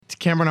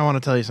Cameron, I want to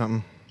tell you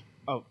something.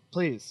 Oh,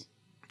 please.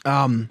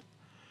 I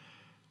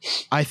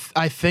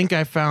think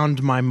I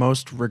found my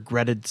most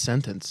regretted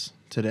sentence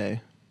today.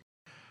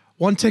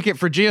 1 ticket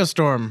for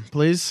Geostorm,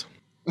 please.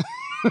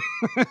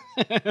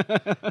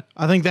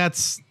 I think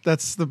that's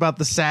about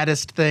the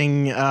saddest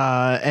thing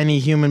any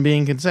human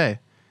being can say.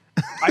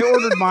 I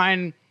ordered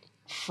mine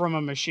from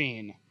a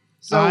machine.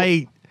 So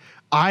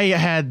I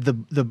had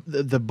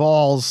the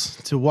balls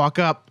to walk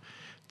up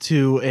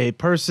to a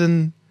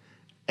person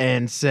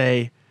and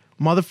say,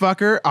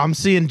 "Motherfucker, I'm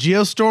seeing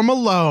Geostorm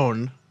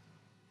alone."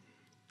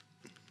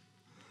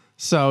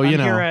 So, you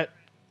know.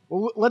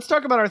 Well, let's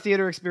talk about our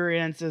theater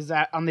experiences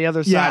on the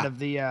other side of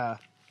the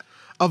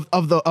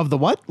of the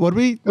what? What do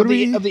we of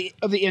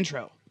the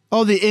intro.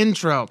 Oh, the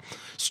intro.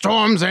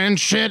 Storms and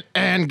shit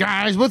and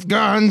guys with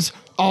guns.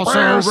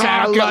 Also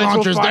rocket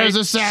launchers. There's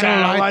a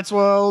satellite.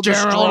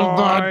 Gerald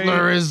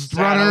Butler is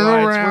running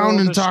around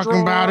and talking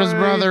about his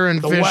brother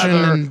and fishing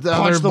and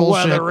other the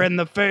bullshit. weather in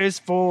the face,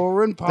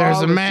 foreign policy.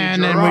 There's a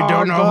man and we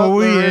don't know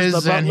who he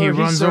is, and he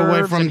runs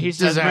away from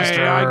disaster.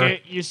 May I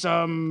get you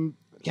some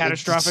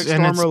catastrophic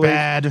storm and it's relief?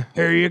 Bad.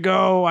 Here you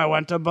go. I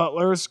went to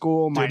Butler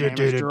School. My name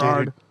is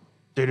Gerard.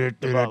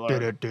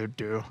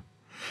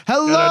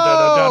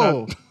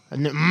 Hello!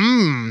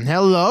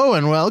 Hello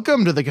and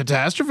welcome to the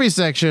catastrophe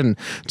section,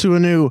 to a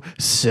new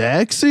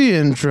sexy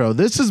intro.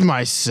 This is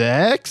my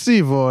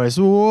sexy voice.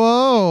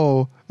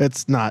 Whoa.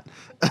 It's not.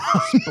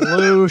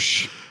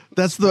 Sploosh.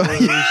 That's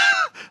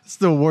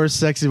the worst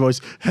sexy voice.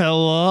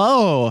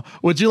 Hello.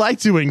 Would you like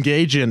to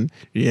engage in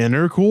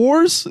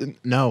intercourse?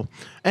 No.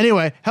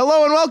 Anyway,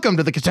 hello and welcome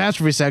to the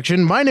catastrophe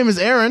section. My name is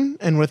Aaron,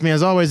 and with me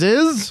as always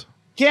is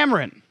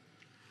Cameron.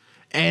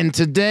 And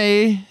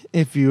today,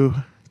 if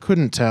you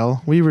couldn't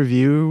tell, we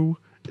review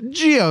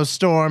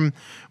Geostorm,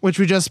 which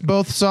we just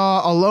both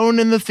saw alone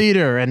in the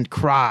theater and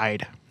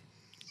cried.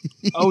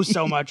 Oh,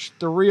 so much.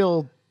 The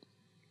real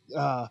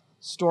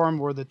storm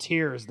were the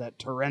tears that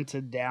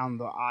torrented down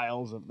the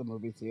aisles of the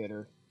movie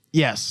theater.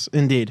 Yes,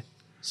 indeed.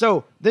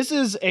 So this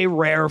is a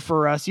rare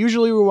for us.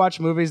 Usually we watch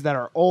movies that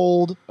are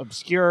old,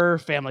 obscure,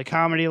 family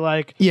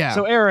comedy-like. Yeah,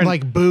 so Aaron,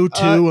 like Boo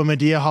 2, A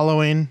Medea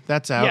Halloween,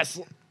 that's out.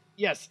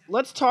 Yes.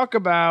 Let's talk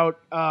about,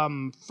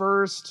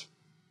 first,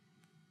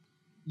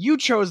 you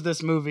chose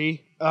this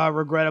movie,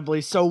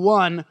 regrettably. So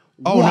one,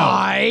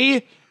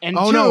 why? No. And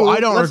two, no,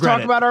 I don't let's regret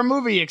talk it. about our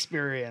movie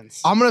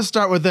experience. I'm going to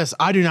start with this.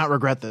 I do not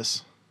regret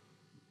this.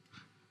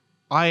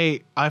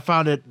 I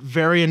found it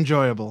very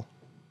enjoyable.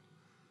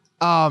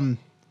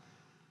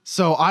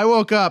 So I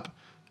woke up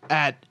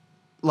at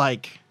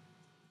like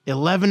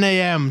 11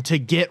 a.m. to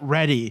get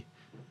ready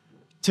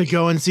to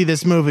go and see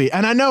this movie.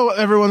 And I know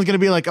everyone's going to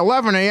be like,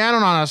 11 a.m.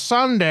 on a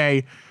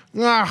Sunday?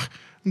 Ugh,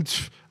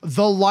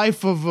 the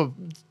life of a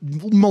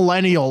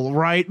millennial,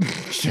 right?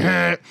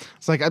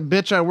 It's like,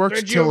 bitch, I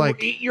worked till like...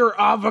 Did you eat your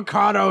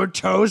avocado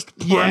toast,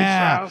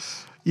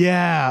 princess?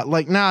 Yeah,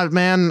 like, nah,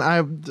 man,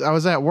 I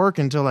was at work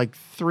until like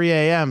 3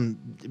 a.m.,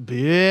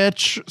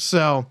 bitch.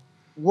 So...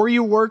 Were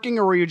you working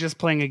or were you just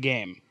playing a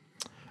game?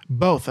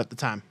 Both at the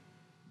time.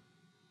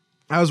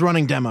 I was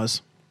running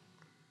demos.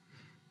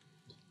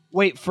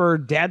 Wait, for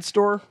Dad's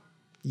Store?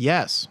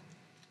 Yes.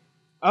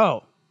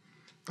 Oh.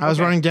 I was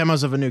running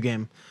demos of a new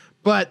game.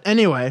 But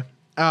anyway,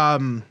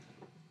 yeah,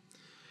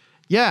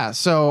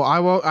 so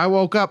I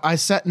woke up. I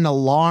set an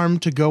alarm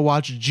to go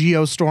watch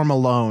Geostorm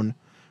alone.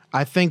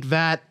 I think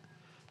that's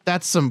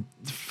some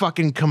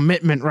fucking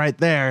commitment right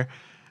there.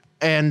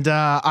 And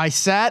I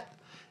sat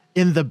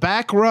in the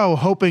back row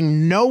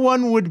hoping no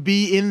one would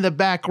be in the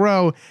back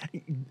row.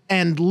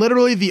 And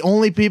literally the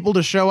only people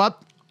to show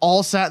up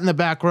all sat in the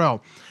back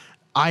row.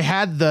 I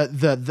had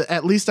the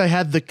at least I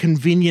had the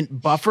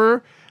convenient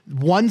buffer,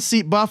 1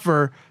 seat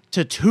buffer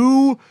to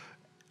 2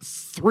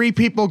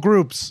 3-people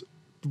groups,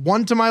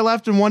 one to my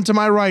left and one to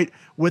my right,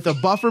 with a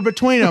buffer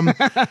between them.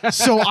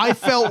 So I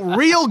felt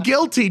real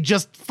guilty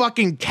just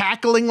fucking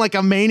cackling like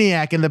a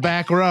maniac in the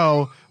back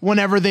row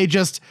whenever they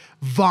just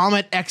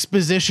vomit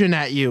exposition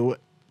at you.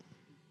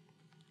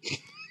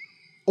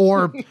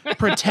 Or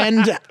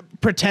pretend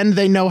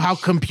they know how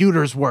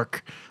computers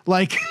work.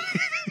 Like...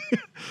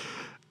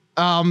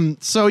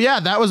 So yeah,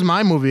 that was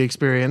my movie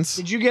experience.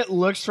 Did you get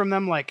looks from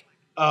them like,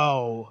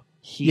 oh,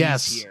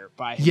 he's here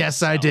by himself?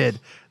 Yes, I did.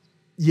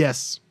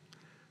 Yes.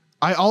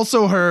 I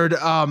also heard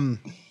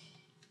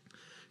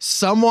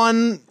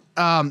someone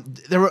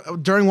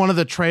during one of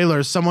the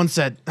trailers, someone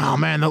said, "Oh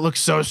man, that looks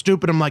so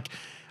stupid." I'm like,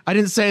 I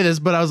didn't say this,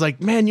 but I was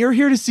like, "Man, you're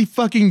here to see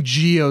fucking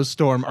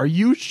Geostorm. Are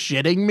you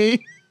shitting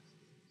me?"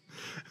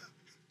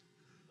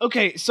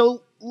 Okay,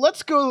 so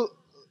let's go.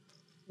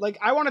 Like,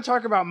 I want to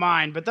talk about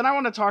mine, but then I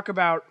want to talk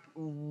about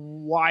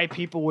why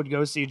people would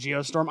go see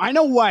Geostorm. I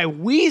know why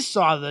we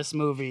saw this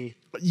movie.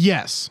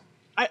 Yes.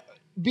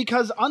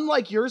 Because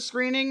unlike your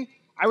screening,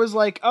 I was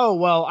like, oh,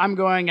 well, I'm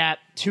going at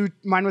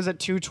mine was at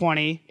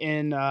 2:20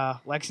 in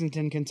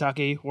Lexington,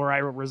 Kentucky, where I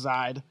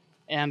reside.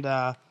 And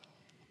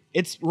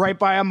it's right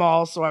by a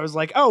mall. So I was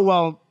like, oh,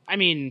 well, I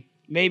mean,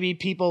 maybe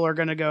people are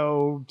going to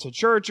go to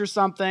church or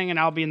something, and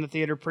I'll be in the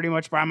theater pretty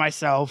much by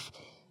myself.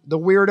 The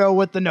weirdo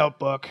with the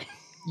notebook.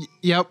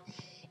 Yep.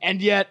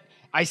 And yet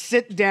I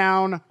sit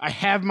down, I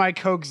have my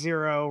Coke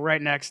Zero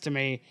right next to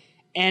me,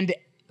 and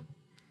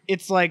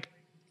it's like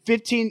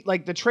 15,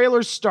 like the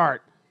trailers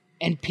start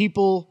and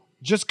people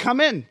just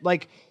come in.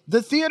 Like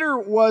the theater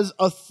was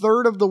a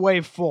third of the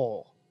way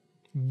full.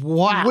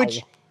 Wow.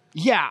 Which,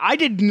 yeah, I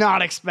did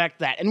not expect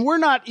that. And we're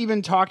not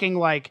even talking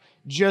like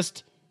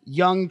just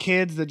young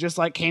kids that just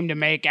like came to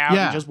make out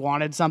and just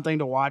wanted something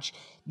to watch.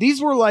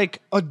 These were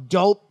like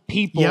adult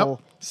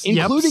people,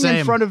 including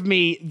in front of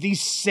me, the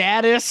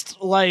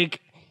saddest, like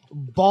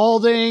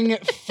balding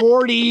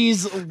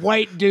 40s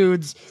white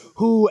dudes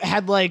who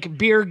had like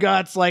beer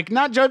guts, like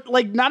not a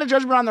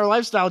judgment on their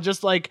lifestyle,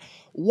 just like,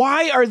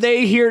 why are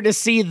they here to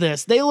see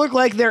this? They look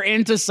like they're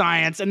into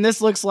science, and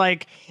this looks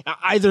like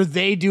either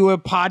they do a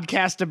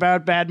podcast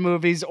about bad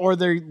movies or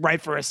they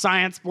write for a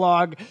science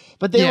blog,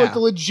 but they look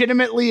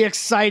legitimately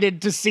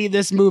excited to see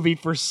this movie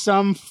for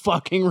some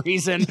fucking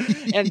reason.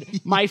 And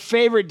my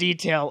favorite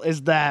detail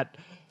is that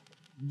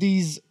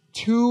these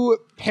two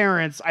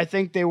parents, I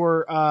think they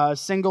were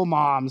single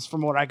moms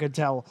from what I could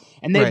tell,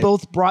 and they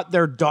both brought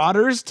their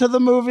daughters to the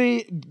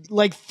movie,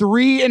 like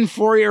 3 and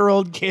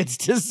 4-year-old kids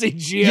to see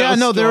Geostorm. Yeah,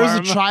 no, there was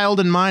a child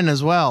in mine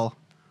as well.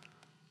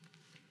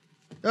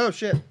 Oh,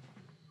 shit.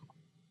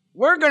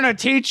 We're going to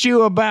teach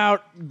you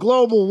about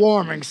global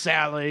warming,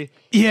 Sally.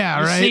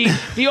 Yeah, right. See,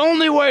 the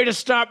only way to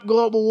stop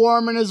global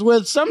warming is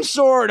with some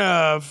sort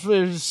of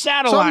satellite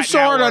Some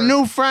sort network. of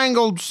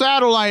newfangled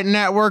satellite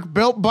network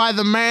built by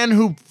the man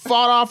who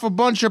fought off a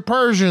bunch of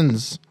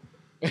Persians.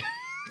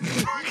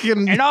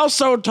 And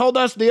also told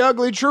us the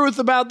ugly truth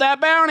about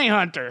that bounty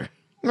hunter.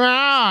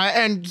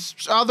 And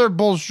other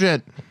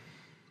bullshit.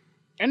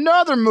 And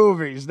other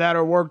movies that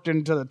are worked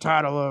into the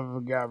title of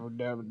a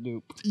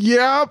Gabba-Dabba-Doop.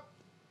 Yep.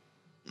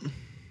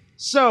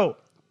 So,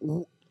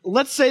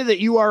 let's say that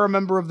you are a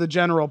member of the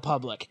general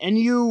public, and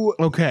you...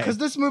 Okay. Because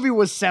this movie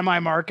was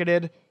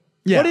semi-marketed.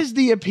 Yeah. What is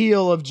the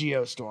appeal of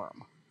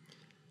Geostorm?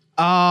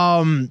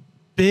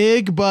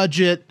 Big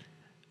budget,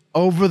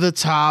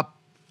 over-the-top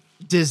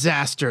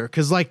disaster.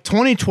 Because, like,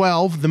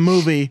 2012, the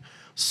movie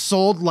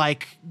sold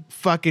like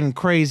fucking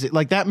crazy.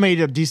 Like, that made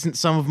a decent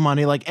sum of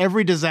money. Like,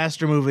 every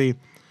disaster movie...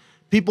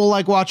 People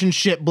like watching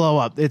shit blow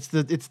up. It's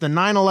the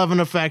 9/11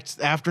 effect.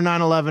 After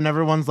 9/11,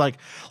 everyone's like,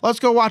 let's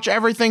go watch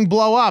everything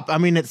blow up. I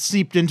mean, it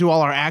seeped into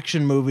all our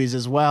action movies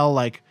as well.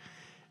 Like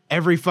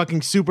every fucking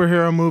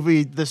superhero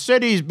movie, the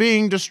city's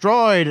being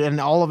destroyed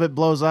and all of it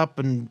blows up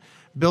and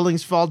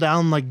buildings fall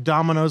down like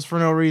dominoes for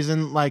no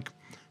reason. Like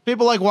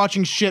people like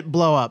watching shit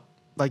blow up.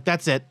 Like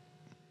that's it.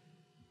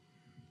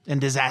 And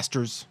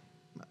disasters.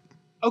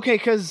 Okay,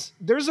 because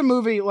there's a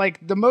movie, like,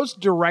 the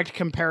most direct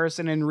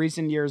comparison in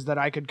recent years that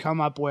I could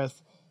come up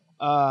with,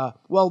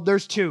 well,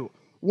 there's two.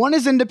 One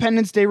is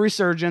Independence Day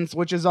Resurgence,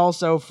 which is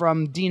also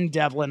from Dean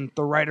Devlin,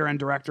 the writer and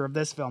director of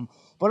this film,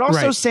 but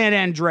also San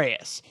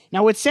Andreas.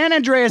 Now, with San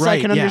Andreas, I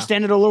can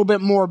understand it a little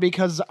bit more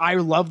because I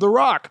love The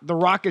Rock. The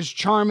Rock is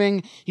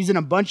charming. He's in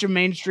a bunch of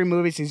mainstream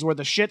movies. He's worth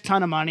a shit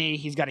ton of money.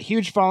 He's got a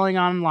huge following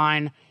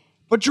online,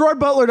 but Gerard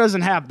Butler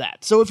doesn't have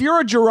that. So if you're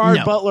a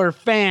Gerard Butler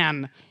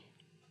fan...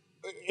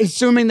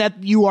 Assuming that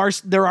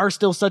there are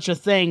still such a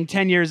thing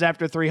 10 years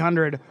after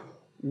 300,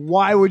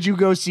 why would you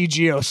go see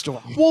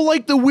Geostorm? Well,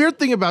 like the weird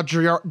thing about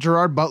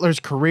Gerard Butler's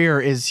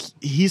career is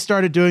he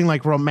started doing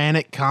like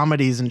romantic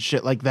comedies and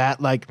shit like that.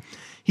 Like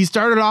he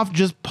started off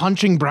just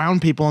punching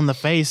brown people in the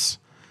face.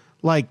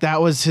 Like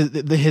that was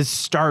his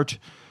start.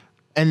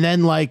 And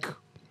then like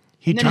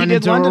he turned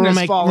into a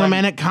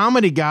romantic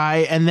comedy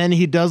guy. And then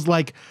he does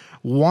like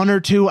 1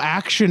 or 2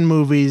 action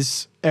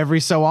movies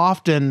every so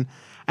often.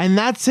 And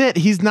that's it.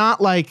 He's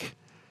not like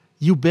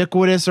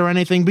ubiquitous or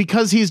anything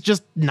because he's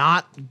just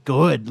not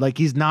good. Like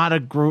he's not a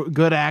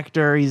good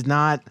actor. He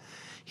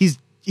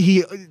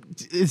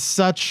is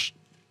such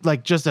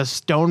like just a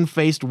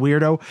stone-faced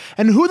weirdo.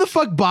 And who the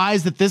fuck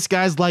buys that this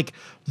guy's like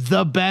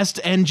the best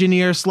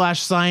engineer /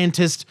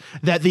 scientist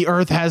that the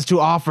earth has to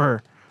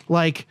offer?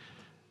 Like,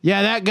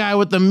 yeah, that guy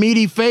with the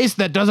meaty face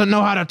that doesn't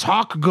know how to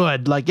talk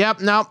good. Like,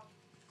 yep, nope.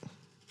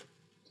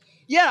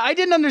 Yeah, I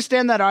didn't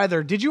understand that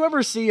either. Did you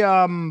ever see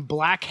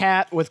Black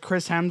Hat with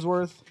Chris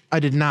Hemsworth? I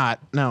did not,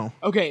 no.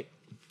 Okay,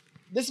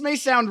 this may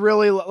sound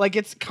really like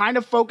it's kind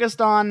of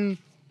focused on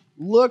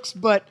looks,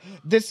 but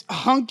this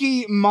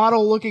hunky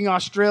model-looking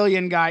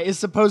Australian guy is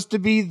supposed to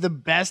be the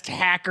best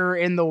hacker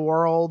in the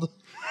world.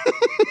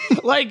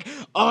 Like,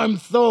 I'm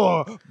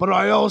Thor, but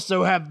I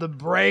also have the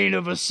brain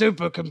of a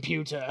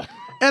supercomputer.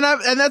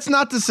 And that's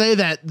not to say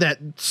that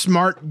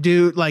smart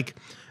dude, like...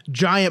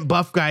 giant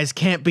buff guys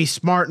can't be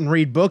smart and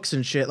read books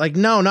and shit. Like,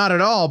 no, not at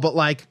all. But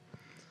like,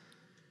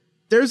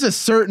 there's a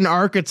certain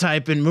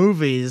archetype in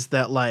movies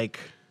that like,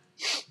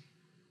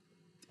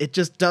 it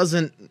just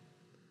doesn't,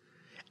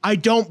 I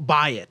don't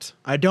buy it.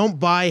 I don't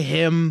buy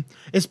him,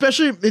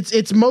 especially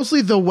it's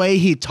mostly the way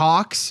he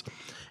talks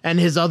and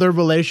his other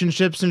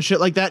relationships and shit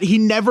like that. He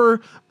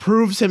never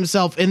proves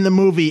himself in the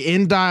movie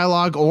in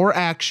dialogue or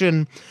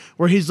action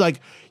where he's like,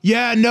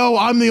 yeah, no,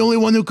 I'm the only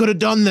one who could have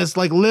done this.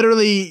 Like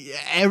literally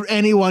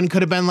anyone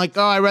could have been like,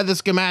 oh, I read the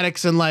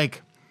schematics and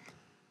like,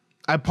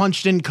 I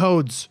punched in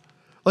codes.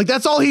 Like,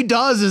 that's all he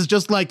does is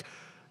just like,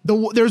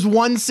 there's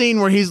one scene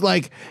where he's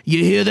like,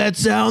 you hear that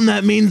sound?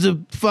 That means a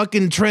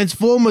fucking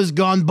transformer's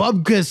gone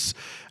bubkus,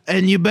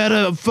 and you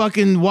better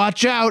fucking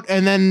watch out.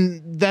 And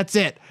then that's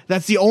it.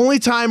 That's the only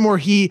time where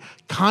he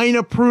kind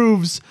of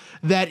proves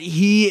that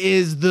he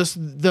is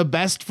the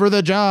best for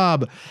the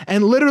job.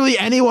 And literally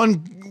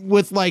anyone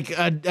with like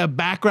a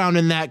background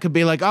in that could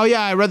be like, oh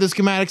yeah, I read the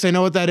schematics. I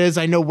know what that is.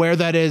 I know where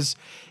that is.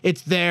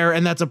 It's there,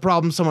 and that's a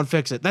problem. Someone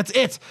fix it. That's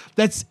it.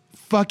 That's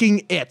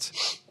fucking it.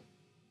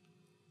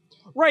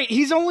 Right,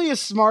 he's only as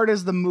smart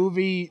as the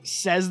movie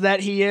says that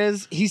he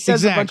is. He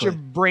says a bunch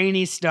of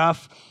brainy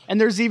stuff,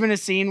 and there's even a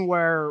scene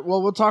where,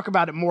 well, we'll talk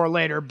about it more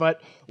later,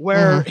 but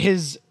where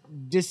his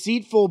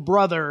deceitful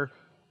brother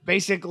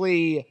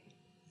basically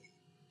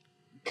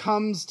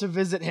comes to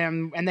visit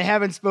him, and they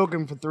haven't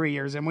spoken for 3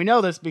 years, and we know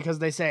this because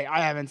they say,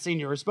 I haven't seen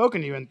you or spoken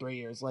to you in 3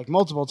 years, like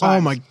multiple times.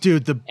 Oh my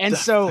dude,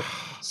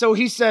 so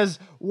he says,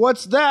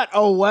 what's that?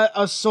 Oh, what,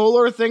 a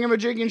solar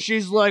thingamajig? And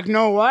she's like,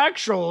 no,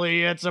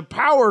 actually, it's a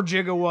power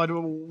gigawatt.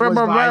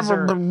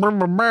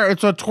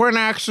 It's a twin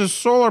axis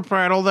solar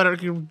panel that it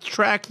can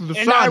track the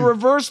sun. And I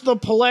reversed the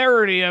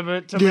polarity of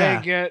it to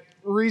make it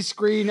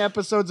rescreen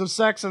episodes of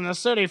Sex in the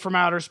City from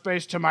outer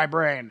space to my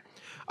brain.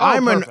 Oh,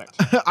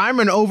 I'm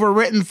an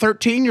overwritten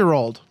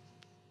 13-year-old.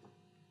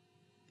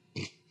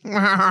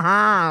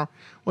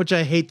 Which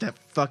I hate that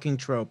fucking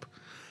trope.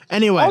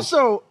 Anyway.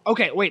 Also,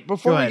 okay, wait,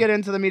 before we get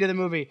into the meat of the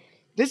movie,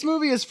 this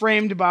movie is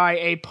framed by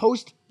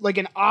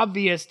an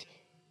obvious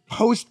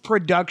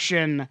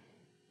post-production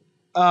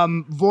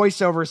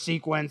voiceover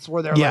sequence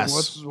where they're like,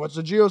 what's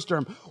a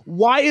geostorm?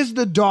 Why is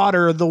the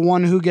daughter the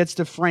one who gets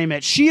to frame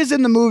it? She is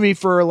in the movie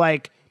for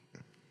like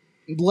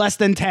less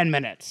than 10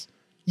 minutes.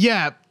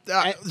 Yeah.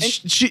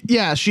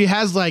 She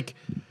has like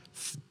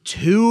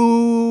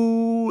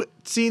 2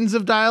 scenes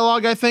of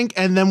dialogue, I think,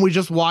 and then we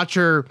just watch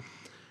her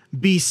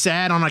be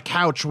sad on a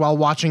couch while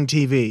watching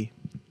TV.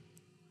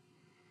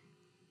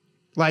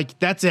 Like,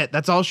 that's it.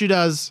 That's all she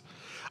does.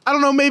 I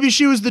don't know, maybe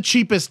she was the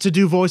cheapest to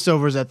do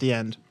voiceovers at the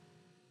end.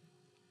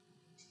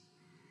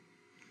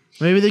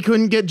 Maybe they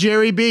couldn't get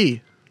Jerry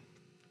B.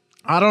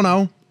 I don't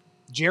know.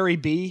 Jerry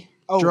B?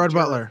 Oh, Gerard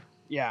Butler.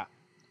 Yeah.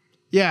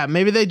 Yeah,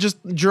 maybe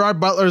Gerard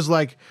Butler's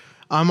like,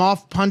 I'm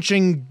off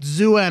punching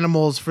zoo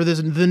animals for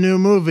the new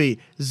movie,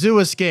 Zoo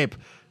Escape.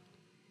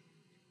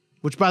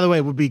 Which, by the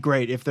way, would be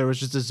great if there was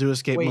just a Zoo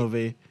Escape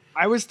movie.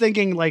 I was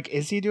thinking, like,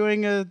 is he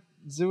doing a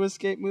Zoo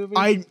Escape movie?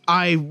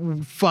 I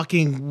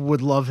fucking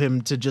would love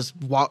him to just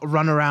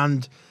run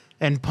around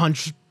and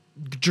punch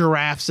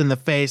giraffes in the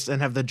face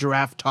and have the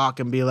giraffe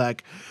talk and be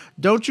like,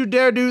 don't you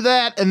dare do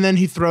that. And then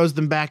he throws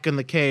them back in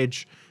the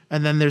cage.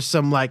 And then there's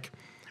some, like,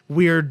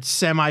 weird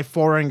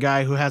semi-foreign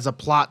guy who has a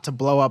plot to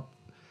blow up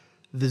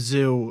the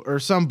zoo or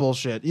some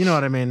bullshit. You know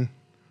what I mean?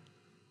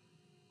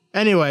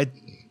 Anyway,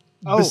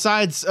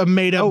 besides a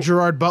made-up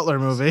Gerard Butler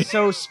movie.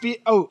 So,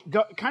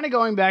 kind of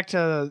going back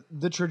to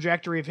the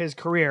trajectory of his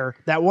career,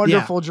 that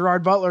wonderful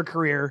Gerard Butler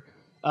career,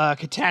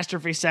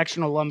 catastrophe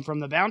section alum from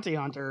The Bounty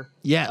Hunter.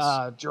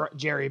 Yes.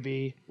 Jerry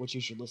B., which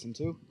you should listen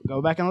to.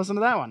 Go back and listen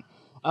to that one.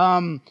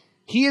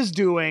 He is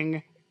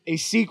doing a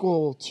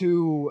sequel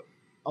to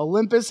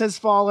Olympus Has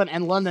Fallen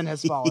and London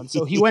Has Fallen.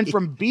 So he went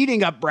from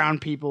beating up brown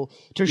people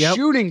to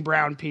shooting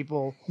brown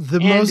people. So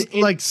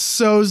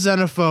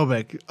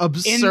xenophobic.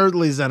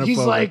 Absurdly xenophobic. He's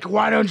like,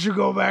 why don't you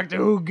go back to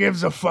Who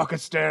Gives a Fuck a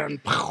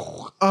Stand?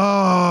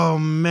 Oh,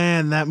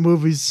 man, that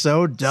movie's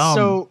so dumb.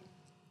 So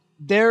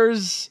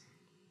there's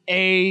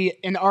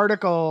an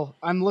article.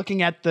 I'm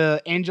looking at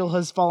the Angel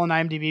Has Fallen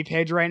IMDb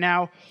page right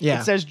now.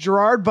 Yeah. It says,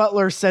 Gerard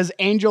Butler says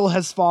Angel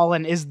Has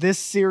Fallen is this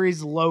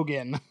series'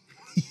 Logan.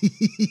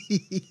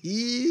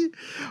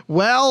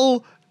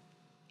 Well,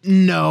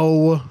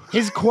 no.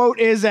 His quote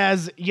is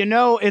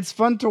it's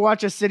fun to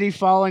watch a city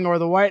falling or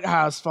the White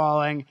House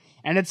falling,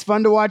 and it's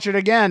fun to watch it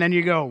again. And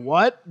you go,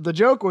 what? The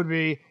joke would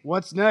be,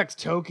 what's next?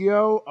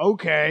 Tokyo?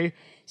 Okay.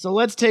 So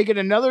let's take it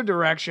another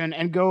direction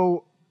and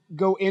go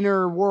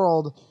inner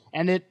world,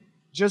 and it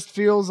just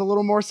feels a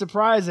little more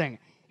surprising.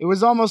 It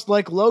was almost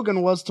like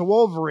Logan was to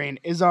Wolverine,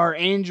 is our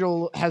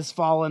Angel Has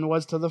Fallen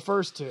was to the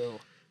first two.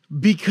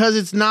 Because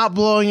it's not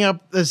blowing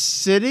up the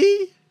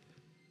city?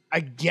 I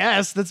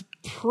guess that's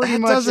pretty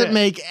much it. That doesn't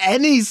make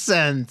any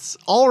sense.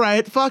 All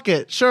right, fuck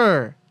it.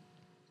 Sure.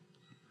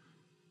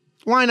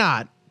 Why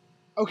not?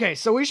 Okay,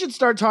 so we should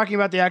start talking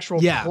about the actual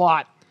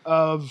plot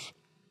of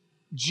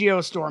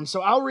Geostorm.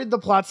 So I'll read the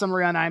plot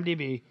summary on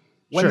IMDb.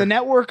 When the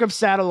network of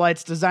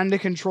satellites designed to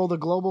control the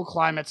global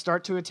climate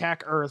start to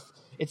attack Earth,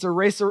 it's a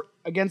race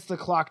against the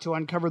clock to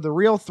uncover the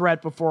real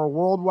threat before a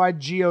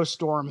worldwide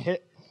geostorm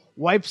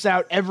wipes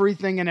out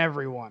everything and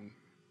everyone.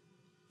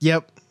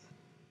 Yep.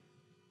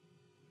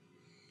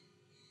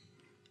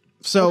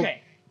 So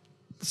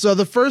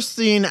the first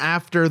scene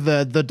after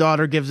the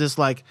daughter gives this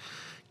like,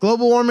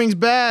 global warming's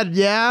bad,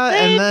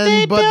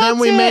 then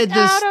we made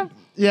this.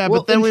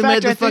 But then we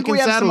made the fucking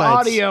satellites. Some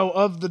audio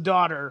of the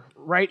daughter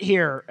right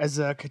here as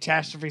a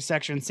catastrophe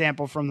section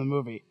sample from the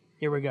movie.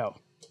 Here we go.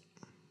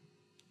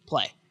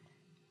 Play.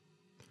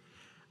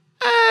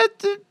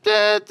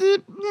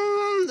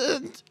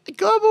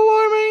 global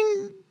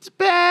warming is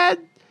bad,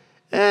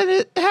 and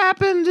it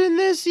happened in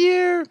this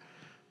year,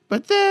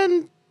 but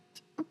then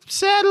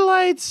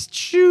satellites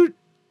shoot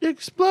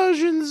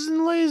explosions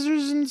and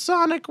lasers and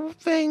sonic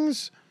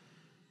things,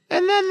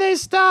 and then they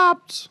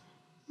stopped.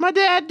 My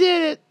dad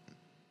did it.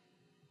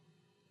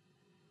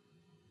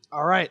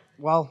 All right.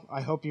 Well,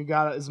 I hope you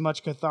got as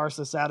much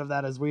catharsis out of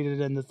that as we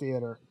did in the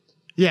theater.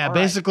 Yeah, all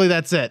basically right.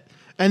 That's it.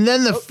 And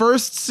then the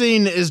first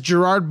scene is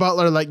Gerard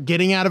Butler like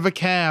getting out of a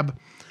cab,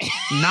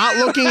 not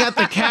looking at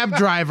the cab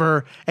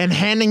driver and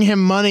handing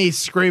him money,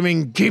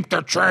 screaming, "Keep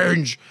the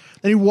change."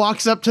 Then he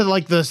walks up to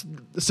like the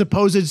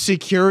supposed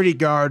security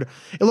guard.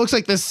 It looks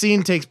like this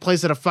scene takes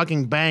place at a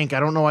fucking bank. I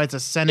don't know why it's a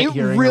Senate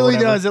hearing. It really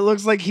does. It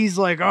looks like he's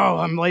like, "Oh,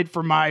 I'm late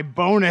for my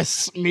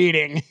bonus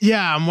meeting."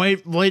 Yeah, I'm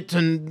wait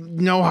to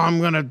know how I'm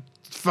gonna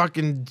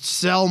fucking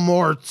sell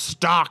more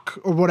stock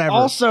or whatever.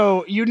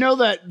 Also, you know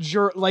that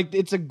like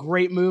it's a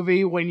great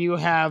movie when you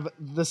have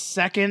the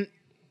second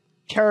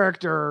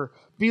character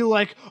be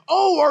like,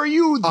 "Oh, are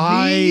you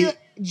the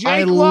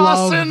Jake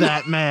Lawson?" I love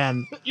that,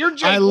 man. You're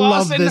Jake Lawson. I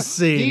love this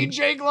scene. The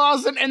Jake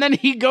Lawson, and then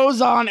he goes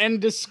on and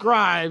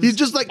describes. He's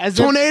just like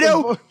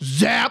tornado,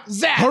 zap,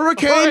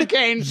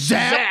 hurricane,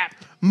 zap,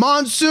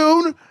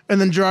 monsoon,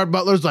 and then Gerard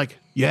Butler's like,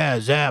 "Yeah,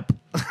 zap."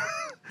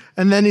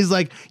 And then he's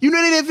like, "You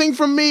need anything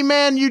from me,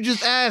 man? You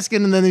just ask."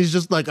 And then he's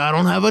just like, "I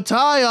don't have a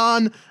tie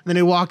on." And then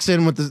he walks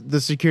in with the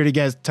security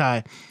guy's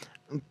tie.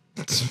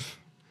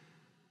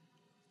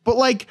 But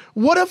like,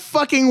 what a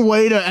fucking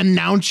way to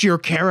announce your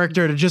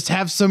character, to just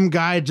have some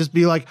guy just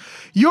be like,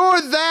 "You're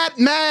that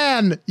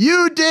man.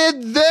 You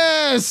did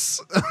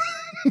this."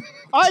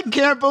 I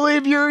can't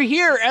believe you're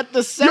here at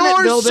the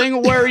Senate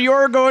building where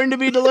you're going to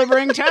be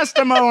delivering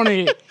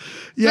testimony.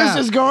 Yeah.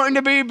 This is going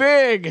to be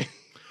big.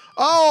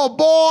 Oh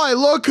boy,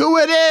 look who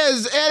it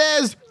is.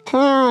 It is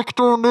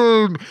character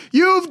name.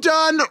 You've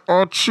done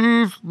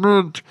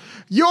achievement.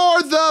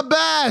 You're the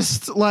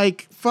best.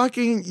 Like,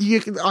 fucking,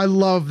 I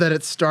love that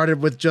it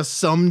started with just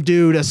some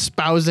dude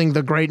espousing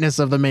the greatness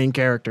of the main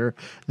character.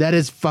 That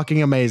is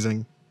fucking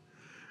amazing.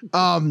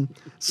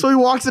 So he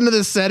walks into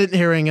this Senate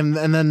hearing and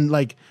then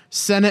like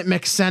Senate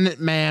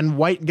man,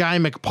 white guy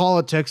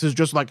McPolitics is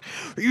just like,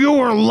 "You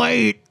were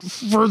late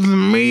for the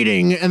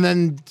meeting." And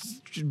then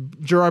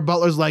Gerard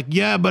Butler's like,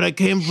 "Yeah, but it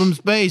came from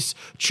space."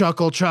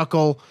 Chuckle,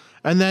 chuckle.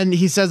 And then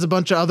he says a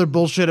bunch of other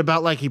bullshit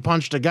about like he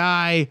punched a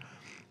guy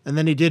and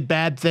then he did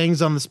bad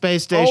things on the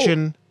space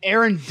station. Oh,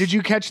 Aaron, did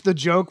you catch the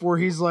joke where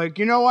he's like,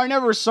 "You know, I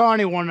never saw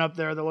anyone up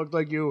there that looked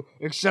like you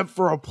except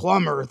for a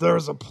plumber.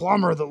 There's a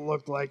plumber that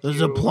looked like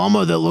There's a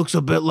plumber that looks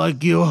a bit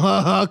like you,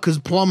 haha, because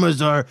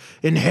plumbers are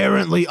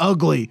inherently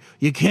ugly.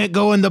 You can't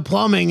go into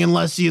plumbing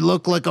unless you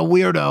look like a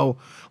weirdo."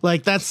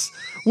 Like,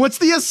 what's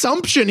the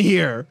assumption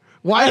here?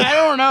 Why? I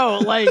don't know.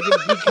 Like,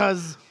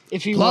 because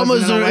if he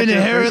plumbers are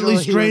inherently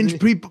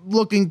strange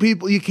looking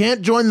people. You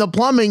can't join the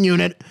plumbing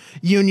union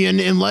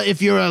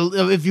if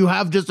you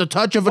have just a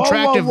touch of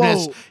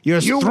attractiveness. Whoa.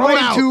 You're thrown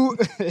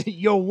out.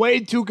 You're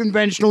way too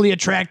conventionally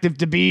attractive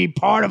to be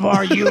part of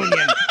our union.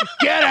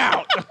 Get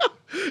out.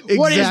 Exactly,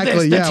 what is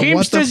this? The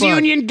Teamsters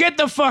union? Get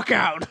the fuck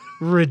out.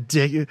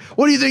 Ridiculous.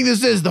 What do you think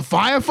this is? The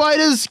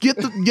firefighters?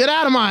 Get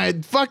out of my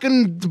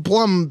fucking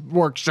plum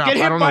workshop. Get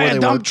hit by a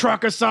dump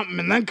truck or something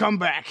and then come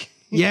back.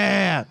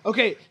 Yeah.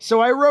 Okay,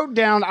 so I wrote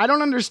down, I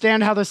don't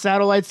understand how the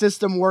satellite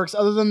system works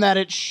other than that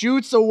it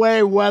shoots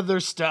away weather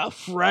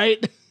stuff,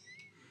 right?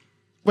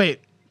 Wait.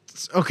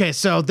 Okay,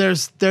 so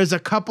there's a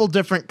couple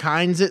different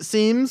kinds, it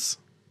seems.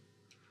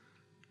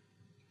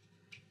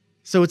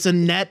 So it's a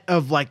net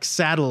of like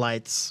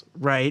satellites,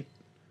 right?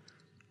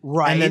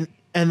 Right.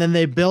 And then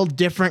they build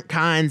different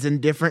kinds,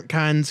 and different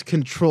kinds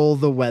control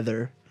the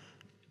weather.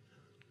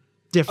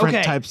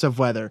 Different types of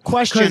weather.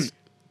 Question.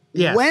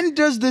 Yeah. When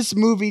does this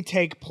movie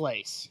take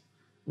place?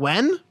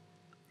 When?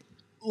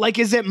 Like,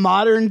 is it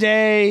modern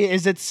day?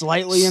 Is it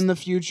slightly in the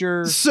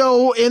future?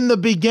 So in the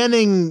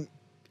beginning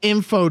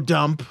info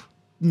dump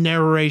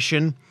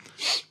narration,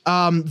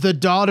 the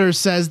daughter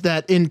says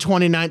that in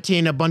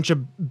 2019 a bunch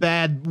of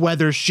bad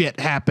weather shit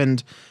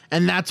happened,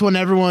 and that's when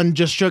everyone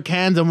just shook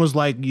hands and was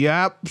like,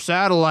 "Yep,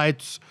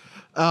 satellites."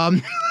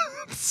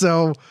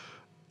 So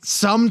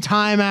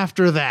sometime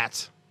after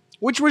that.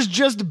 Which was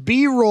just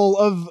B-roll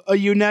of a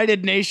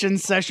United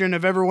Nations session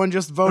of everyone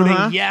just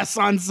voting yes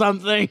on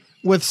something.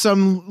 With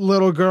some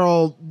little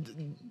girl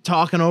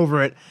talking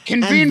over it.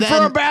 Convene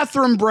for a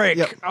bathroom break.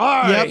 Yep,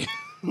 all right.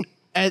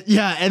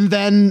 Yep. And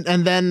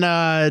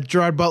then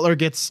Gerard Butler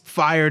gets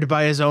fired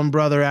by his own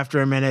brother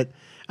after a minute.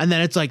 And then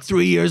it's like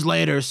 3 years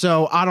later.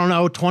 So I don't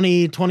know,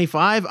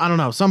 2025? I don't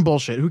know. Some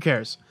bullshit. Who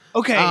cares?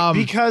 Okay,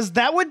 because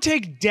that would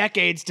take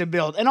decades to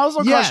build and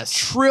also cost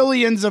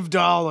trillions of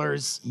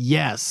dollars.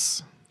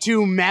 Yes.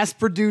 To mass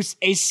produce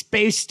a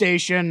space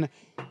station,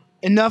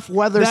 enough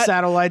weather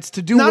satellites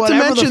to do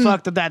whatever the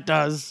fuck that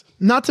does.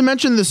 Not to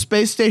mention the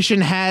space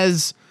station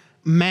has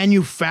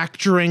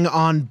manufacturing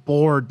on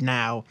board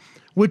now,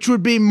 which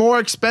would be more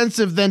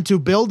expensive than to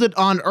build it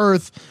on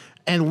Earth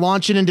and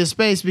launch it into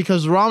space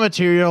because raw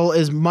material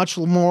is much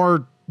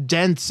more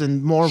dense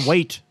and more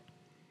weight.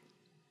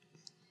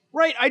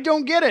 Right, I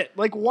don't get it.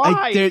 Like,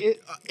 why?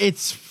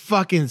 It's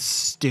fucking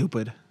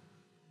stupid.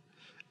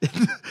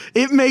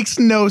 It makes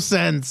no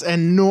sense,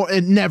 and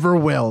it never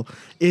will.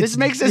 This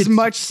makes as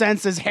much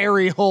sense as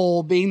Harry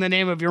Hole being the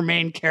name of your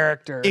main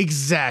character.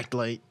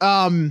 Exactly.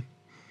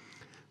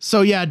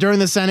 So yeah, during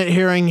the Senate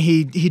hearing,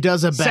 he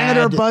does a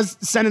Senator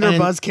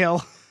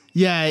Buzzkill.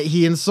 Yeah,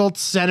 he insults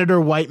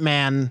Senator White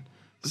Man.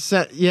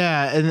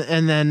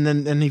 And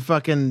then he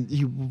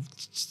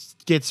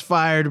gets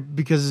fired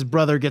because his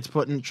brother gets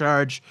put in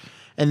charge.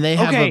 And they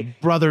have a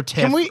brother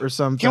tiff or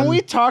something. Can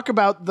we talk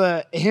about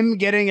him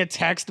getting a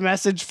text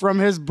message from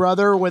his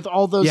brother with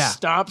all those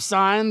stop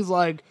signs?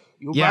 Like,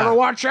 you better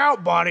watch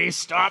out, buddy.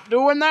 Stop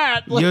doing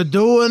that. You're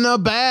doing a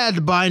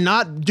bad by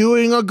not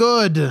doing a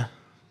good.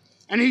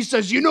 And he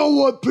says, you know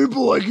what?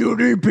 People like you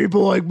need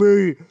people like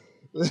me.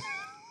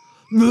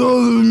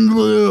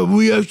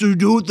 We actually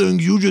do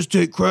things. You just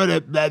take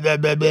credit. Blah, blah,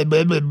 blah, blah,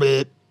 blah,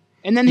 blah.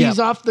 And then he's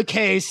off the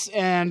case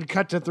and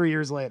cut to 3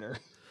 years later.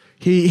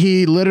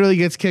 He literally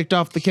gets kicked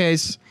off the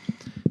case,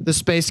 the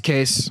space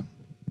case.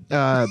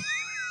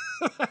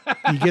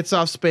 He gets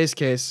off space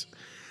case,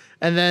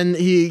 and then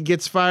he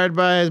gets fired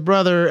by his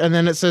brother, and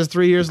then it says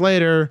 3 years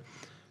later,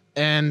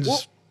 and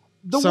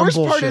the worst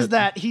part is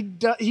that he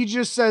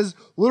just says,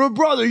 little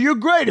brother, you're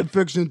great at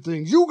fixing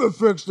things. You can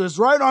fix this,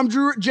 right? I'm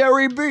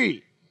Jerry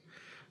B.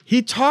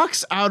 He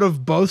talks out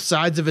of both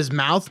sides of his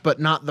mouth, but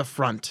not the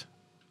front.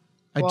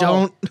 I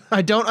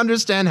don't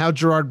understand how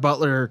Gerard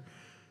Butler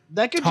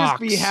that could talks.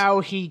 Just be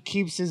how he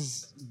keeps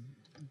his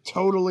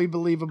totally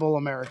believable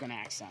American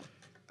accent.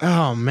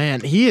 Oh, man.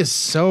 He is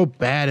so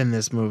bad in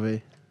this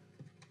movie.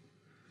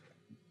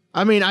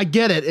 I mean, I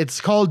get it.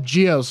 It's called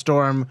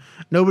Geostorm.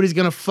 Nobody's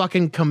going to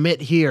fucking commit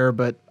here,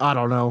 but I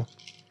don't know.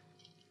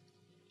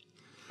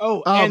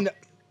 Oh, and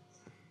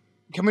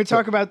can we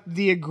talk about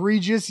the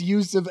egregious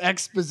use of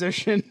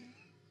exposition?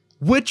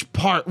 Which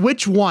part?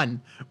 Which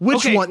one?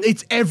 Which one?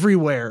 It's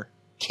everywhere.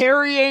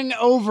 Carrying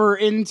over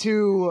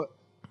into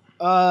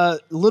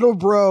little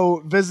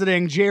bro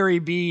visiting Jerry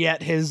B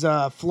at his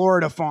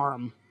Florida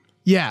farm.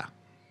 Yeah.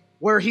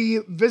 Where he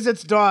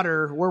visits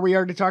daughter, where we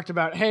already talked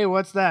about, hey,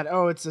 what's that?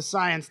 Oh, it's a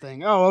science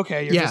thing. Oh,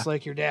 okay, you're just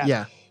like your dad.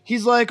 Yeah.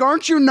 He's like,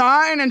 aren't you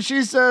 9? And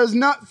she says,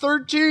 not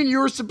 13. You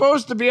were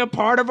supposed to be a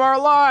part of our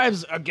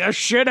lives. I guess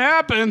shit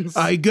happens.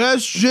 Like,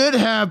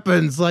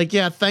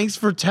 yeah, thanks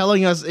for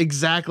telling us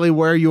exactly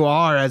where you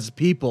are as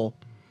people.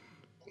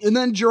 And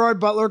then Gerard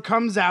Butler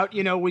comes out.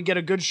 You know, we get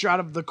a good shot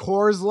of the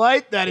Coors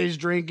Light that he's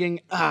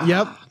drinking.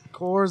 Yep.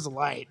 Coors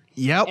Light.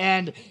 Yep.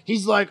 And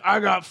he's like, I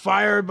got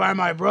fired by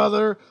my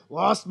brother,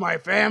 lost my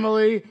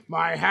family,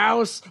 my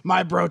house,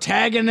 my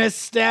protagonist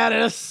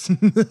status.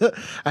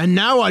 And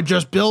now I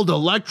just build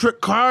electric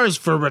cars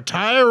for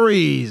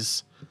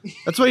retirees.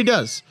 That's what he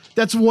does.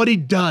 That's what he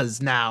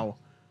does now.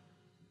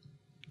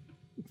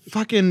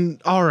 Fucking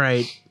all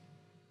right.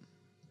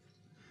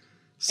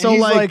 So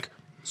he's like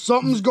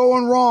something's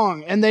going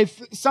wrong. And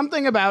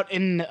something about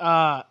in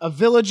a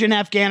village in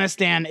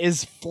Afghanistan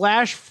is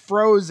flash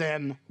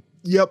frozen.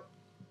 Yep.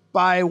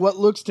 By what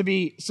looks to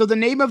be... So the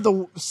name of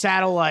the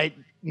satellite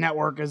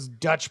network is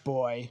Dutch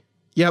Boy.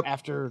 Yep.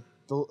 After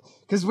the...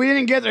 Because we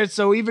didn't get there,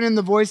 so even in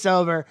the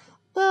voiceover...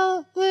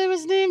 Well, it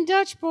was named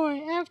Dutch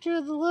Boy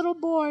after the little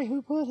boy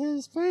who put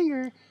his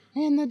finger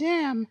in the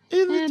dam.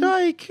 In the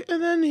dike,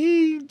 and then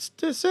he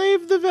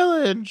saved the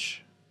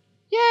village.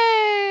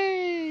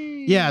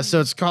 Yay! Yeah,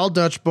 so it's called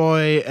Dutch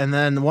Boy, and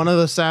then one of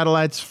the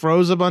satellites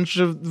froze a bunch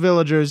of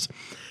villagers,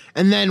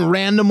 and then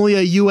randomly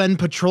a UN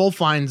patrol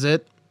finds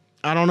it.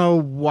 I don't know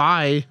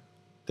why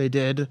they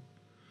did.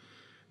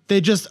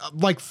 They just,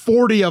 like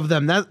 40 of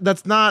them.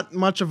 That's not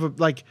much of a,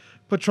 like,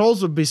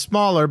 patrols would be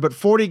smaller, but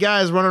 40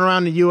 guys running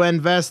around in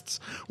UN vests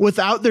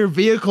without their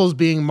vehicles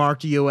being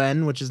marked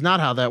UN, which is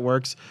not how that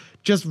works,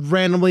 just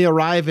randomly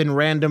arrive in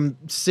random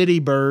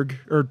cityburg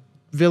or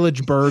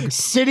villageburg.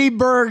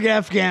 Cityburg,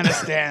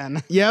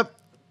 Afghanistan. Yep,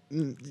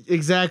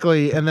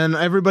 exactly. And then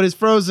everybody's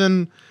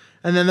frozen,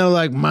 and then they're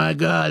like, my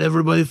God,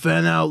 everybody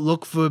fan out,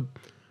 look for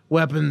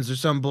weapons or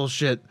some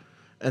bullshit.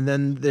 And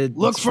then they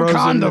look for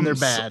condoms. And they're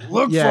bad.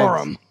 Look for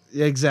them.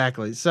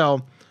 Exactly.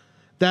 So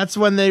that's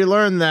when they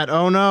learn that,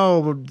 oh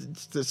no,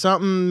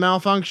 something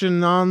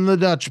malfunctioned on the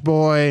Dutch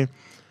Boy.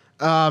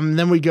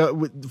 Then we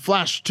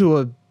flash to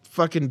a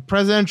fucking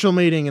presidential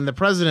meeting, and the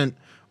president,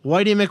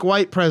 Whitey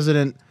McWhite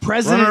President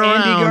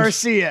Andy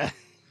Garcia.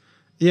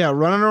 Yeah,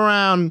 running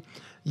around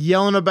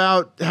yelling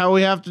about how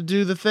we have to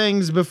do the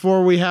things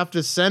before we have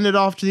to send it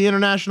off to the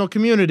international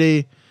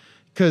community,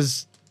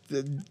 because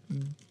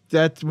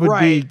that would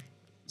be...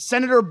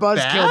 Senator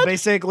Buzzkill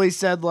basically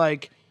said,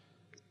 like,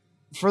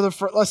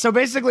 so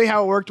basically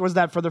how it worked was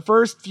that for the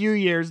first few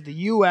years, the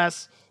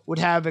U.S. would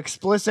have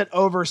explicit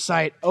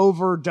oversight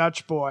over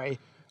Dutch Boy.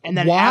 And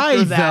then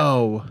after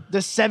that,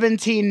 the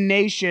 17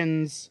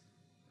 nations...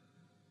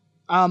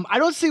 I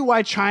don't see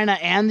why China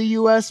and the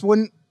U.S.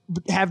 wouldn't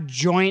have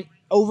joint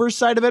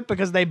oversight of it,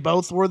 because they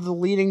both were the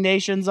leading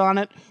nations on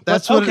it.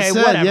 That's what it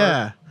said, whatever.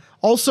 Yeah.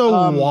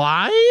 Also,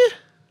 why?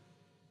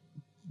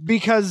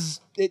 Because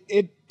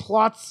it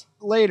plots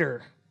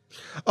later.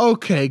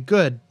 Okay,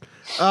 good.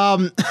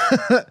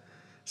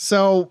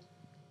 So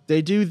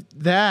they do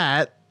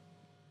that.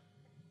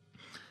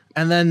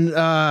 And then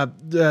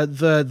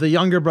the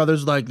younger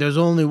brother's like, there's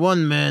only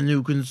one man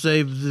who can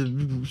save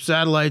the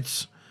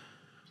satellites.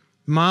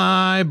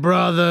 My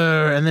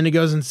brother. And then he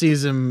goes and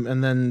sees him,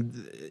 and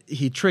then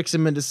he tricks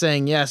him into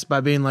saying yes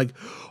by being like,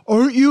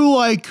 aren't you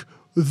like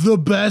the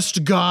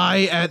best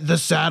guy at the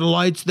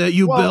satellites that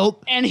you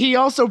built? And he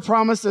also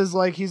promises,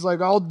 like, he's like,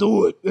 I'll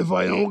do it if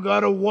I don't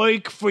gotta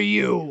work for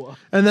you.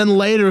 And then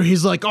later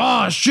he's like,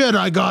 oh shit,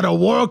 I gotta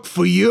work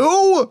for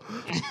you?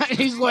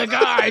 He's like,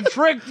 I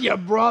tricked you,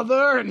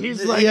 brother. And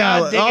he's like,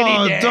 yeah,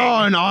 diggity dang.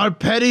 darn, our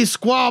petty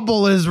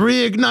squabble is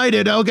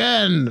reignited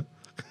again.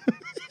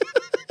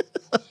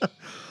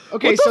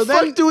 Okay, what the so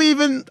fuck then do we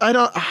even? I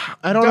don't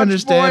Dutch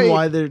understand Boy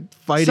why they're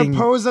fighting.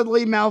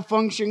 supposedly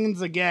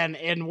malfunctions again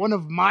in one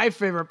of my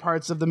favorite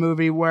parts of the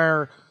movie,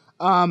 where,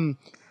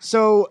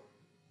 so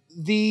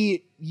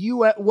the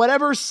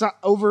whatever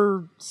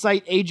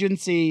oversight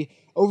agency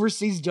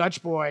oversees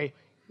Dutch Boy,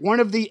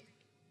 one of the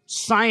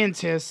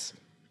scientists,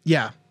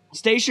 Yeah,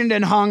 stationed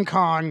in Hong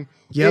Kong,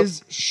 Yep.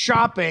 is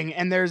shopping,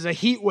 and there's a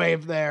heat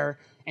wave there,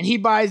 and he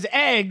buys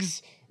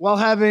eggs while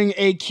having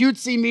a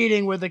cutesy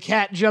meeting with a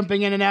cat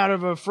jumping in and out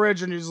of a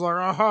fridge, and he's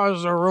like, oh,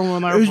 is there room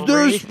in there is for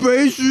there me?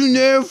 space in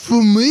there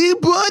for me,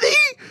 buddy?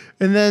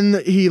 And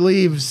then he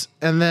leaves,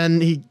 and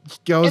then he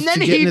goes to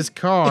get in his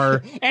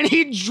car. And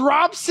he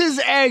drops his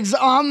eggs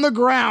on the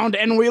ground,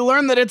 and we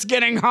learn that it's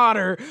getting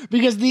hotter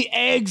because the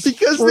eggs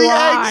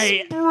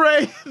fry.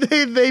 The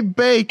eggs they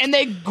bake. And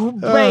they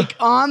bake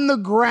on the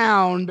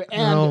ground.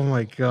 And oh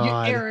my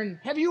god. Aaron,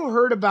 have you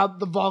heard about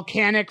the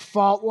volcanic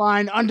fault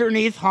line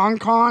underneath Hong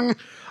Kong?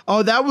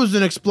 Oh, that was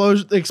an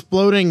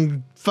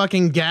exploding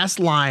fucking gas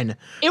line.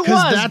 It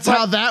was. That's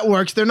how that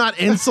works. They're not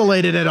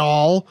insulated at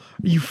all.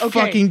 Are you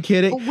fucking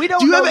kidding? But we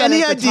don't Do you know have that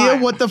any at the idea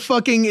time. what the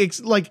fucking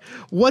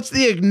what's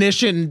the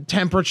ignition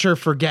temperature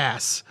for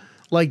gas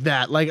like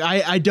that? Like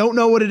I don't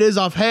know what it is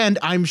offhand.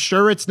 I'm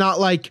sure it's not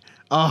like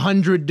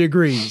 100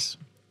 degrees.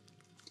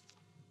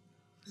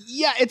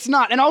 Yeah, it's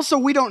not. And also,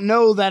 we don't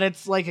know that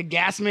it's like a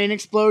gas main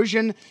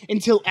explosion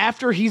until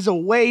after he's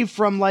away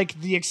from like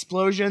the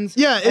explosions.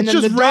 Yeah, and it's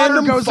then just the daughter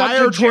random goes up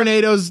fire to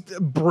tornadoes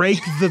break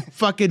the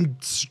fucking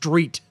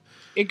street.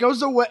 It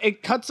goes away.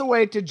 It cuts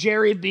away to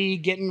Jerry B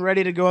getting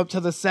ready to go up to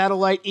the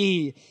satellite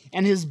E,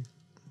 and his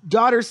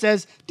daughter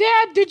says,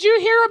 "Dad, did you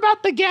hear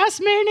about the gas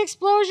main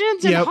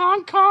explosions in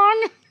Hong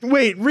Kong?"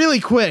 Wait, really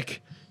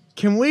quick.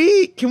 Can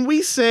I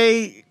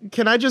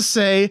just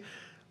say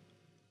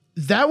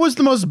that was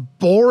the most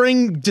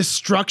boring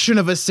destruction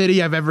of a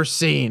city I've ever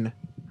seen.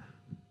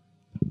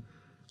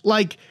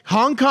 Like,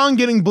 Hong Kong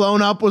getting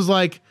blown up was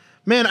like,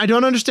 man, I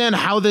don't understand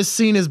how this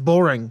scene is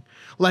boring.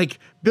 Like,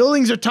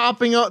 buildings are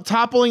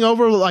toppling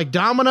over like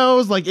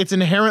dominoes. Like, it's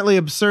inherently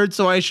absurd,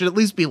 so I should at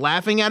least be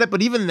laughing at it.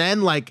 But even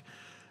then, like,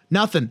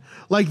 nothing.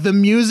 Like, the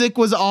music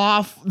was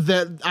off.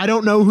 I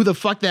don't know who the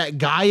fuck that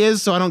guy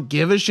is, so I don't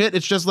give a shit.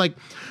 It's just like,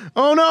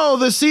 oh no,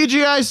 the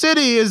CGI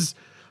city is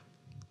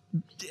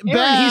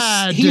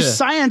bad. Aaron, he's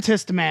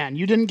scientist man.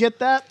 You didn't get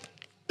that?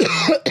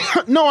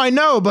 No, I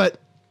know, but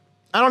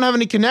I don't have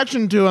any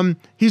connection to him.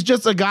 He's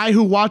just a guy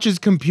who watches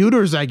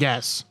computers, I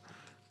guess.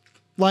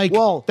 Like,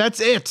 that's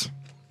it.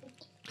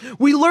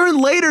 We learn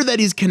later that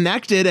he's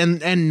connected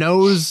and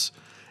knows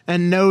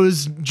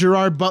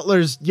Gerard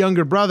Butler's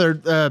younger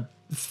brother,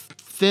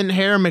 thin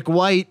hair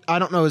McWhite. I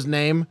don't know his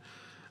name.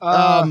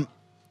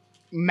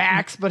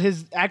 Max, but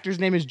his actor's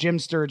name is Jim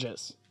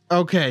Sturgis.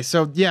 Okay,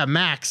 so yeah,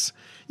 Max.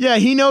 Yeah,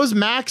 he knows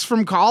Max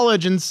from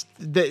college, and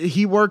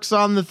he works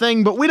on the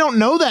thing, but we don't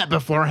know that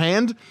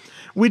beforehand.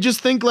 We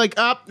just think like,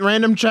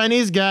 random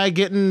Chinese guy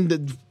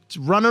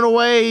running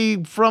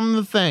away from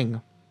the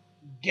thing.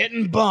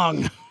 Getting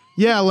bung.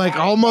 Yeah, like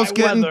almost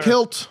getting weather.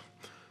 killed.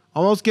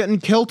 Almost getting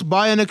killed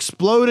by an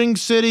exploding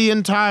city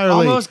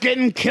entirely. Almost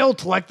getting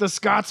killed like the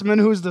Scotsman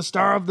who's the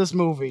star of this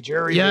movie,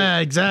 Jerry. Yeah,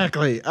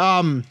 exactly.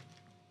 Not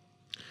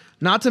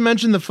to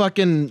mention the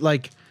fucking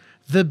like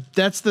in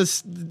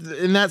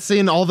that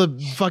scene all the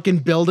fucking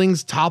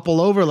buildings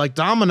topple over like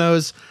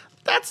dominoes.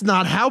 That's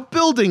not how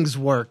buildings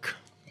work.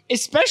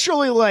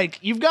 Especially like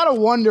you've got to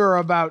wonder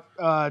about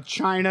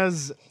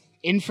China's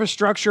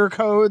infrastructure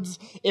codes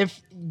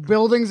if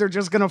buildings are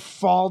just gonna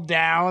fall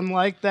down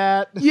like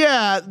that.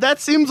 Yeah, that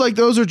seems like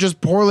those are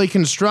just poorly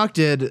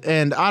constructed,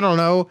 and I don't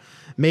know,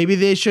 maybe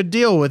they should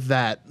deal with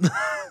that.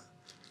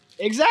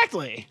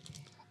 Exactly.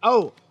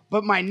 Oh,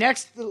 but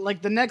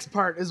the next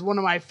part is one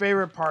of my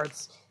favorite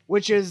parts,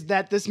 which is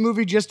that this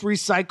movie just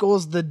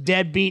recycles the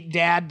deadbeat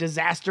dad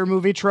disaster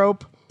movie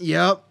trope.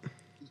 Yep.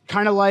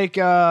 Kind of like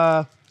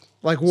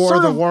War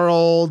of the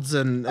Worlds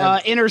and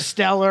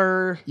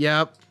Interstellar.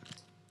 Yep.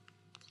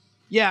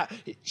 Yeah,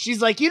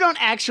 she's like, you don't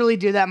actually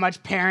do that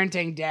much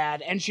parenting,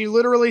 Dad. And she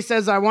literally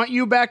says, I want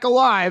you back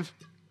alive.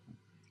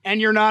 And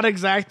you're not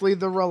exactly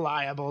the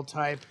reliable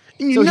type.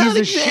 So he's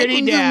a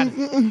shitty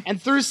dad. And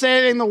through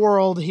saving the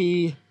world,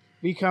 he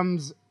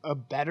becomes a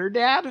better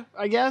dad,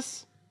 I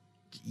guess.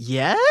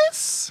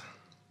 Yes?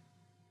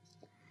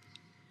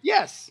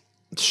 Yes.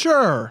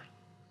 Sure.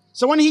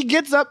 So when he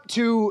gets up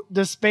to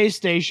the space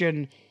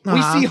station,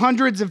 we see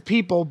hundreds of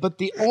people, but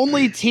the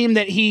only team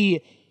that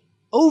he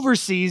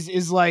oversees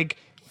is like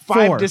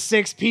 5 to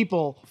 6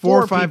 people.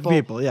 4 or 5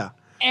 people, yeah.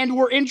 And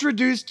we're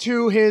introduced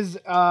to his,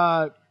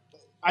 I'd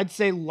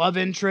say, love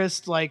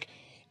interest, like,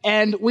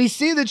 and we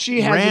see that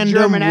she has a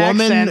German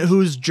woman accent.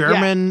 Who's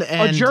German,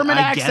 and a German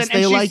I accent, guess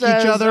they and she like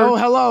says, each other. "Oh,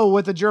 hello,"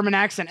 with a German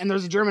accent, and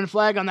there's a German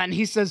flag on that, and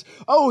he says,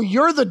 "Oh,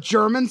 you're the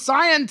German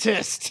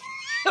scientist."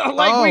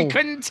 We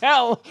couldn't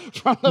tell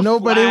from the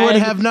Nobody flag would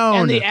have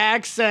known. and the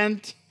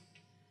accent.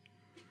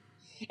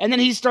 And then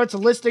he starts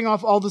listing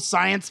off all the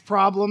science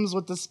problems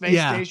with the space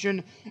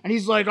station, and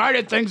he's like, "I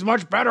did things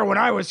much better when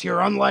I was here,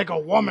 unlike a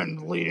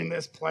woman leading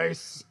this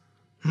place."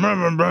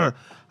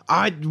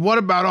 What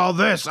about all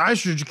this?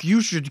 You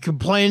should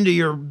complain to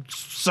your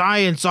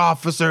science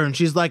officer. And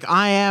she's like,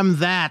 "I am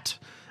that."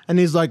 And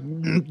he's like,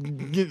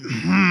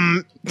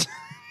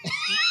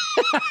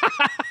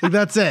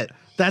 That's it.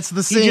 That's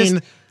the scene. He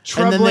just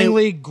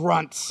troublingly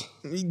grunts.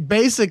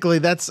 Basically,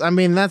 that's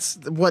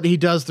what he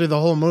does through the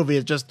whole movie.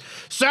 It's just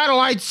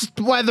satellites,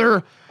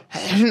 weather,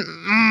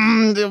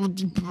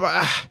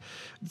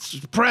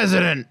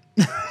 president.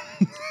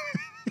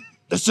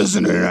 This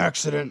isn't an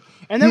accident.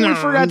 And then we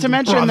forgot to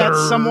mention that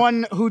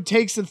someone who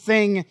takes a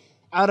thing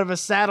out of a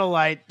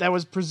satellite that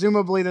was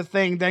presumably the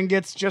thing then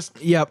gets just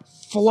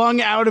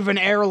flung out of an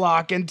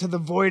airlock into the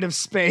void of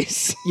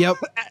space. Yep.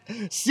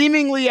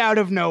 Seemingly out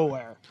of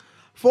nowhere.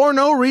 For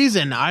no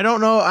reason. I don't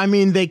know. I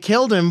mean, they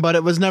killed him, but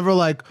it was never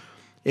like,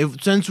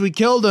 since we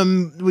killed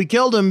him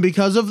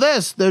because of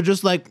this. They're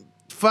just like,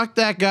 fuck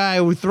that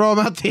guy. We throw him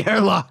out the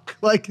airlock.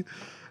 Like,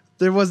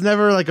 there was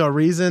never like a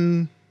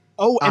reason.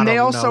 Oh, and they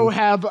also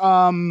have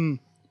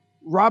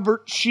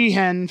Robert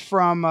Sheehan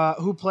from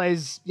who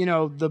plays,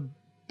 the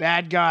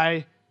bad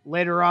guy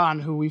later on,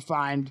 who we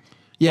find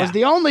was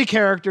the only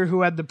character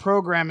who had the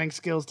programming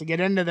skills to get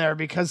into there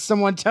because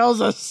someone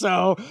tells us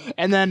so.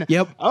 And then,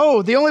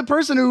 the only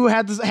person who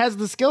has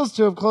the skills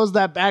to have closed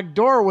that back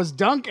door was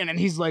Duncan. And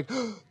he's like,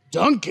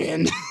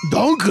 Duncan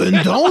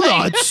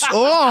Donuts.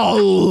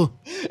 Oh,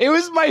 it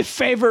was my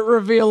favorite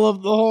reveal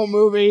of the whole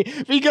movie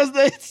because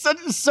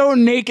it's so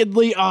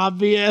nakedly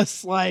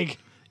obvious. Like,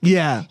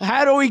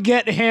 how do we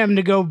get him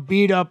to go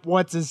beat up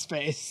what's his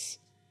face?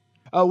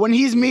 When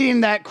he's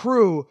meeting that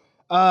crew,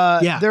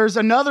 there's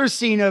another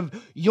scene of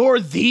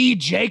you're the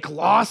Jake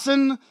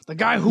Lawson, the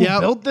guy who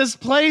built this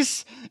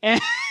place,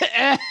 and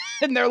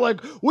they're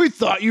like, we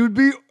thought you'd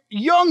be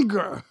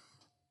younger.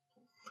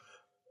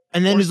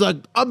 And then he's like,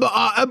 I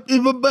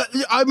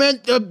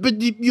meant,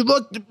 but you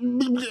looked,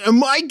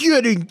 am I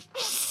getting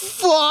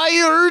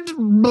fired?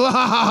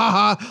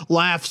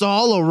 Laughs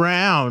all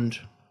around.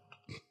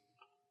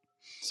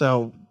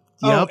 So,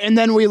 and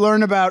then we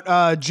learn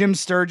about Jim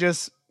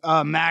Sturgis,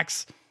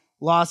 Max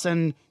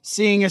Lawson,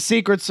 seeing a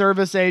Secret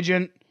Service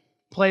agent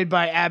played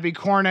by Abby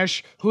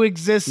Cornish, who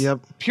exists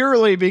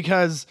purely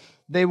because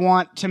they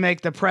want to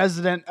make the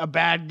president a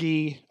bad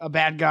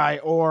guy,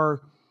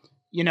 or,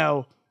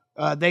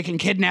 they can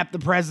kidnap the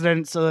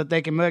president so that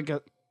they can make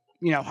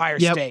higher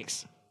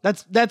stakes.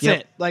 That's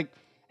it. Like,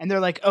 and they're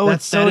like,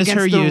 it's so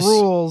against the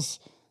rules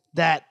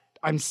that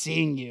I'm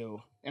seeing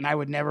you, and I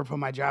would never put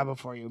my job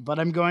before you, but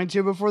I'm going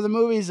to before the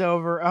movie's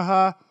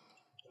over.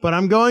 But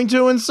I'm going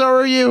to, and so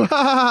are you.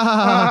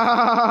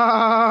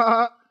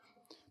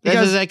 This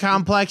is a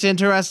complex,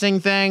 interesting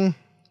thing.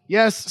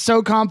 Yes,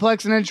 so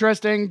complex and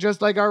interesting,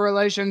 just like our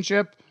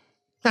relationship.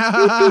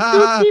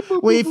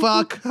 We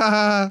fuck.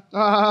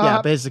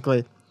 Yeah,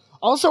 basically.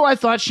 Also, I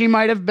thought she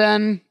might have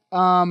been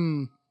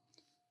one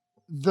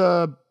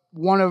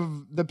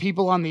of the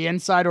people on the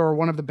inside, or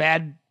one of the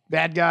bad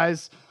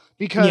guys,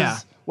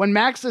 because when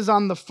Max is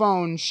on the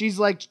phone, she's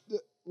like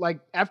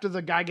after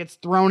the guy gets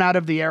thrown out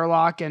of the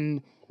airlock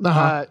and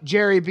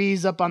Jerry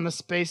B's up on the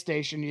space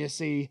station, you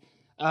see,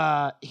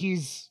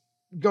 he's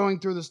going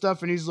through the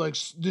stuff and he's like,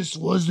 this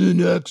was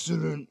an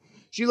accident.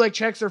 She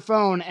checks her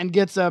phone and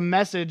gets a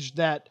message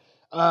that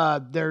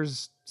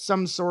there's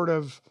some sort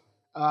of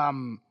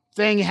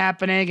thing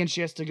happening, and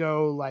she has to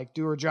go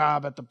do her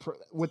job at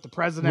with the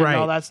president and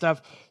all that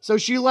stuff. So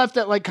she left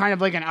at kind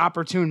of an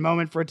opportune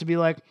moment for it to be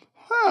like,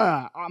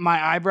 my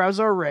eyebrows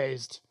are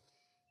raised.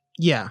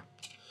 Yeah,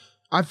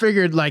 I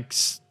figured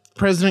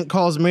president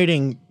calls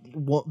meeting.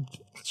 Well,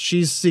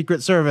 she's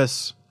Secret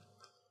Service.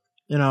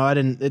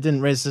 It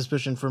didn't raise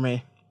suspicion for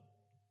me.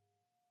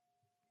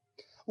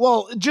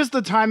 Well, just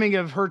the timing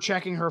of her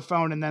checking her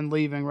phone and then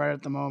leaving right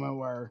at the moment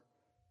where,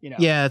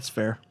 Yeah, it's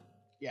fair.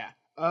 Yeah.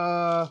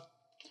 I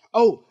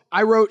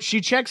wrote, she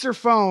checks her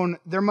phone.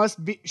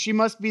 She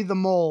must be the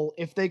mole.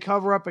 If they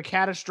cover up a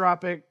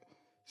catastrophic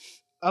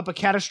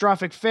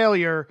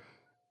failure,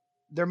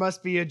 there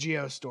must be a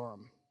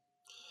geostorm.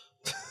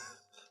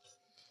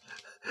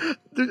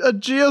 A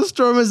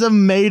geostorm is a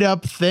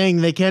made-up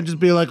thing. They can't just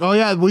be like, oh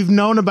yeah, we've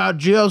known about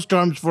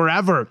geostorms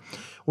forever.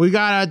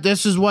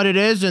 This is what it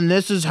is, and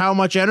this is how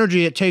much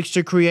energy it takes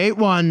to create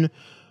one.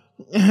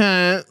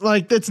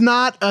 It's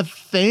not a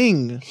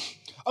thing.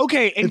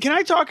 Okay, and can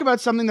I talk about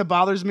something that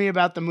bothers me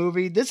about the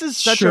movie? This is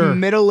such Sure. a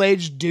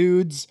middle-aged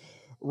dudes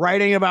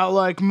writing about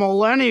like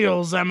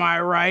millennials, am I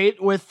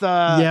right? With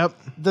Yep.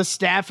 the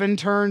staff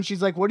intern.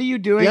 She's like, what are you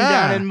doing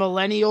Yeah. down in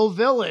Millennial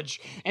Village?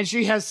 And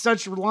she has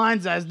such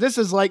lines as, this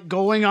is like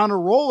going on a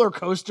roller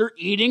coaster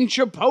eating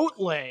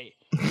Chipotle.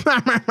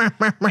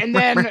 And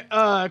then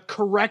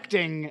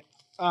correcting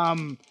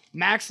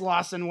Max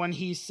Lawson when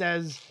he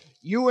says,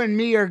 you and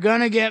me are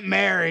gonna get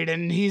married,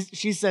 and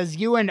she says,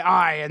 you and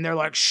I, and they're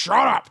like,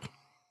 shut up.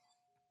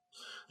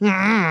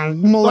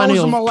 Millennials.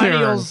 Those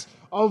millennials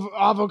of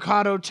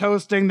avocado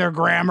toasting their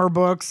grammar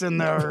books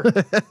and their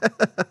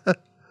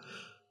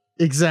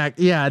Exact.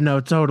 Yeah,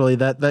 no, totally.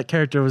 That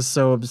character was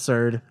so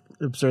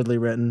absurdly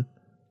written.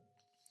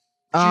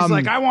 she's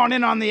like, I want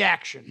in on the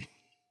action.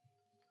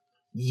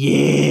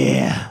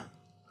 Yeah.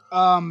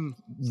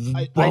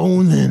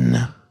 Boning.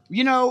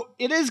 You know,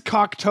 it is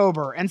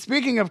Cocktober, and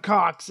speaking of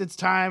cocks, it's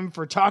time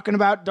for talking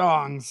about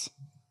dongs.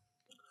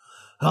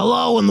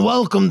 Hello and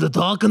welcome to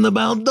Talking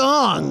About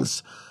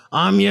Dongs.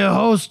 I'm your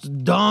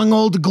host, Dong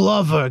Old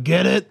Glover.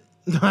 Get it?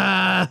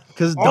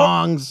 Because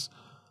dongs.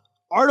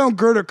 I don't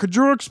get it. Could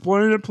you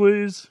explain it,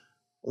 please?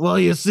 Well,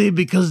 you see,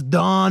 because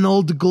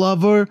Donald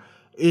Glover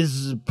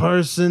is a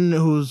person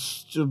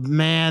who's a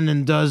man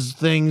and does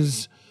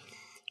things.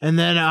 And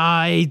then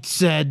I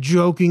said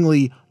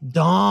jokingly,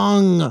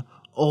 Dong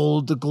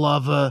Old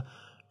Glover,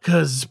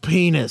 because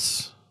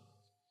penis.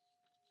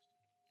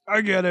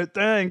 I get it.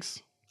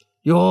 Thanks.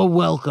 You're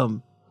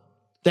welcome.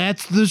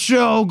 That's the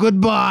show.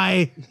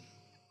 Goodbye.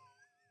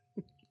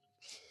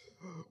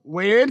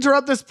 We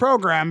interrupt this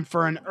program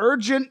for an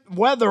urgent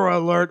weather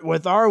alert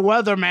with our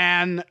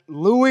weatherman,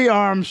 Louis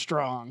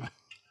Armstrong.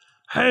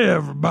 Hey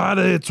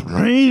everybody, it's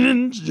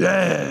raining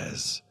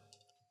jazz.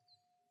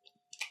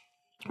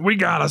 We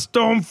got a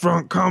storm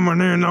front coming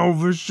in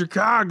over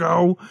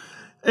Chicago,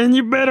 and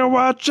you better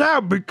watch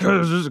out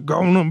because it's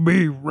gonna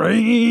be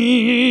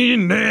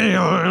raining,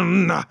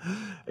 and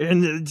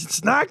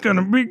it's not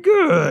gonna be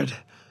good.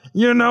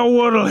 You know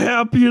what'll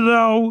help you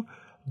though?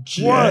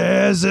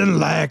 Jazz and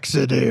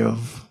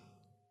laxative.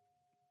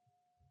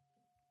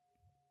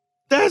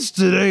 That's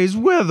today's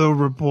weather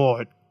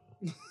report.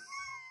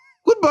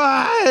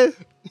 Goodbye.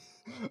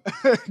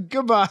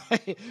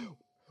 Goodbye.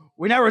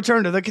 We now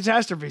return to the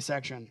catastrophe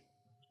section.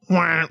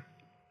 Wah.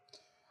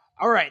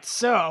 All right,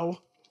 so,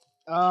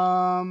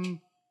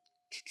 then,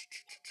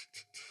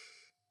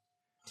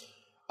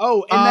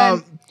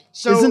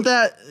 so Isn't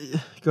that...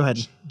 Go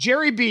ahead.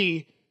 Jerry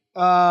B,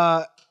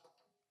 and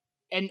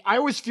I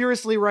was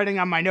furiously writing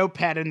on my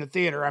notepad in the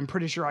theater. I'm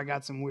pretty sure I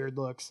got some weird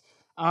looks.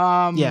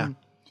 Yeah.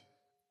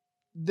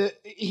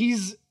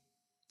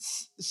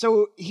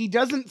 So he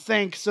doesn't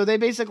think, so they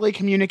basically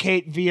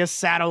communicate via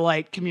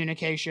satellite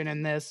communication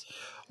in this.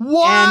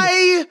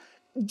 Why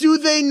do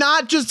they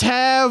not just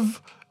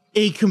have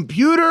a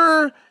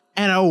computer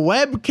and a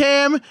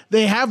webcam?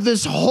 They have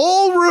this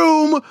whole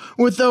room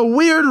with a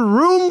weird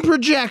room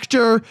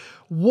projector.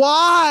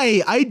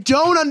 Why? I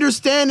don't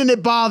understand, and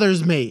it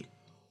bothers me.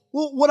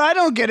 Well, what I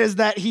don't get is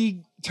that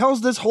he tells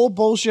this whole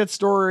bullshit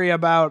story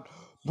about,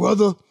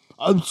 brother,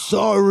 I'm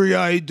sorry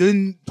I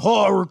didn't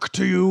park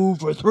to you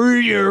for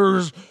 3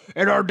 years,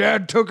 and our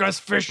dad took us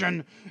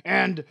fishing,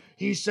 and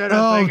he said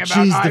a thing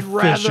about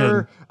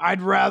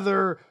I'd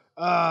rather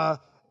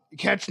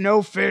catch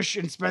no fish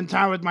and spend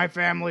time with my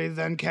family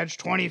than catch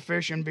 20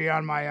 fish and be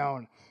on my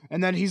own.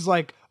 And then he's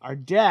like, our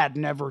dad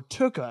never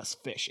took us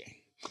fishing.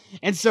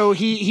 And so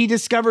he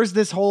discovers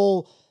this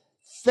whole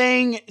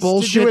thing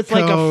bullshit to do with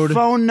code. like a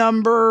phone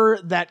number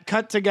that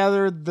cut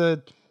together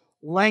the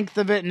length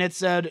of it, and it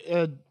said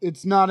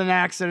it's not an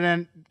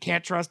accident,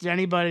 can't trust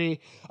anybody.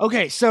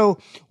 Okay, so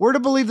we're to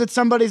believe that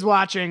somebody's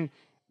watching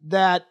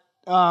that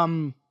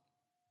that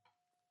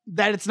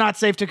it's not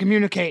safe to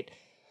communicate.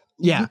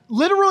 Yeah.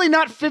 Literally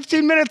not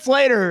 15 minutes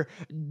later,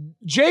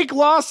 Jerry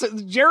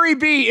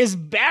B is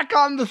back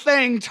on the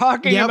thing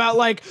talking about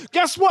like,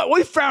 guess what?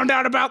 We found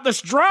out about this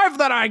drive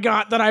that I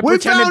got that I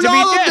pretended to be dead. We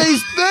found all of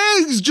these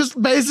things,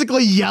 just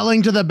basically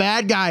yelling to the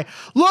bad guy,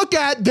 look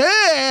at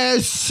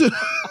this.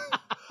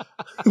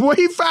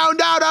 We found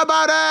out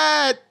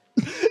about it.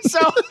 So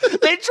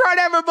they try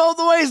to have it both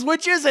ways.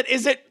 Which is it?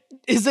 Is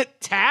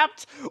it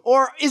tapped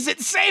or is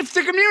it safe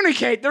to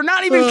communicate? They're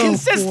not even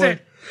consistent.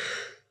 Boy.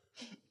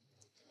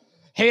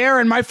 Hey,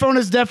 Aaron, my phone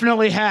is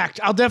definitely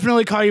hacked. I'll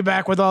definitely call you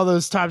back with all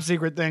those top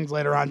secret things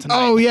later on tonight.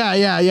 Oh,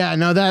 yeah.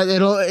 No,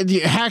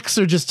 hacks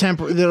are just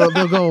temporary.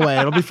 They'll go away.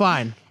 It'll be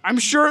fine. I'm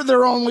sure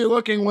they're only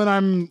looking when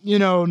I'm,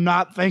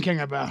 not thinking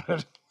about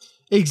it.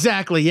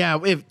 Exactly. Yeah.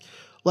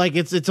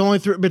 It's only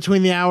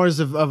between the hours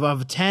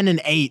of 10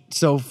 and 8.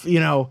 So,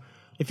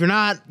 if you're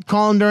not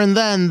calling during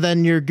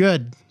then you're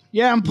good.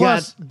 Yeah. And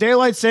plus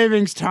daylight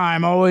savings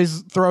time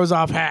always throws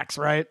off hacks,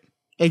 right?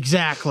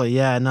 Exactly.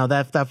 Yeah. No,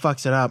 that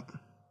fucks it up.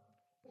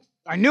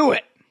 I knew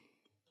it.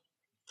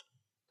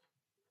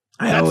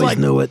 I always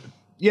knew it.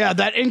 Yeah,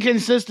 that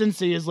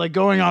inconsistency is like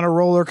going on a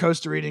roller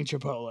coaster eating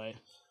Chipotle.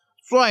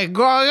 It's like,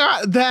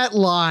 that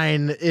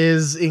line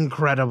is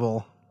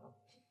incredible.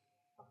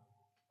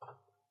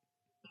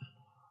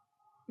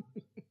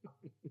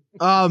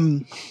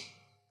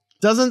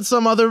 Doesn't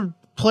some other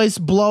place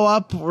blow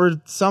up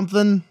or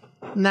something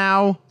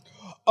now?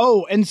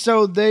 Oh, and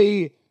so there's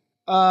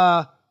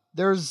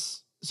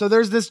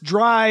this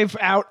drive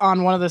out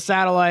on one of the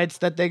satellites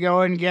that they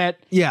go and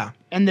get. Yeah.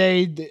 And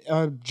a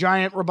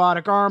giant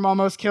robotic arm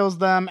almost kills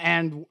them.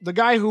 And the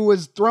guy who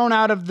was thrown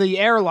out of the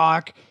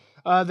airlock,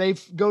 they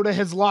go to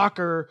his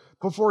locker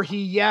before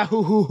he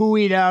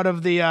yahoo-hoo-hooed out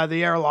of the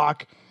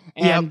airlock.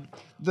 And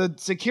the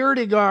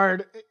security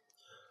guard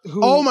who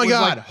oh my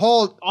God, like,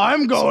 hold.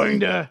 I'm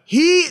going to...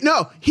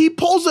 He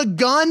pulls a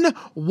gun.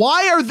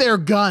 Why are there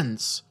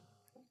guns?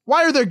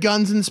 Why are there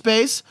guns in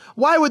space?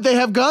 Why would they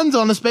have guns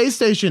on a space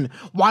station?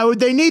 Why would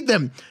they need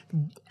them?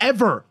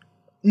 Ever.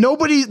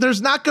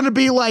 There's not going to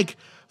be like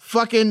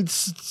fucking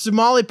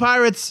Somali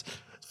pirates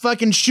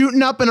fucking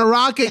shooting up in a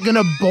rocket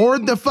gonna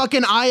board the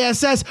fucking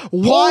ISS.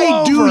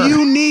 Why do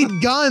you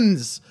need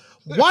guns?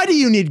 Why do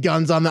you need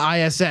guns on the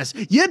ISS?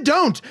 You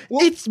don't.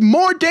 Well, it's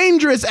more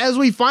dangerous, as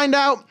we find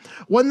out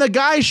when the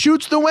guy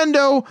shoots the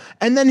window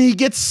and then he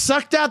gets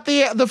sucked out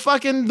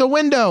the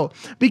window,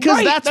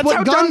 because that's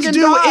what guns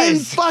do in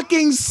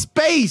fucking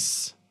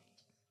space.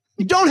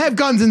 You don't have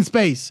guns in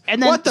space.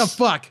 And then, what the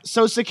fuck?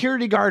 So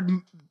security guard,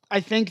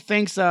 I think,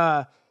 thinks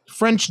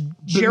French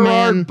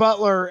Gerard man,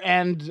 Butler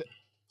and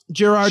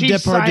Gerard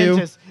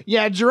Depardieu.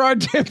 Yeah,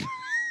 Gerard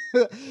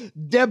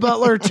De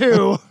Butler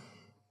 2.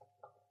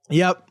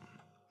 Yep.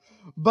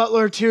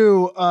 Butler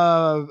 2,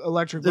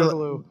 Electric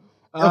Boogaloo.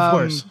 Of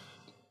course.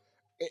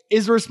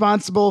 Is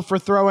responsible for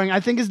throwing, I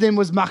think his name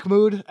was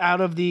Mahmoud,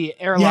 out of the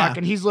airlock.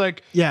 And he's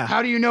like,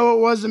 how do you know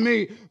it wasn't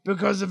me?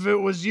 Because if it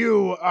was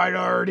you, I'd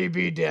already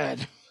be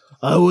dead.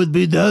 I would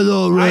be dead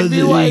already. I'd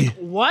be like,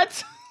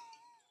 what?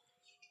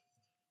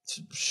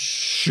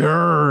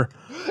 Sure.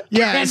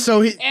 Yeah,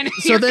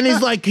 then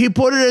he's like, he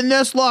put it in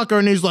this locker,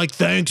 and he's like,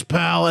 thanks,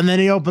 pal. And then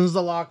he opens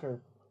the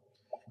locker.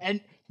 And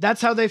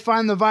that's how they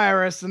find the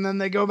virus, and then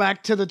they go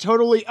back to the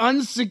totally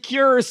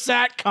unsecure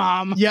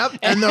SATCOM. Yep,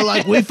 and they're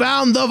like, we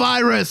found the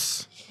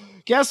virus.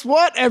 Guess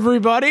what,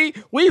 everybody?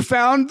 We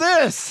found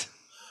this.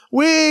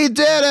 We did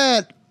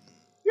it.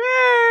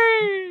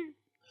 Yay!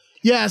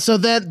 Yeah, so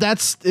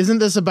isn't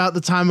this about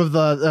the time of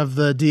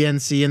the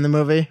DNC in the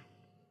movie?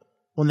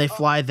 When they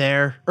fly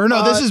there? Or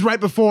no, this is right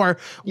before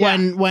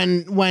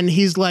when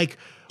he's like,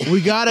 we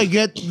gotta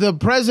get, the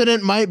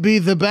president might be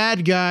the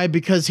bad guy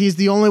because he's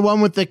the only one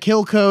with the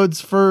kill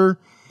codes for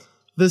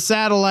the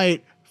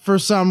satellite for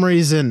some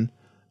reason.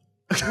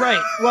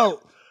 Right. Well,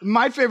 one of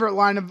my favorite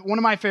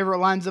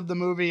lines of the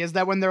movie is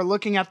that when they're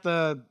looking at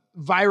the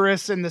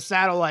virus in the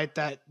satellite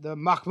that the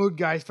Mahmoud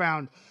guy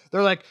found,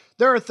 they're like,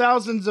 there are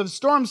thousands of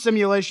storm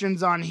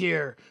simulations on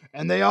here,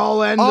 and they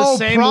all end the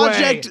same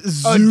Project way.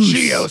 Zeus. A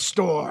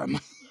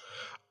geostorm.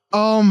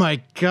 Oh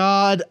my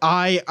God.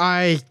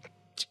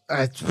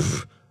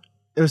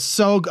 It was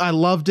so, I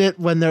loved it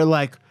when they're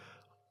like,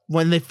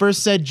 when they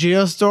first said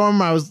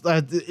geostorm, I was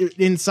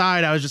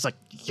inside, I was just like,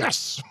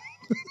 yes.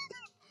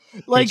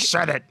 Like, they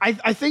said it.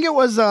 I think it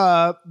was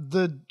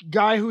the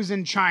guy who's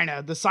in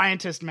China, the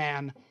scientist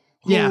man,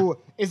 who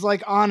is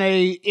like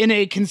in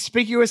a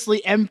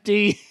conspicuously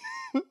empty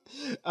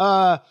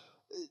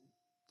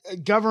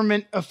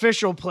government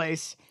official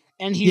place,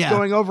 and he's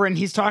going over and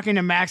he's talking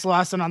to Max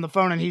Lawson on the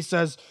phone, and he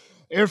says,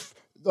 if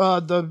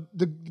the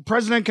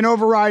president can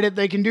override it,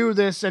 they can do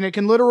this, and it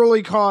can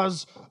literally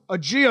cause a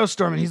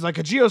geostorm. And he's like,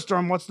 a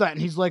geostorm? What's that?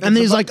 And he's like, a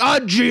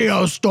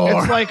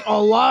geostorm. It's like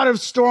a lot of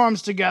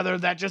storms together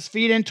that just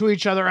feed into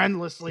each other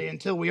endlessly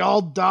until we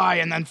all die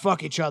and then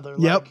fuck each other.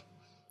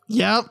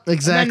 Yep,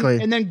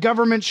 exactly. And then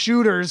government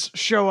shooters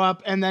show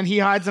up, and then he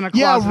hides in a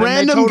closet. Yeah,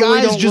 random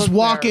guys just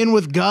walk in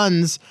with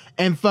guns,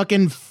 and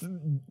fucking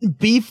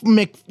Beef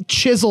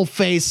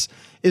McChiselface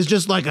is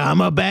just like,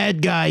 I'm a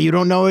bad guy. You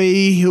don't know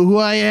who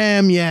I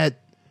am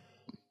yet.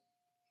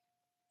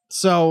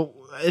 So,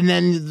 and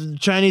then the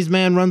Chinese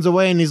man runs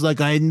away, and he's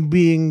like, I'm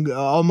being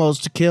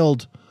almost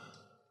killed.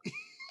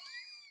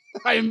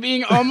 I am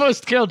being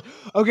almost killed.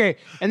 Okay,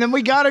 and then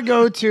we gotta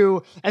go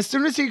to, as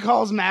soon as he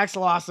calls Max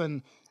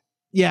Lawson,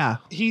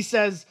 he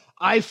says,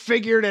 I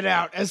figured it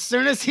out. As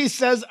soon as he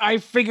says, I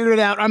figured it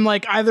out, I'm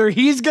like, either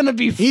he's gonna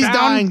be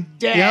found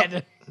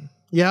dead.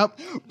 Yep.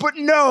 But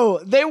no,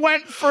 they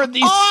went for the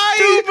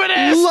stupidest.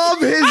 I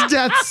love his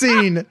death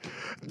scene.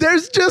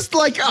 There's just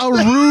like a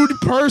rude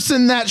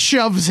person that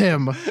shoves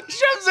him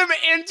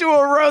into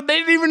a road. They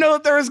didn't even know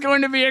that there was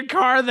going to be a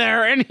car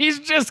there, and he's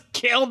just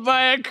killed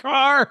by a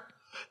car.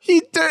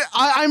 He's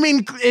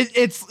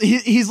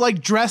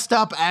like dressed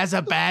up as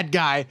a bad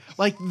guy.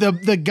 Like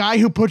the guy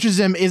who pushes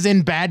him is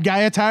in bad guy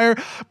attire,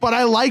 but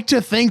I like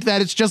to think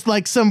that it's just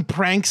like some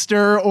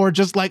prankster or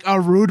just like a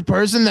rude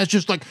person that's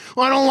just like,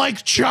 I don't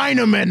like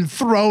Chinamen,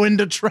 throw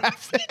into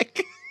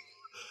traffic.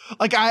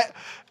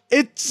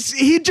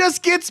 He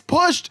just gets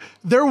pushed.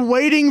 They're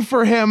waiting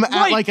for him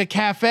at like a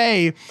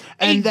cafe,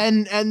 and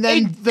then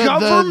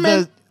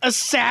the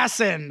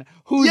assassin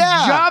whose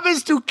job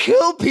is to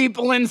kill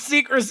people in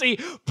secrecy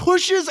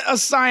pushes a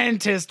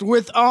scientist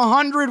with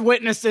 100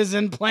 witnesses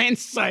in plain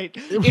sight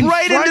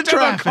Right front into of a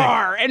traffic.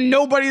 car, and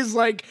nobody's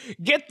like,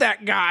 get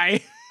that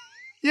guy.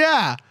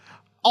 Yeah.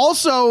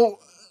 Also,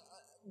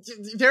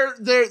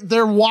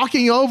 they're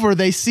walking over.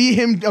 They see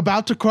him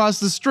about to cross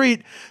the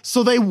street,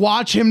 so they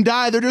watch him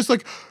die. They're just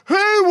like,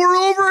 "Hey, we're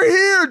over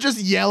here!" Just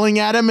yelling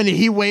at him, and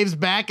he waves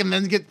back, and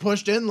then gets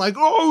pushed in. Like,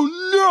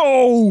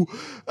 "Oh no!"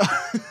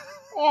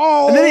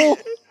 Oh,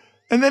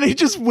 and then he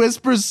just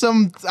whispers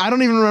some. I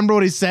don't even remember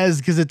what he says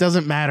because it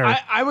doesn't matter.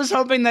 I was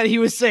hoping that he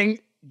was saying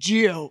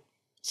Geostorm.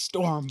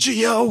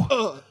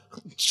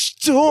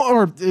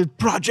 Or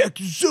Project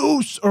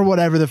Zeus or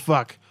whatever the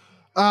fuck.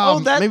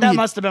 That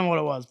must have been what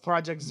it was.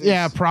 Project Zeus.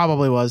 Yeah,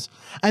 probably was.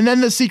 And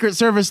then the Secret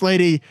Service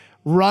lady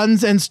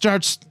runs and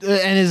starts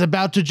and is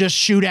about to just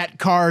shoot at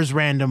cars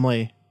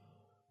randomly.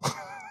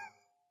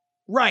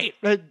 Right.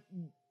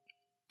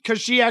 Because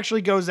she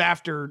actually goes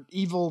after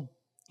evil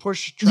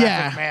push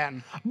traffic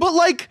man. But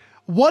like,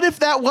 what if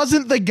that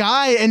wasn't the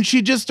guy and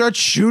she just starts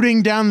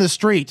shooting down the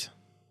street?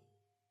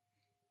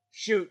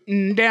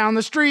 Shooting down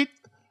the street.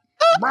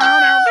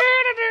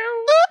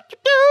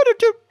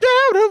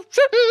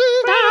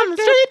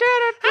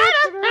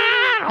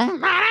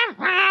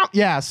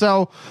 Yeah,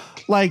 so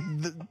like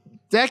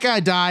that guy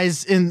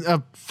dies in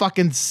a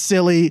fucking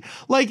silly,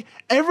 like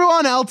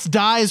everyone else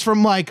dies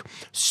from like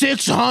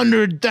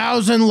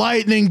 600,000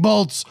 lightning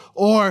bolts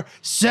or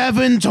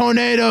 7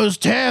 tornadoes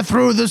tear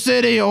through the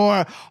city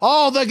or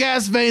all the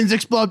gas veins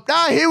explode.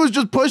 He was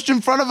just pushed in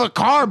front of a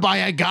car by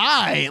a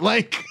guy.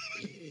 Like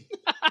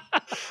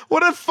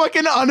what a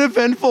fucking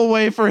uneventful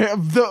way for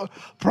him.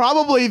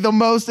 Probably the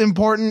most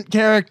important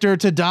character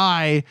to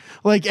die.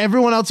 Like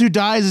everyone else who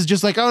dies is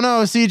just like, oh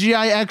no,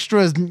 CGI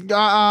extras.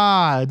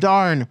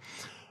 Darn.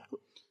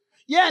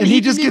 Yeah, and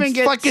he just gets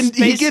fucking.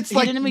 He gets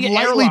like lightly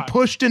airlock.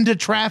 Pushed into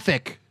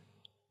traffic.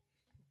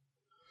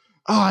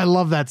 Oh, I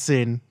love that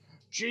scene.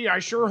 Gee, I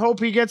sure hope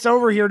he gets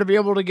over here to be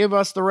able to give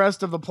us the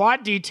rest of the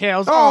plot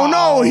details. Oh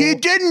no, he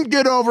didn't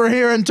get over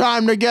here in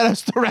time to get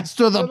us the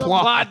rest of the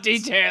plot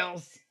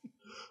details.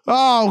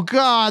 Oh,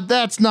 God,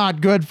 that's not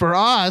good for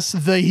us,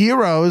 the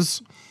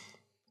heroes.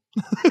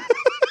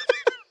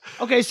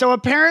 Okay, so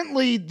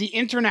apparently the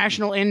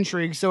international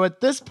intrigue. So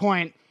at this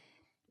point,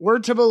 we're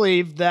to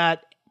believe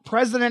that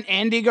President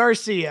Andy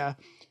Garcia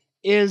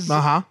is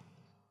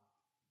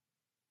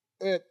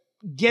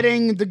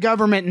getting the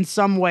government in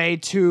some way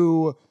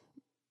to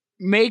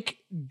make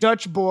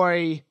Dutch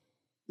Boy,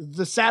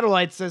 the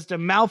satellite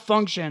system,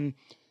 malfunction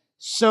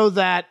so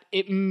that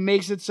it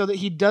makes it so that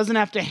he doesn't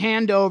have to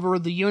hand over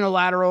the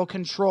unilateral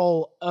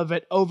control of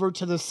it over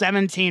to the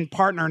 17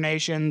 partner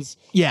nations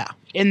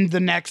in the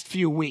next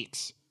few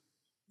weeks.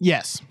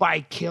 Yes.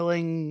 By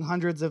killing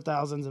hundreds of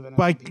thousands of innocent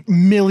By people.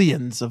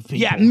 millions of people.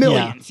 Yeah,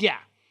 millions,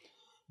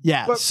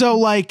 Yeah, but, so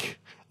like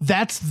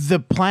that's the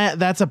plan.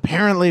 That's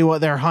apparently what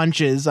their hunch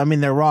is. I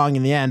mean, they're wrong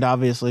in the end,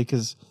 obviously,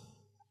 because,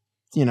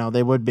 you know,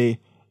 they would be.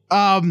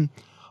 But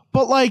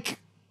like,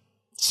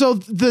 so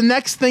the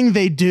next thing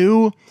they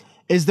do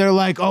is they're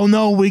like, oh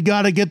no, we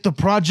got to get the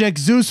Project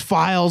Zeus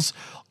files.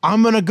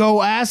 I'm going to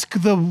go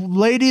ask the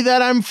lady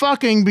that I'm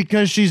fucking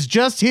because she's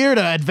just here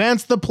to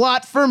advance the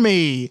plot for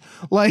me.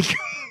 Like,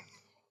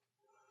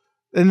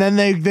 and then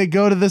they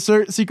go to the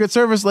Secret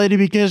Service lady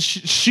because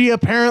she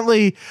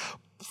apparently,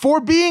 for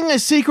being a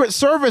Secret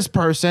Service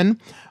person,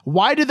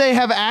 why do they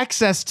have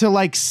access to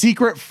like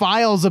secret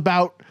files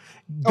about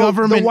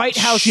government the White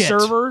House shit?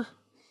 Server?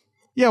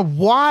 Yeah,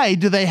 why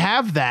do they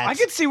have that? I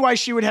could see why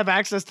she would have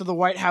access to the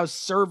White House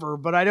server,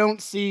 but I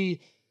don't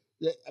see.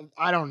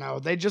 I don't know.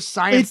 They just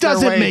science. It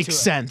doesn't their way make to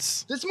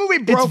sense. This movie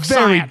broke It's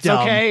very science.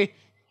 dumb. Okay.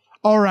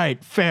 All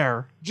right,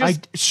 fair.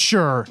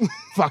 Sure.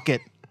 Fuck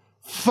it.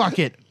 Fuck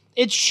it.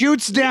 It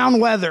shoots down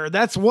weather.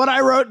 That's what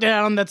I wrote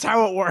down. That's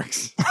how it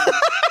works.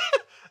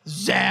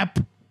 Zap.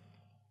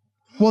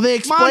 Well, they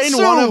explain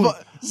Monsoon. one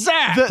of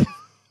Zap.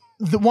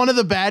 one of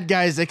the bad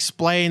guys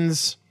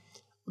explains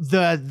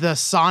the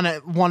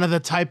sonic, one of the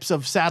types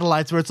of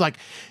satellites where it's like,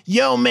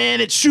 yo man,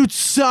 it shoots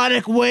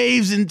sonic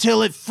waves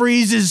until it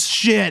freezes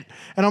shit.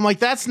 And I'm like,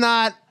 that's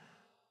not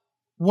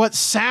what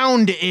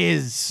sound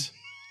is.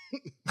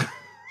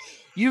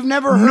 You've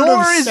never heard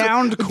of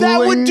sound cooling? That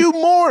would do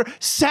more.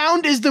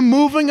 Sound is the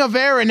moving of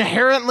air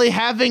inherently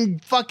having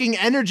fucking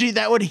energy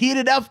that would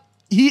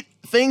heat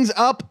things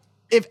up.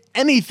 If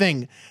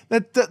anything,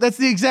 that's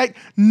the exact.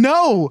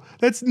 No,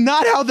 that's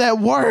not how that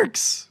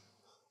works.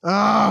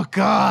 Oh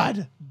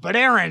God. But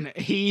Aaron,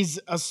 he's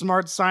a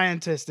smart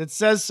scientist. It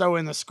says so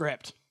in the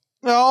script.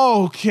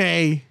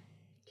 Okay.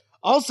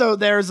 Also,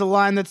 there's a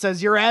line that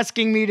says, "You're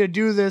asking me to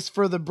do this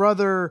for the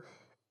brother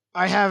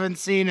I haven't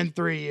seen in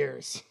 3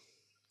 years."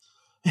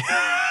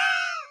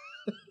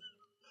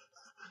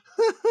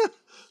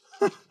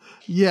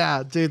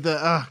 Yeah, dude.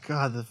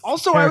 God.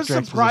 Also, I was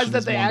surprised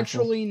that they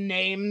actually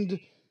named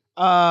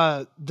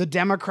the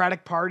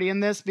Democratic Party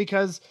in this,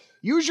 because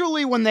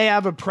usually when they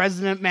have a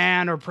president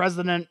man or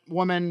president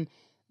woman,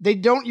 they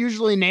don't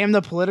usually name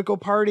the political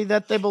party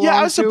that they belong to. Yeah,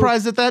 I was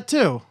surprised at that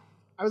too.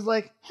 I was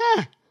like,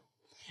 huh.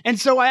 And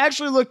so I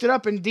actually looked it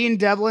up, and Dean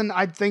Devlin,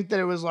 I'd think that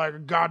it was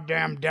like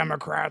goddamn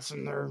Democrats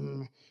and their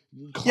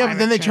Yeah, but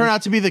then they turn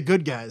out to be the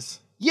good guys.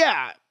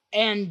 Yeah,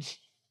 and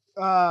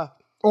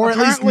or at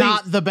least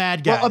not the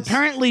bad guys. Well,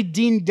 apparently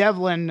Dean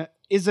Devlin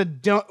was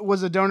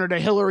a donor to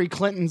Hillary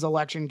Clinton's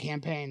election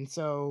campaign.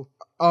 So,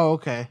 oh,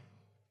 okay.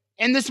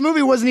 And this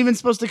movie wasn't even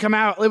supposed to come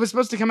out. It was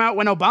supposed to come out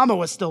when Obama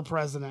was still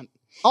president.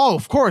 Oh,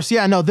 of course.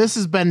 Yeah, no, this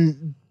has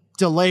been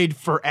delayed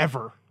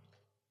forever.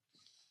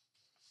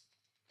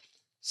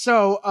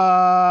 So,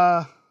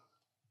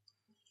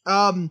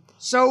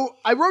 so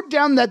I wrote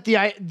down that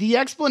the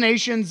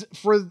explanations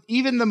for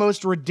even the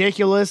most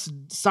ridiculous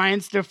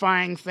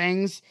science-defying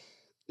things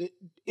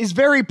is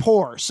very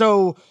poor.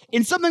 So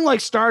in something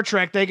like Star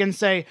Trek, they can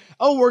say,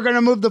 "Oh, we're going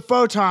to move the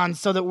photons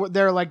so that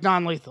they're like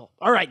non-lethal."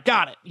 All right,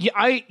 got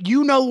it.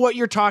 You know what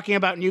you're talking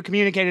about, and you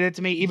communicated it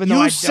to me, even though I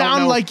don't know. You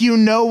sound like you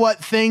know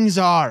what things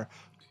are.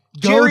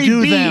 Go Jerry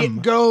do B them.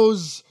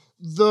 Goes,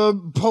 the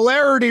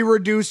polarity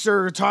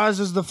reducer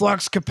causes the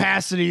flux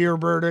capacity or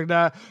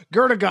Gerda.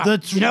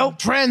 The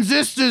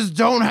transistors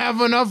don't have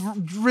enough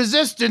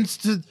resistance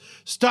to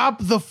stop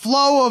the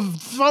flow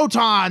of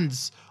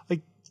photons.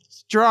 Like,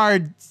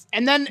 Gerard.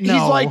 And then he's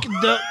like,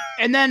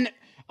 and then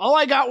all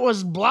I got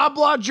was blah,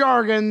 blah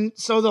jargon,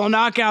 so they'll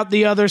knock out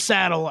the other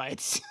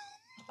satellites.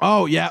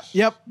 Oh, yeah.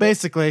 Yep,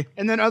 basically.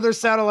 And then other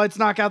satellites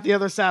knock out the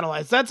other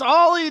satellites. That's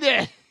all he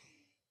did.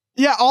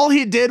 Yeah, all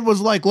he did was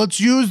like, let's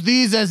use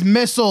these as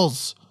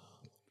missiles.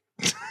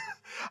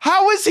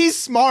 How is he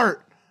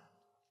smart?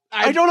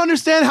 I don't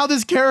understand how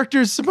this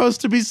character is supposed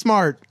to be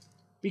smart.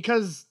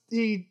 Because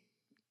he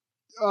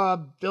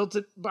built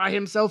it by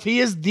himself. He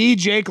is the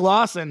Jake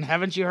Lawson.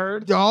 Haven't you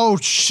heard? Oh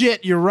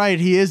shit, you're right.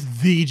 He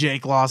is the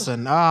Jake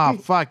Lawson. Ah,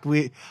 fuck.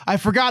 I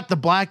forgot the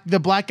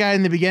black guy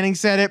in the beginning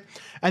said it,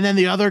 and then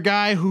the other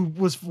guy who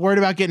was worried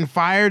about getting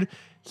fired,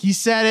 he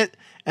said it,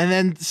 and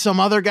then some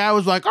other guy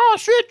was like, "Oh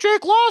shit,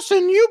 Jake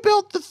Lawson, you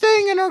built the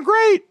thing and are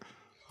great."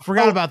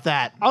 Forgot about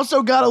that.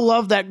 Also, gotta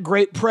love that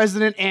great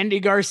President Andy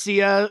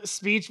Garcia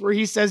speech where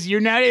he says,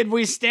 "United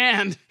we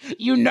stand,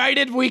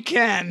 united we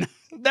can."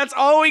 That's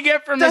all we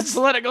get from his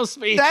political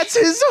speech. That's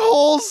his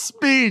whole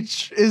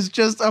speech is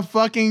just a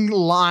fucking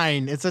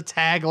line. It's a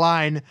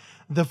tagline.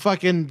 The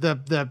fucking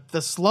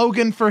the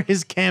slogan for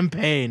his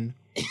campaign.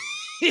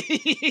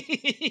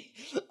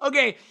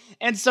 Okay,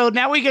 and so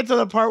now we get to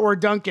the part where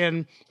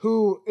Duncan,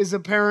 who is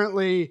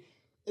apparently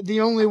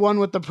the only one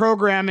with the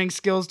programming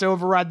skills to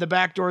override the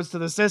backdoors to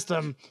the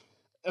system,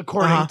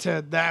 according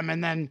to them,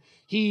 and then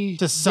he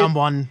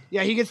someone.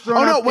 Yeah, he gets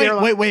thrown. Oh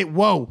no! Wait!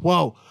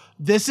 Whoa!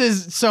 This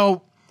is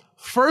so.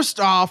 First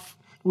off,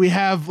 we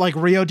have like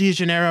Rio de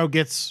Janeiro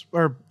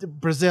or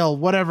Brazil,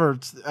 whatever.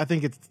 I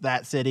think it's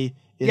that city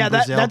in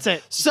Brazil. That's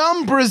it.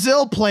 Some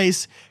Brazil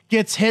place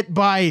gets hit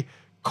by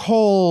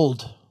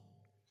cold.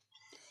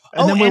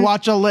 And then we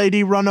watch a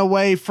lady run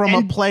away from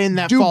a plane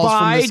that falls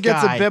from the sky. Dubai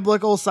gets a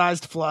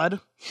biblical-sized flood.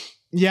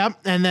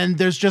 Yep, and then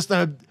there's just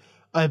a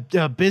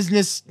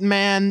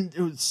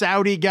businessman,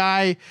 Saudi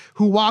guy,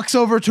 who walks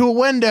over to a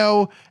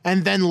window,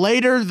 and then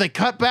later they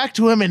cut back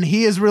to him and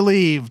he is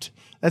relieved.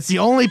 That's the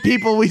only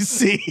people we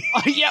see.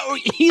 Yeah,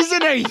 he's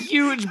in a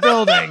huge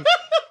building.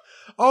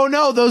 Oh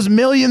no, those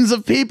millions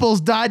of people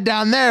died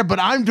down there, but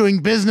I'm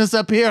doing business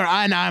up here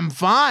and I'm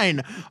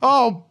fine.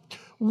 Oh,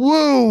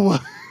 woo.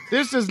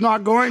 This is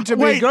not going to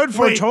be good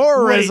for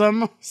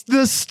tourism.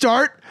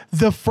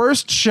 The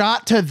first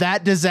shot to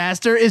that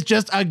disaster is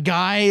just a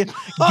guy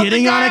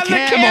getting on a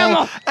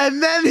camel.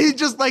 And then he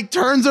just like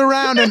turns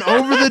around and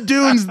over the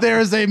dunes,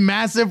 there's a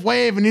massive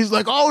wave. And he's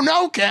like, "Oh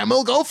no,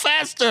 camel, go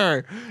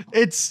faster."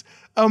 It's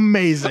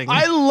amazing.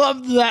 I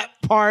loved that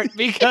part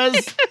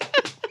because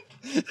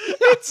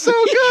it's so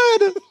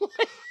good.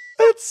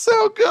 It's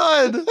so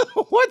good.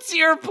 What's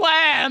your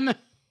plan?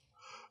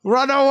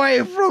 Run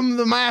away from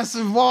the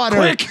massive water.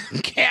 Quick,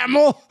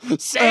 camel,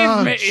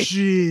 save me.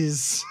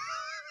 Jeez.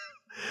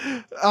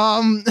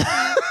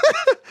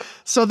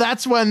 So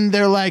that's when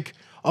they're like,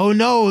 "Oh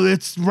no,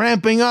 it's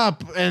ramping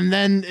up," and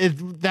then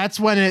that's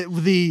when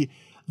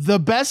the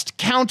best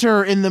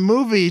counter in the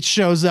movie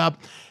shows up,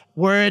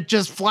 where it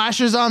just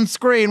flashes on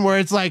screen, where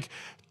it's like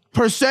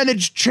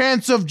percentage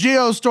chance of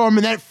geostorm,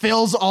 and that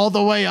fills all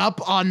the way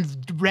up on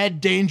red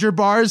danger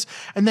bars,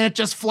 and then it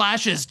just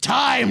flashes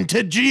time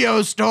to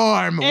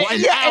geostorm.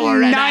 An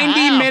hour and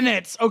 90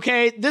 minutes.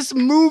 Okay, this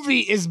movie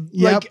is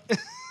like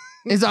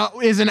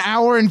is an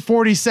hour and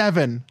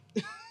 47.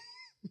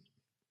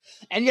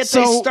 And yet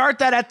they start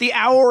that at the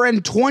hour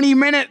and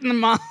 20-minute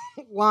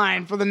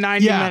line for the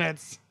 90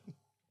 minutes.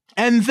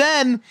 And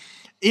then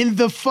in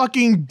the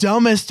fucking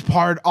dumbest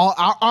part,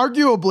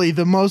 arguably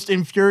the most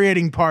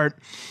infuriating part,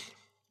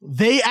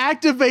 they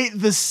activate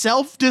the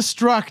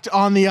self-destruct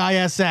on the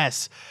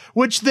ISS,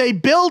 which they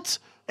built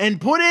and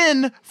put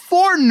in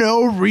for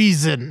no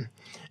reason.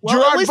 Well, at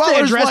Gerard least they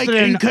Butler's addressed like, it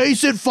in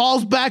case it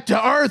falls back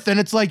to Earth, and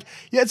it's like,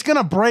 yeah, it's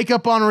gonna break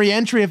up on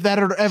re-entry if that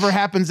ever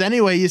happens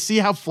anyway. You see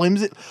how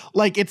flimsy?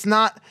 Like, it's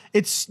not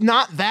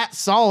that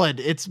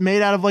solid. It's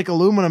made out of like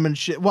aluminum and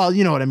shit. Well,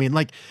 you know what I mean.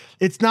 Like,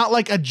 it's not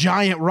like a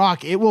giant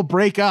rock. It will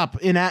break up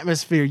in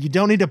atmosphere. You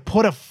don't need to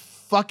put a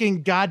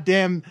fucking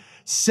goddamn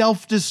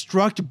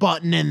self-destruct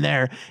button in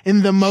there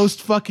in the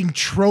most fucking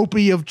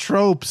tropey of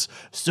tropes.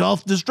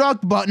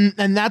 Self-destruct button,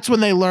 and that's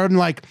when they learn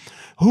like,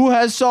 who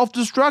has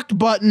self-destruct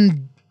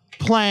button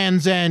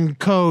plans and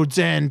codes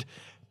and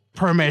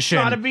permission.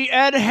 Gotta be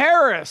Ed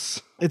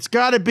Harris. It's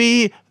gotta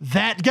be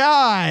that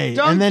guy.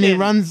 Duncan. And then he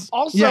runs.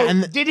 Also, yeah,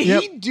 and did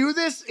he do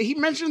this? He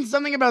mentioned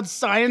something about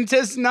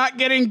scientists not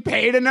getting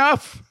paid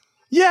enough.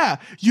 Yeah.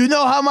 You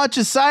know how much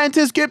a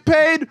scientist get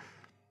paid?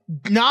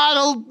 Not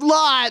a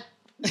lot.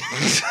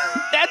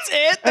 That's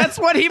it. That's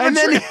what he And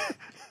mentioned.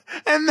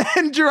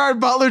 then Gerard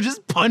Butler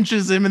just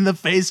punches him in the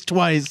face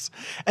twice.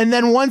 And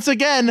then once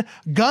again,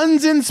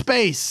 guns in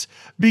space,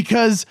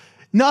 because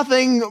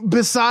nothing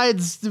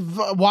besides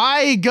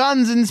why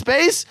guns in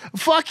space?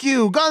 Fuck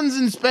you, guns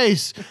in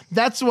space.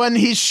 That's when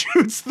he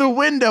shoots the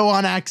window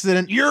on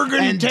accident. You're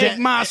gonna take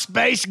my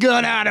space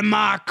gun out of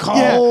my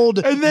Yeah. cold.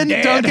 And then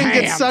dead Duncan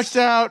gets hands. sucked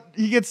out.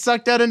 He gets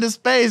sucked out into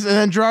space. And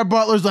then Gerard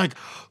Butler's like,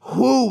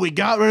 whoo, we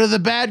got rid of the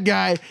bad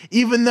guy.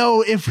 Even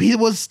though if he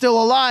was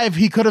still alive,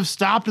 he could have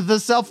stopped the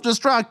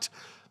self-destruct.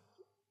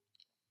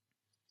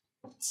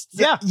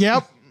 Yeah.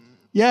 Yep.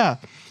 Yeah.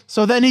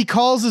 So then he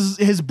calls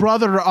his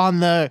brother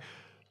on the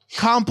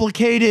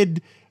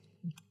complicated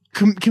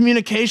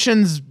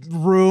communications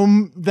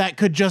room that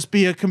could just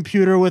be a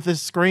computer with a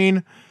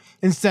screen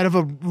instead of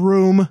a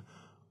room.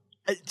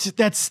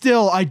 That's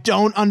still, I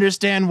don't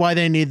understand why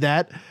they need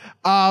that.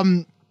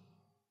 And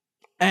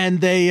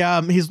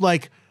he's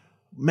like,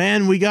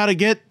 man, we got to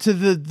get to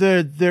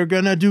they're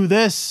going to do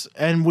this.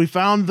 And we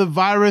found the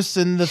virus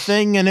and the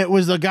thing, and it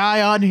was a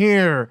guy on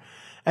here.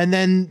 And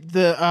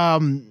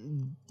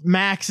then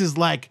Max is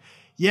like,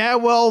 yeah,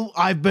 well,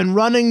 I've been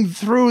running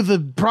through the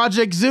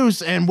Project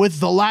Zeus, and with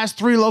the last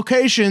 3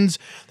 locations,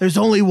 there's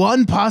only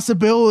one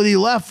possibility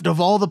left of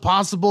all the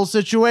possible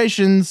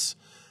situations.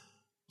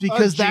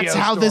 Because that's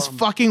how this geostorm.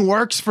 fucking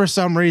works for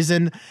some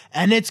reason.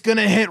 And it's going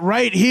to hit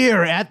right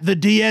here at the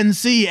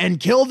DNC and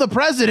kill the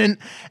president.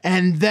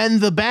 And then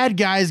the bad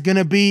guy is going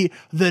to be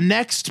the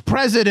next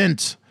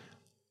president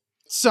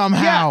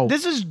somehow. Yeah,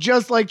 this is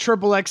just like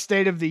Triple X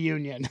State of the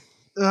Union.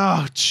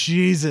 Oh,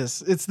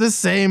 Jesus. It's the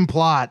same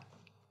plot.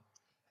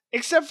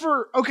 Except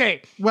for,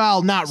 okay.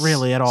 Well, not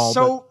really at all.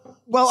 So,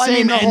 well, I mean,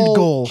 same the end whole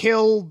goal.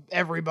 kill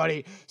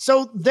everybody.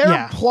 So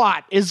their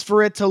plot is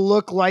for it to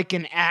look like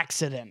an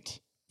accident.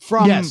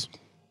 From, yes.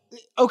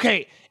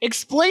 Okay,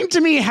 explain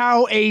to me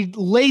how a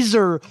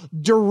laser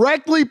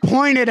directly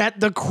pointed at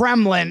the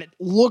Kremlin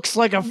looks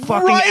like a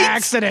fucking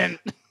accident.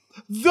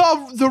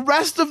 The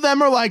rest of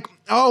them are like,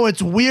 oh, it's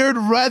weird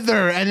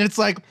weather. And it's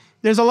like,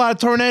 there's a lot of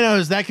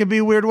tornadoes. That could be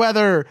weird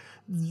weather.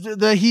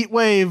 The heat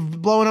wave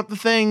blowing up the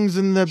things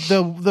and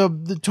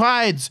the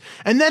tides.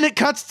 And then it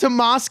cuts to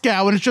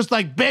Moscow and it's just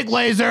like big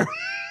laser.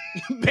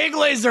 Big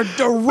laser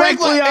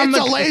directly on it's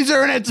the... a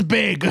laser and it's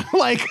big.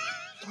 Like...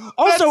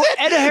 Also,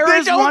 Ed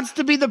Harris wants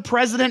to be the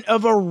president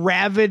of a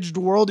ravaged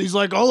world. He's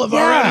like, all of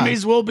our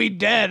enemies will be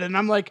dead. And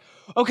I'm like,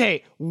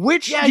 okay,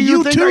 which do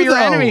you think are your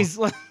enemies?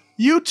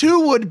 You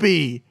too would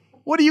be.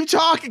 What are you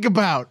talking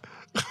about?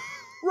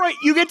 Right,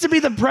 you get to be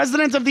the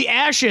president of the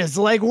ashes.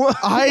 Like, what?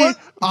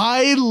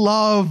 I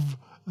love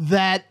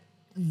that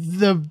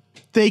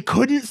they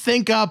couldn't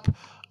think up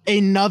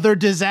another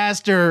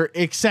disaster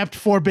except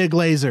for Big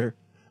Laser.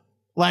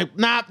 Like,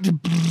 not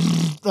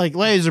like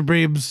laser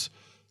beams.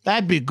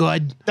 That'd be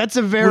good. That's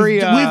a very...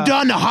 We've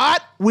done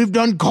hot, we've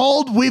done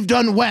cold, we've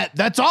done wet.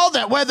 That's all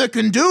that weather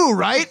can do,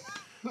 right?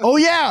 Oh,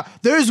 yeah,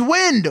 there's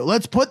wind.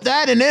 Let's put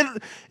that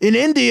in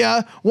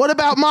India. What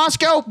about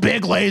Moscow?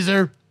 Big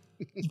laser.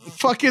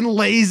 Fucking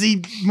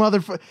lazy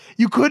motherfucker.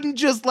 You couldn't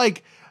just,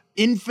 like,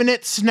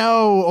 infinite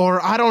snow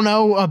or, I don't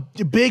know,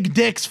 big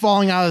dicks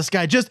falling out of the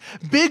sky. Just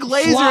big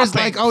lasers.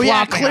 Like, oh,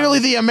 yeah, clearly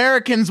the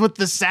Americans with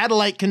the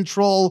satellite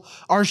control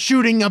are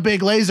shooting a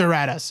big laser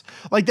at us.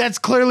 Like, that's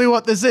clearly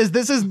what this is.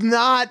 This is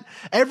not...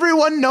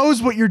 Everyone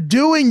knows what you're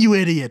doing, you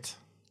idiot.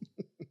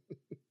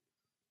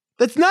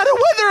 That's not a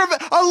weather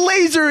event. A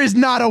laser is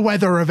not a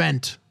weather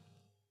event.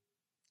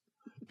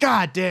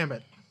 God damn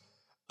it.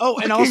 Oh,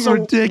 and Fucking also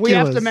ridiculous. we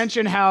have to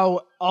mention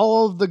how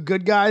all of the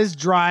good guys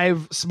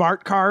drive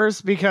smart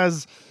cars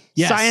because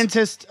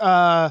scientist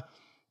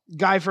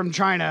guy from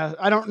China,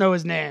 I don't know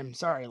his name.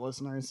 Sorry,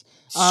 listeners.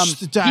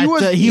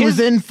 He was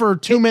in for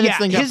 2 minutes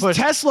and got his pushed.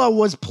 Tesla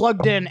was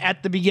plugged in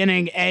at the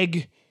beginning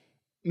egg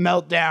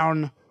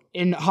meltdown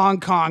in Hong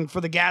Kong for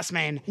the gas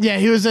main. Yeah,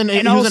 he was in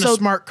a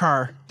smart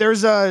car.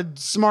 There's a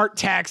smart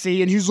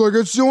taxi, and he's like,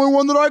 it's the only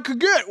one that I could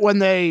get when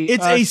they...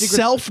 It's a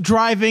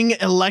self-driving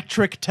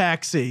electric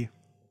taxi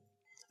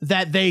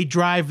that they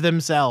drive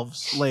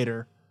themselves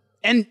later.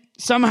 And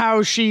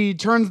somehow she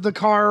turns the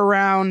car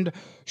around,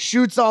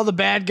 shoots all the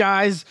bad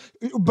guys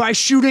by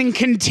shooting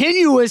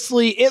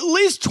continuously at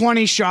least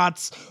 20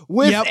 shots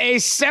with a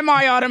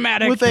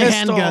semi-automatic with pistol. a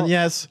handgun.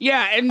 Yes.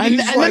 Yeah, and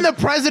then the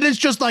president's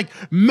just like,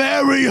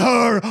 marry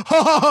her.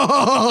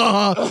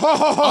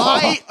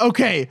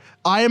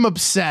 I am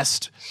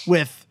obsessed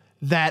with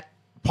that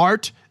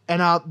part,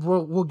 and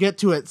we'll get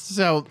to it.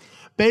 So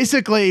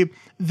basically,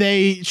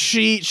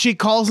 she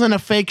calls in a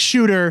fake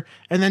shooter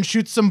and then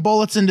shoots some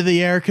bullets into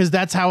the air because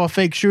that's how a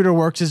fake shooter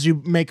works, is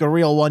you make a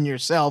real one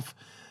yourself.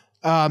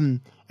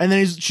 And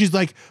then she's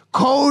like,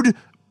 code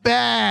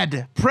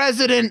bad,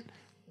 president,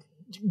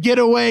 get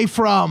away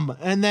from.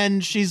 And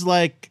then she's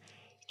like,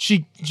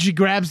 she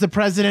grabs the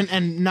president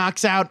and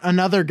knocks out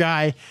another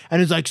guy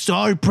and is like,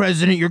 sorry,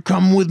 president, you're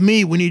coming with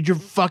me. We need your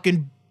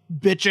fucking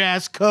bitch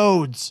ass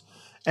codes.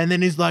 And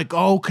then he's like,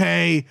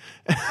 okay.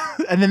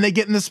 And then they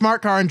get in the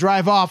smart car and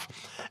drive off.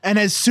 And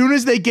as soon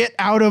as they get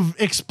out of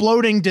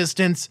exploding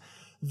distance,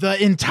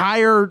 the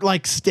entire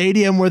like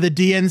stadium where the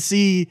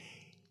DNC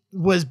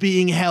was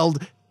being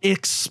held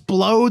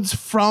explodes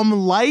from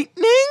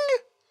lightning.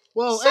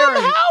 Well, somehow?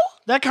 Aaron,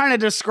 that kind of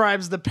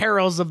describes the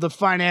perils of the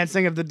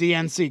financing of the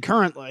DNC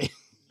currently.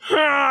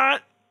 I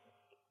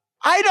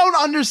don't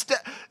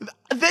understand.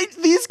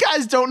 These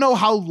guys don't know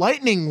how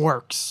lightning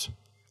works.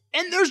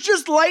 And there's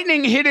just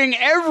lightning hitting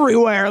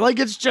everywhere. Like,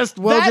 it's just,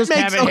 we'll That just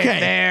makes- have it okay. hit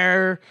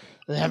there.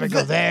 Have it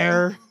go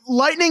there.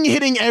 Lightning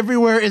hitting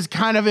everywhere is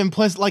kind of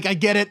implicit. Like, I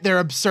get it. They're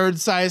absurd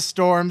sized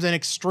storms and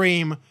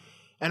extreme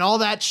and all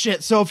that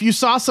shit. So if you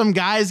saw some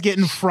guys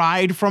getting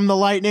fried from the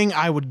lightning,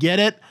 I would get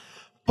it.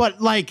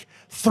 But like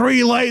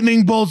 3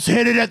 lightning bolts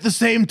hit it at the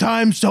same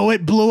time, so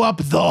it blew up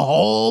the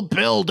whole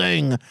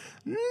building.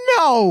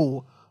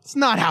 No, it's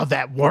not how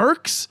that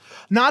works.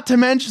 Not to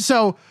mention,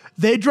 so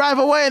they drive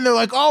away and they're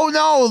like, oh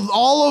no,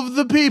 all of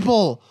the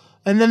people.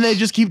 And then they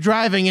just keep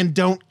driving and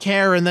don't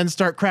care and then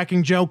start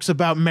cracking jokes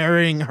about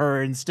marrying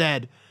her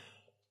instead.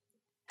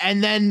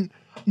 And then,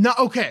 no,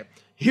 okay,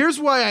 here's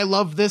why I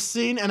love this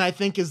scene and I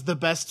think is the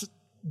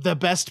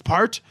best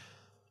part.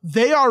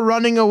 They are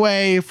running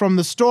away from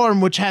the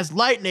storm, which has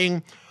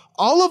lightning.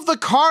 All of the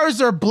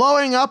cars are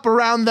blowing up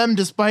around them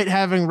despite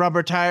having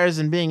rubber tires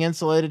and being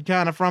insulated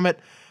kind of from it.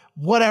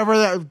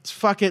 Whatever,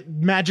 fuck it,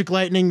 magic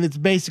lightning that's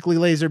basically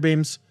laser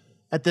beams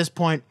at this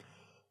point.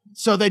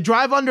 So they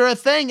drive under a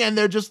thing and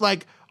they're just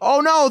like, oh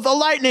no, the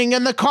lightning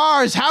and the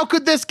cars, how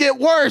could this get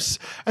worse?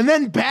 And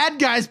then bad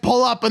guys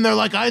pull up and they're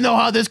like, I know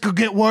how this could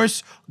get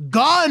worse.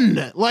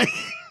 Gun! Like,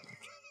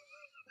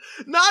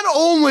 not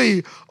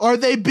only are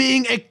they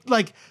being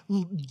like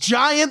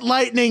giant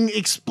lightning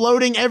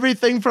exploding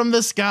everything from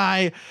the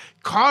sky,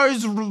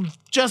 cars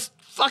just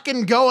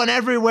fucking going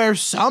everywhere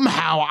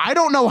somehow. I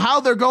don't know how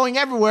they're going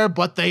everywhere,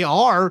 but they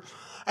are.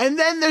 And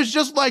then there's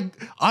just like,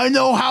 I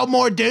know how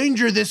more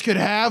danger this could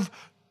have.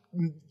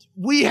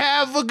 We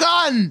have a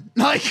gun.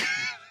 Like,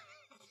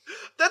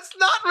 that's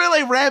not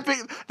really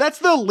ramping. That's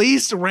the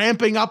least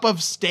ramping up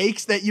of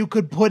stakes that you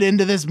could put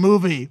into this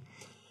movie.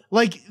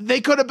 Like, they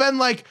could have been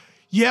like,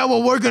 yeah,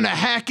 well, we're going to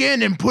hack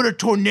in and put a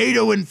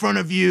tornado in front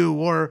of you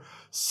or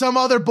some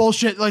other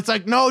bullshit. It's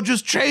like, no,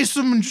 just chase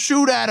them and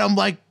shoot at them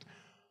like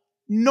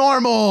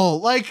normal.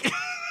 Like,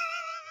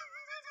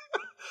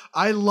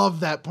 I love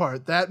that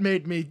part. That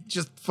made me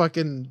just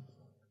fucking,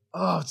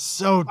 oh, it's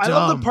so dumb. I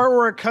love the part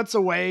where it cuts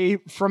away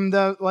from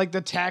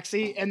the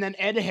taxi and then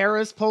Ed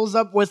Harris pulls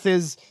up with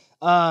his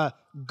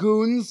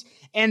goons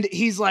and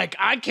he's like,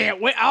 I can't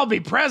wait. I'll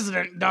be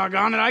president,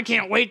 doggone it. I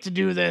can't wait to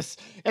do this.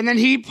 And then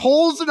he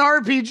pulls an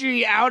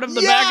RPG out of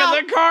the back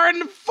of the car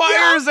and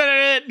fires at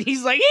it.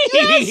 He's like,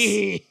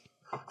 yes.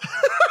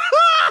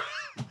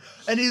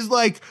 And he's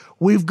like,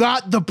 we've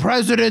got the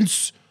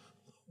president's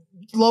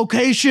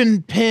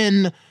location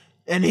pin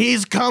and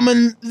he's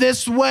coming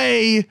this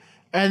way.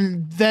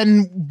 And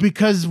then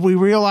because we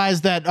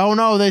realized that, oh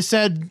no, they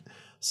said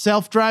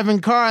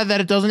self-driving car,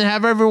 that it doesn't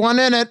have everyone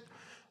in it.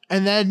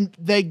 And then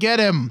they get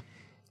him.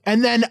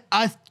 And then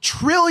 1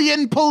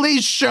 trillion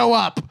police show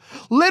up.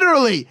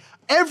 Literally,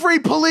 every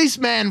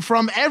policeman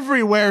from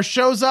everywhere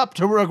shows up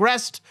to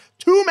arrest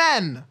 2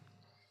 men.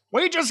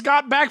 We just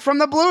got back from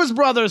the Blues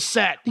Brothers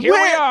set. Here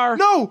we are.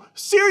 No,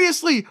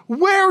 seriously,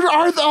 where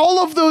are all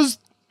of those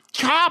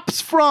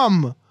cops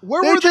from?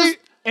 Where were they?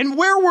 And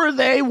where were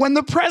they when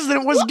the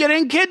president was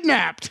getting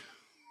kidnapped?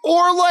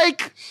 Or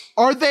like,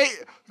 are they...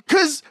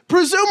 Because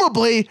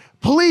presumably,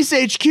 Police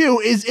HQ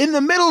is in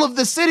the middle of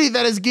the city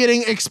that is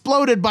getting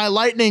exploded by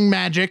lightning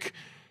magic.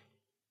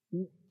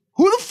 Who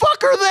the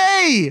fuck are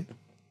they?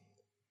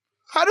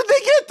 How did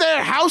they get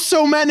there? How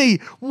so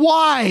many?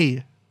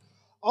 Why?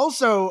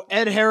 Also,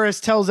 Ed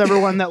Harris tells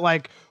everyone that,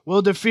 like,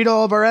 we'll defeat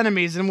all of our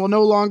enemies and we'll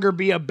no longer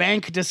be a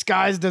bank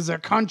disguised as a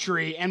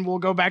country and we'll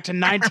go back to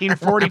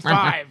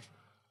 1945.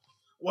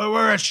 Well,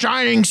 we're a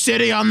shining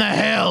city on the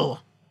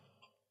hill.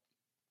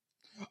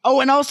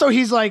 Oh, and also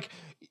he's like,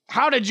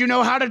 how did you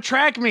know how to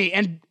track me?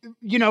 And,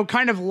 you know,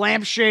 kind of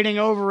lampshading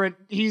over it,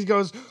 he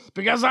goes,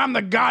 because I'm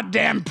the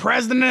goddamn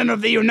president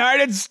of the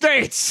United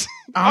States.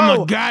 I'm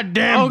the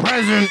goddamn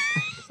president.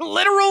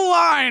 Literal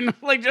line.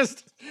 Like,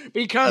 just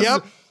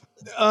because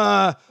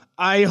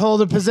I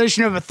hold a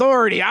position of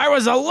authority. I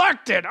was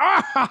elected.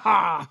 Ah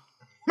ha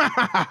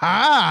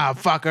Ha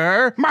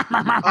fucker.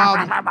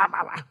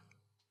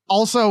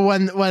 Also,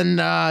 when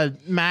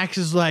Max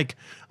is like,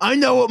 I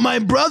know what my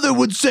brother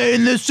would say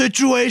in this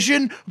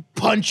situation,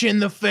 punch in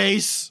the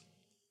face.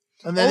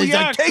 And then he's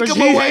like, take him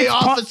away,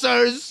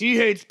 officers. He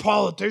hates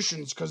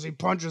politicians because he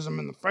punches them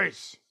in the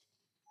face.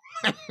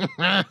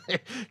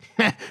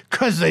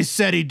 Because they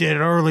said he did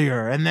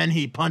earlier, and then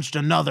he punched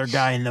another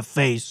guy in the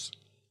face.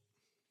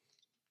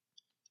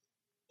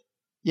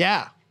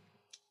 Yeah.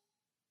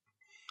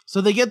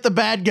 So they get the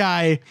bad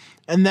guy,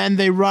 and then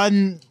they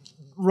run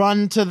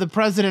to the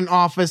president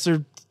office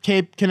or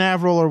Cape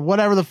Canaveral or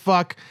whatever the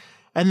fuck,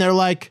 and they're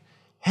like,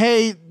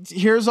 hey,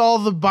 here's all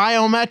the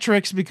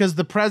biometrics because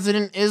the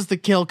president is the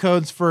kill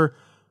codes for,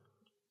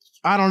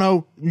 I don't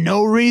know,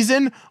 no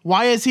reason.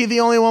 Why is he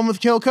the only one with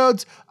kill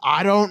codes?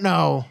 I don't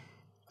know.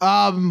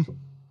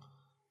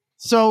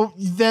 So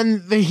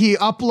then he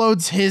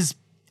uploads his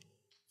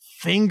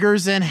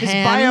fingers and his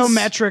hands.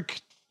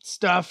 biometric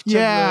stuff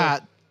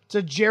to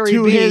Jerry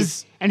to B.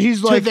 And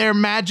he's like, to their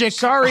magic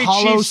sorry,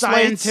 hollow chief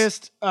slates.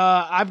 scientist,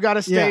 I've got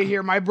to stay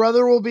here. My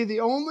brother will be the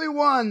only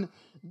one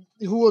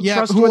who will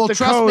trust who with will the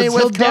trust codes. me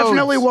with He'll codes.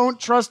 definitely won't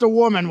trust a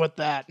woman with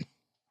that.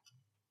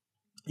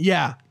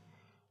 Yeah.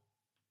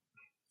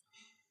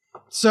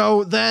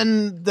 So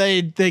then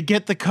they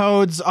get the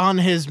codes on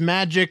his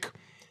magic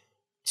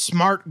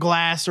smart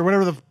glass or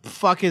whatever the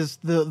fuck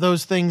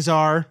those things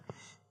are.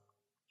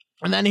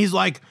 And then he's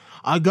like,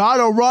 I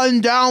gotta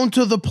run down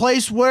to the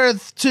place where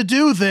to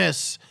do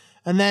this.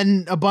 And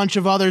then a bunch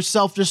of other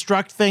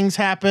self-destruct things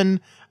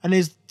happen, and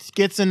he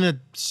gets in a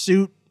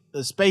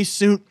space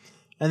suit,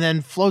 and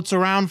then floats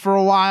around for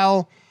a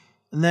while.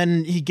 And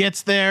then he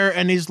gets there,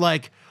 and he's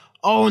like,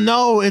 oh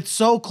no, it's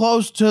so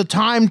close to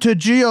time to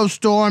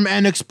Geostorm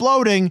and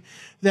exploding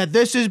that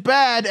this is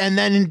bad. And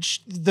then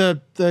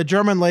the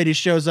German lady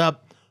shows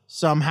up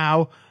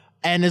somehow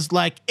and is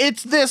like,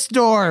 it's this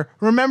door.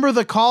 Remember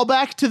the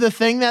callback to the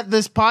thing that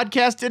this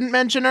podcast didn't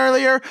mention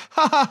earlier?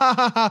 Ha ha ha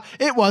ha ha.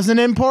 It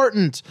wasn't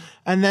important.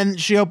 And then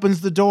she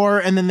opens the door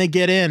and then they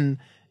get in.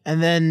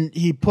 And then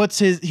he puts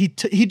he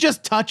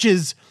just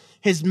touches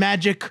his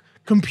magic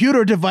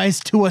computer device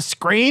to a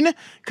screen,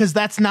 because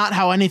that's not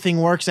how anything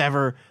works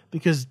ever,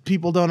 because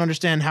people don't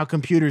understand how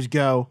computers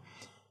go.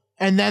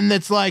 And then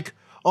it's like,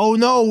 oh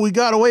no, we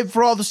gotta wait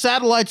for all the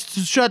satellites to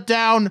shut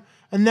down,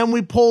 and then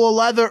we pull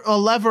a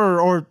lever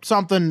or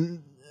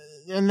something,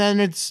 and then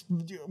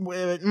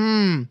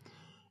and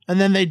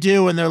then they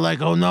do, and they're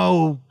like, oh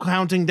no,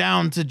 counting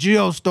down to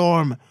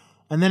Geostorm.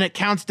 And then it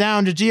counts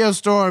down to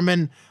Geostorm,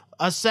 and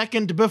a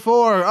second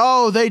before,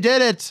 oh, they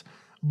did it,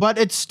 but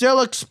it's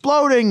still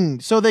exploding.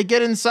 So they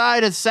get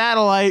inside a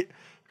satellite,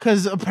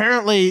 because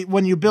apparently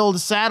when you build a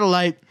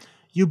satellite,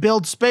 you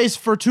build space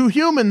for two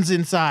humans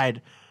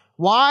inside.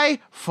 Why?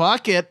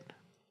 Fuck it.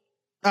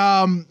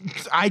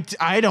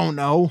 I don't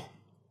know.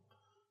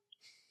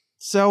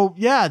 So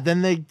yeah,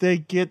 then they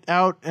get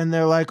out and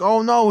they're like,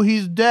 oh no,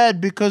 he's dead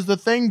because the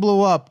thing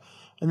blew up.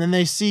 And then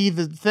they see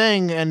the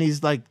thing and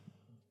he's like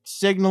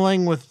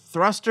signaling with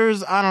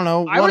thrusters. I don't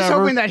know. I was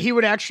hoping that he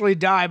would actually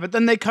die, but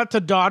then they cut to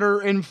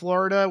daughter in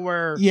Florida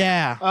where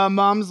her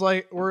mom's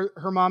like,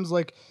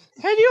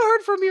 have you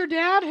heard from your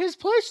dad? His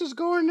place is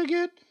going to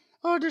get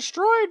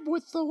destroyed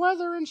with the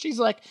weather. And she's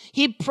like,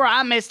 he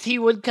promised he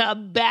would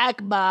come back,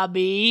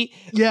 Bobby.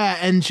 Yeah,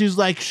 and she's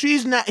like,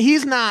 he's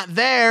not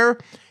there.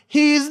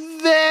 He's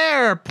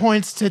there,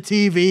 points to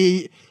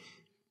TV.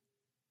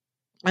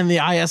 And the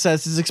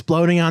ISS is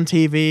exploding on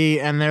TV,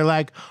 and they're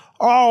like,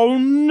 oh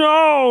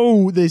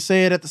no! They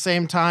say it at the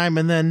same time,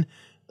 and then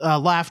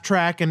laugh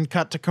track and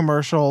cut to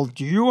commercial.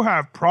 Do you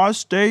have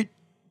prostate?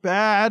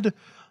 Bad.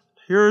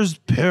 Here's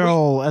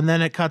pill. And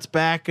then it cuts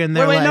back, and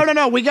they're like...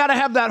 No. We got to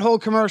have that whole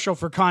commercial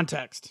for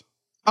context.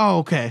 Oh,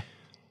 okay.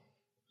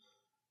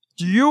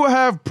 Do you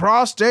have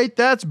prostate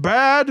that's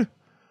bad?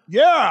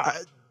 Yeah.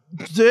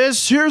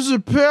 Here's a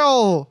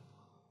pill.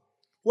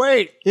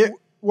 Wait,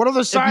 what are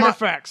the side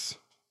effects?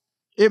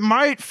 It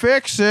might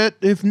fix it.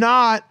 If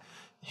not,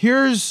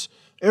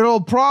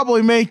 it'll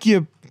probably make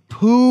you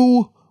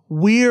poo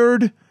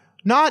weird.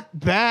 Not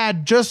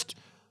bad, just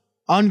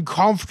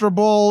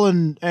uncomfortable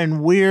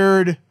and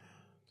weird.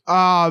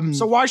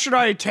 So why should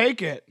I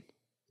take it?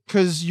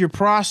 Because your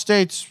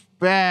prostate's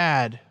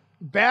bad.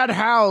 Bad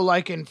how?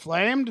 Like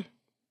inflamed?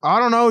 I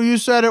don't know. You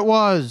said it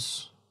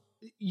was.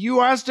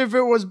 You asked if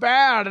it was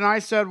bad, and I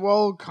said,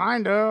 well,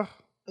 kinda.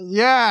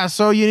 Yeah,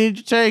 so you need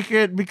to take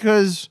it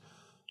because,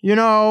 we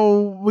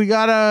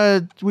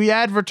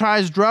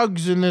advertise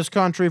drugs in this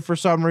country for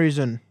some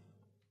reason.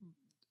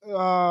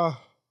 Okay.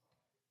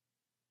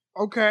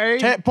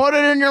 Put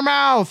it in your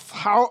mouth.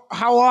 How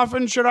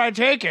often should I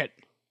take it?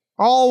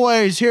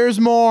 Always.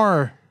 Here's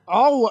more.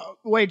 Oh,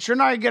 wait,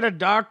 shouldn't I get a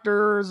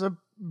doctor's opinion?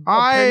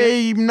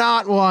 I'm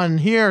not one.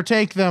 Here,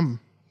 take them.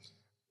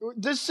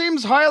 This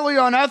seems highly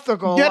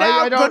unethical. Get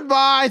out.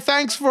 Goodbye.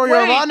 Thanks for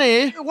your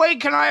money.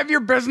 Wait, can I have your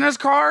business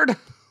card?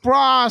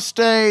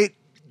 Prostate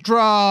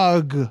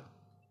drug.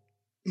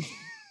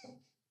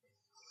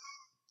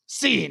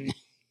 Scene.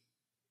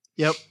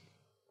 Yep.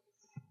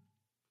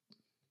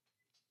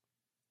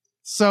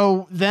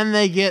 So then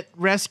they get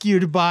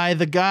rescued by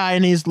the guy,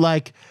 and he's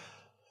like,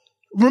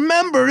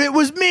 remember, it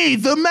was me,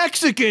 the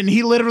Mexican.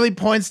 He literally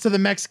points to the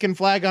Mexican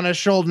flag on his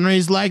shoulder, and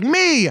he's like,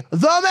 me,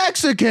 the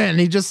Mexican.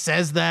 He just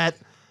says that,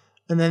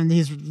 and then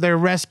they're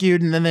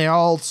rescued, and then they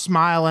all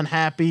smile and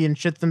happy and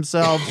shit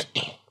themselves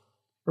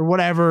or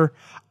whatever.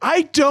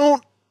 I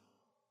don't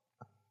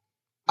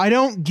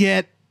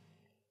get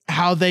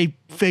how they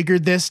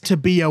figured this to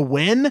be a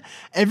win.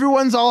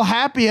 Everyone's all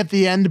happy at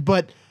the end,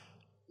 but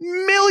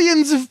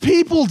millions of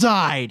people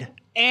died.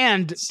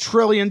 And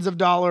trillions of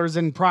dollars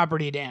in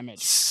property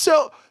damage.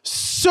 So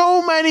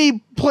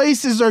many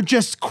places are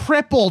just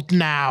crippled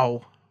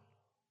now.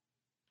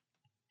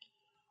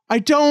 I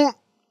don't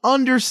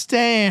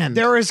understand.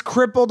 They're as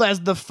crippled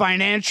as the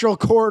financial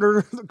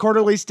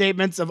quarterly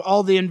statements of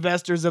all the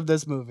investors of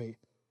this movie.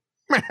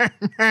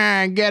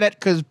 Get it?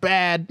 'Cause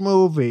bad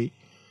movie.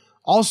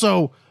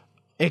 Also,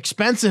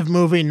 expensive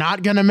movie,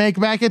 not gonna make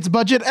back its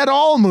budget at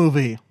all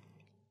movie.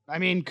 I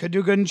mean, could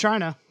do good in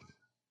China.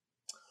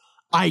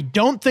 I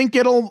don't think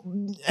it'll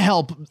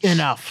help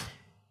enough.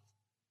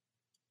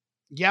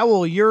 Yeah,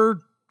 well,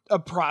 you're a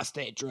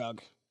prostate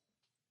drug.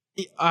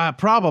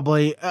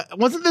 Probably.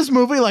 Wasn't this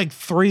movie like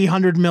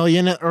 300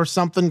 million or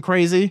something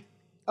crazy?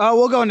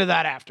 We'll go into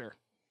that after.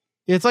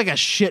 It's like a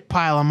shit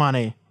pile of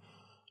money.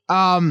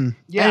 Yeah.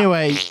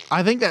 Anyway,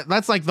 I think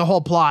that's like the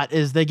whole plot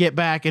is they get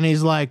back and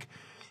he's like,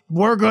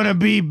 we're gonna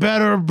be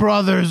better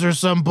brothers or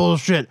some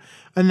bullshit.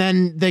 And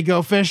then they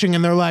go fishing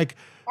and they're like,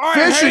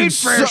 I hate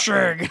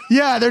fishing.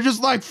 Yeah, they're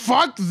just like,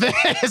 fuck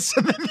this.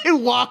 And then they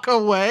walk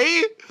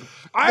away.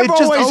 I've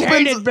always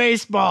hated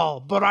baseball,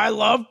 but I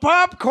love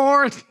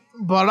popcorn.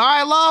 But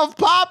I love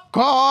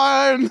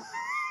popcorn.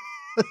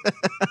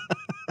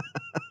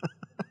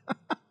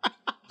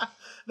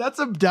 That's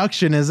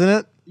Abduction, isn't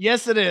it?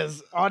 Yes, it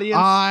is. Audience,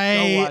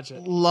 go watch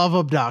it. Love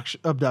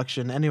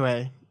Abduction.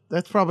 Anyway,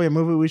 that's probably a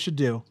movie we should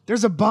do.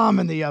 There's a bomb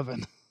in the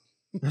oven.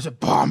 There's a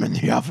bomb in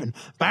the oven.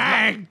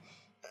 Bang!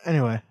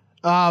 Anyway.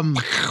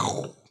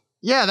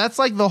 Yeah, that's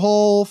like the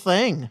whole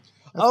thing.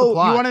 That's you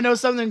want to know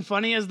something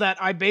funny? Is that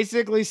I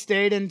basically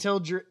stayed until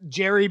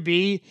Jerry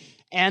B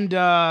and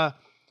German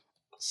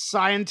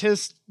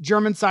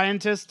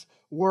scientists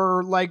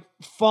were like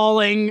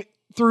falling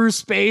through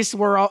space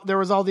where there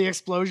was all the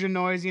explosion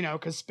noise,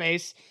 because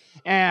space.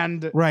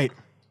 And right.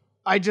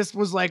 I just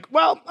was like,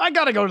 well, I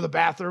got to go to the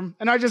bathroom.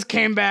 And I just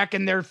came back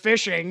and they're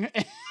fishing.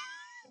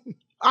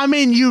 I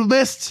mean, you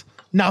missed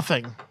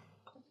nothing.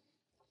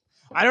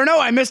 I don't know.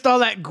 I missed all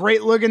that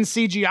great looking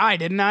CGI,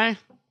 didn't I?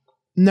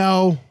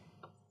 No.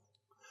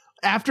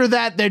 After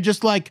that, they're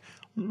just like,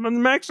 the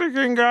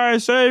Mexican guy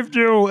saved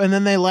you. And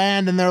then they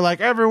land and they're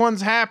like,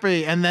 everyone's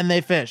happy. And then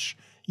they fish.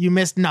 You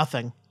missed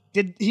nothing.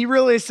 Did he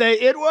really say,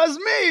 it was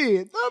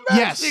me, the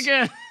Mexican?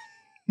 Yes.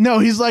 No,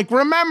 he's like,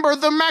 remember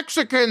the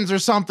Mexicans or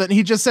something.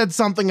 He just said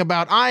something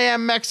about, I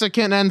am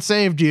Mexican and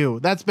saved you.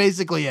 That's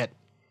basically it.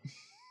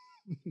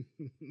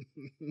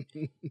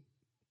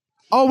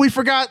 Oh, we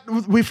forgot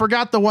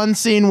the one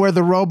scene where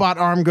the robot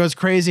arm goes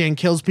crazy and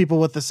kills people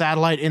with the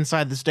satellite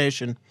inside the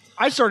station.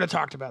 I sort of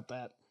talked about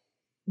that.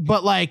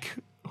 But, like,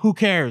 who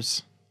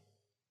cares?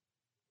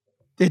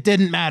 It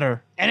didn't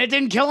matter. And it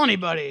didn't kill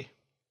anybody.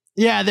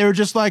 Yeah, they were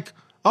just like,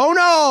 oh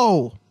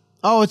no!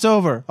 Oh, it's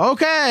over.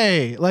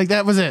 Okay! Like,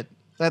 that was it.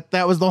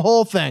 That was the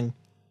whole thing.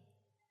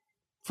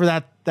 For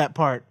that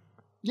part.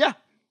 Yeah.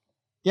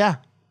 Yeah.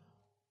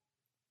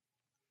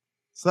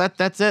 So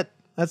that's it.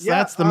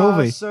 That's the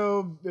movie.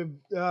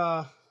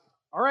 All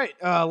right,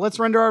 let's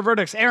render our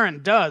verdicts.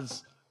 Aaron,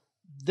 does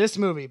this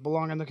movie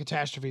belong in the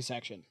catastrophe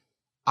section?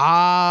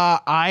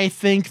 I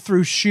think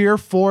through sheer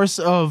force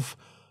of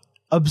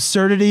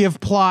absurdity of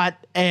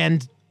plot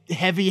and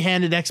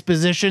heavy-handed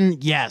exposition,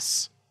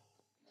 yes.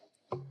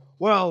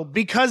 Well,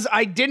 because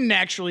I didn't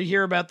actually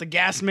hear about the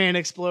gas man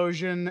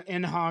explosion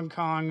in Hong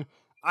Kong,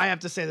 I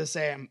have to say the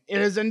same. It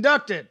is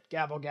inducted.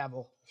 Gavel,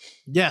 gavel.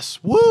 Yes.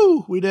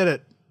 Woo! We did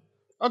it.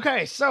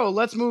 Okay, so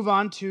let's move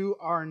on to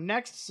our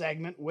next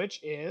segment, which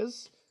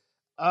is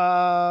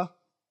the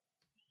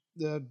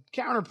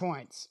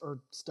counterpoints or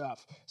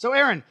stuff. So,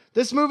 Aaron,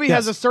 this movie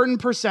has a certain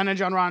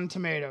percentage on Rotten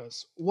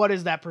Tomatoes. What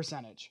is that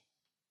percentage?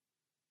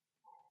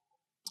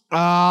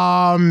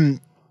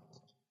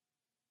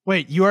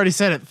 Wait, you already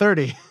said it,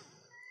 30.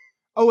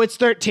 Oh, it's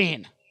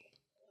 13.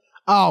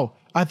 Oh,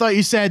 I thought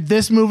you said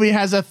this movie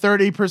has a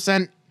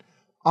 30%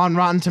 on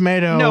Rotten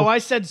Tomato. No, I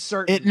said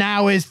certain. It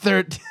now is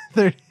 30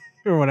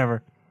 or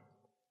whatever.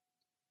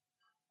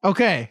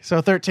 Okay,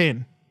 so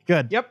 13.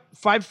 Good. Yep,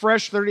 5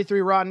 fresh,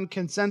 33 rotten.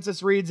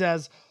 Consensus reads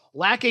as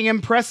lacking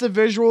impressive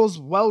visuals,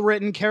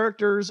 well-written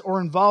characters, or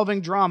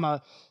involving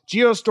drama.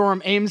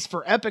 Geostorm aims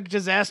for epic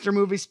disaster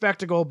movie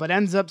spectacle, but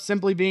ends up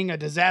simply being a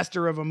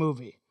disaster of a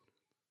movie.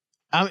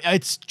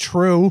 It's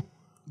true.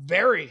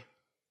 Very.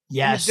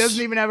 Yes. And it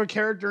doesn't even have a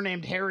character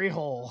named Harry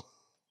Hole.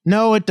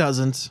 No, it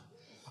doesn't.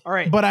 All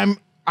right. But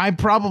I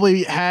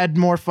probably had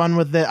more fun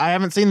with it. I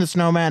haven't seen The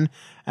Snowman,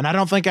 and I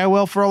don't think I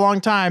will for a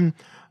long time.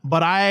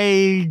 but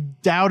I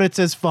doubt it's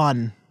as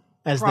fun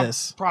as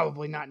this.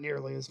 Probably not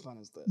nearly as fun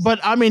as this. But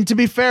I mean, to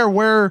be fair,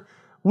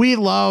 we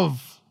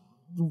love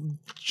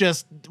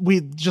just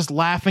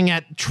laughing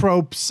at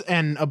tropes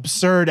and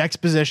absurd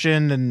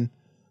exposition, and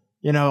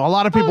a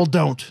lot of people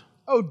don't.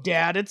 Oh,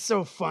 Dad, it's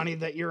so funny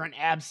that you're an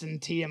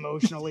absentee,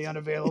 emotionally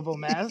unavailable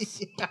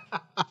mess.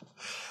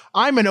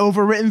 I'm an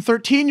overwritten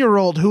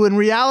 13-year-old who in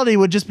reality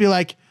would just be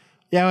like,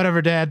 yeah,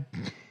 whatever, Dad.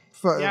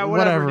 Yeah,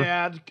 whatever,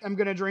 Dad. I'm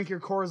going to drink your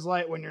Coors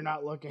Light when you're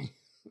not looking.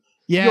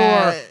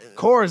 Yeah. Your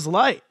Coors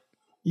Light.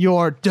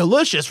 Your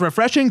delicious,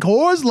 refreshing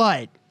Coors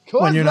Light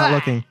when you're not Light.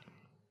 looking.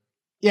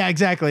 Yeah,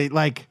 exactly.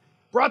 Like,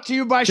 brought to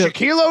you by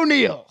Shaquille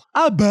O'Neal.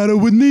 I battle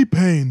with knee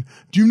pain.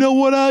 Do you know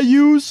what I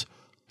use?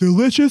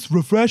 Delicious,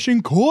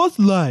 refreshing Coors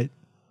Light.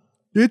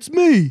 It's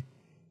me,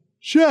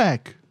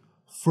 Shaq,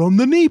 from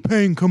the knee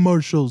pain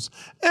commercials,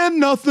 and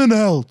nothing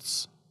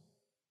else.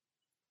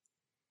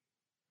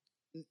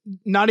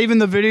 Not even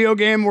the video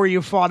game where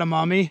you fought a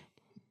mummy?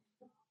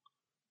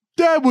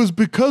 That was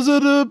because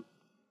of the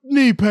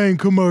knee pain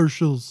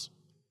commercials.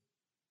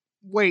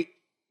 Wait,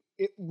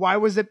 why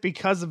was it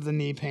because of the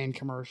knee pain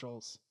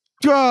commercials?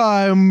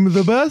 I'm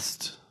the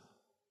best.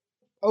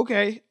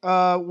 Okay,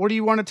 what do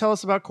you want to tell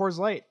us about Coors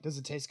Light? Does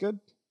it taste good?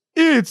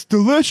 It's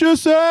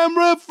delicious and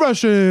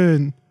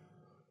refreshing.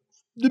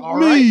 All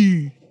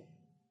me. Right.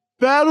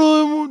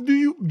 Battle,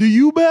 do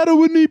you battle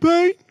with knee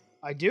pain?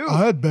 I do.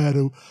 I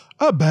battle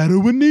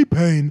with knee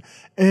pain,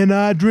 and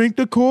I drink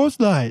the Coors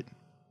Light.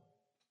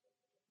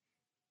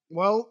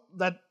 Well,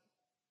 that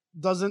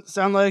doesn't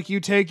sound like you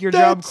take your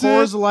job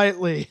Coors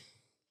lightly.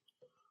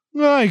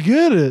 I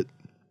get it.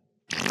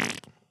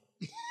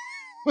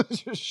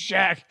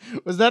 Shaq,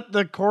 was that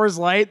the Coors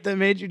Light that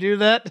made you do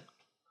that?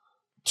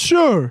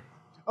 Sure.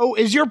 Oh,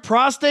 is your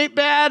prostate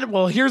bad?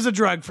 Well, here's a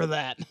drug for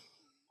that.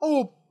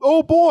 Oh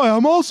boy,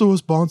 I'm also a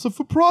sponsor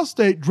for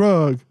prostate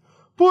drug.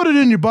 Put it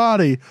in your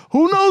body.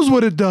 Who knows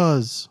what it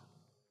does?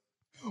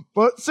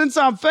 But since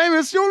I'm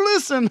famous, you'll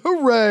listen.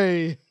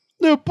 Hooray.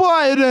 Now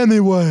buy it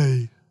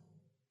anyway.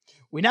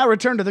 We now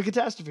return to the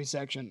catastrophe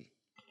section.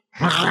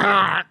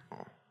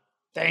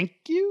 Thank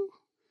you.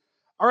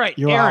 All right,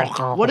 Aaron,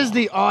 what is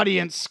the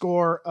audience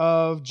score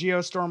of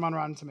Geostorm on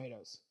Rotten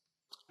Tomatoes?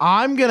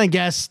 I'm going to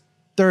guess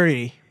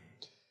 30.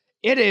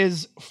 It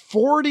is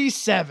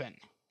 47.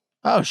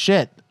 Oh,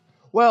 shit.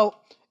 Well,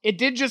 it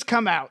did just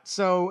come out,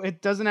 so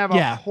it doesn't have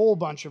a whole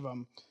bunch of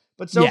them.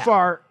 But so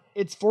far,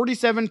 it's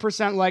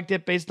 47% liked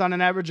it based on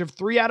an average of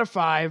 3 out of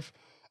 5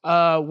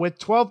 with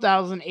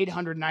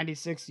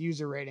 12,896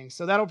 user ratings.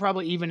 So that'll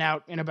probably even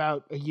out in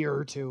about a year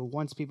or two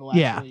once people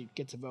actually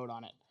get to vote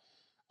on it.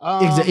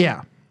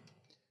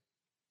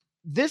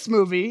 This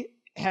movie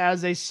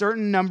has a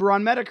certain number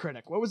on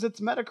Metacritic. What was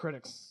its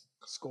Metacritic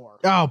score?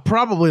 Oh,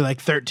 probably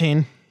like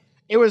 13.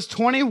 It was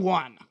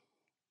 21.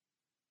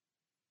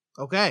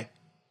 Okay.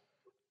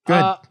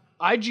 Good.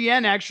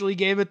 IGN actually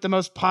gave it the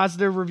most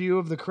positive review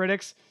of the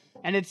critics,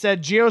 and it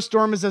said,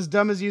 Geostorm is as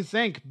dumb as you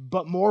think,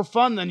 but more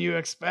fun than you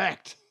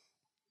expect.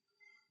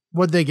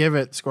 What'd they give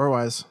it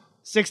score-wise?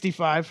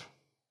 65.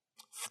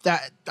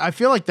 I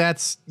feel like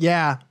that's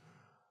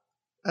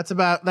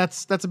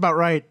about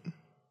right.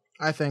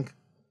 I think.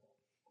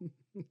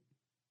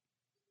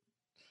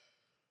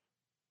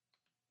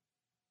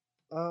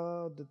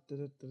 Let's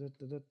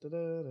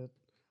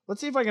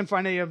see if I can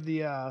find any of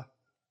the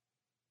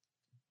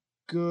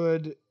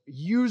good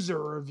user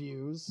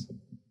reviews.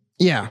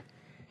 Yeah.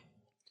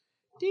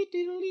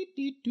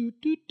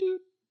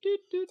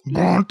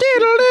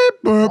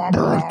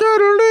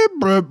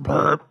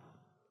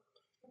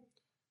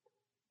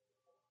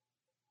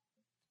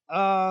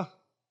 Well,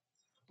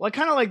 I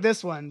kind of like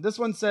this one. This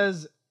one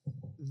says,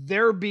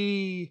 There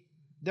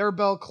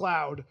Bell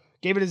Cloud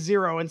gave it a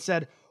 0 and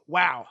said,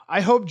 wow,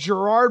 I hope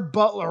Gerard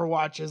Butler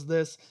watches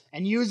this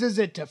and uses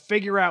it to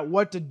figure out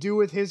what to do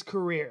with his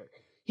career.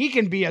 He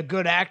can be a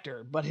good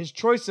actor, but his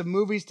choice of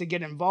movies to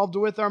get involved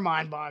with are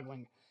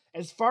mind-boggling.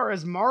 As far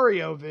as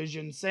Mario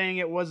Vision saying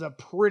it was a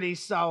pretty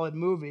solid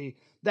movie,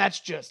 that's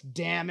just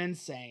damn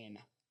insane.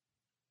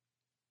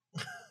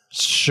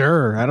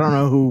 Sure, I don't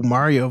know who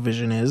Mario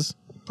Vision is.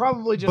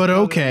 Probably just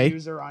another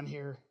user on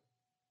here.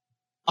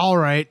 All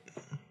right.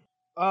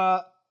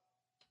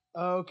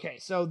 Okay,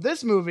 so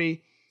this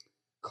movie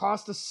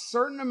cost a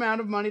certain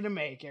amount of money to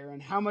make,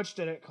 Aaron. How much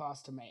did it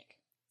cost to make?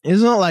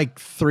 Isn't it like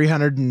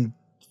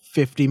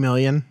 350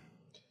 million?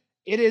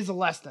 It is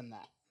less than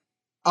that.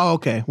 Oh,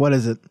 okay. What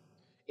is it?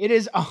 It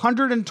is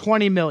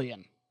 120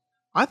 million.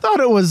 I thought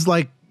it was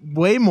like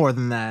way more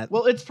than that.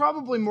 Well, it's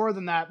probably more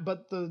than that,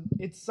 but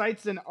it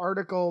cites an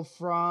article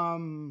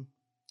from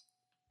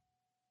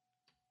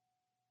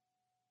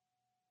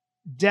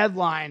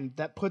Deadline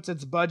that puts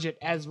its budget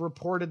as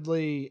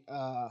reportedly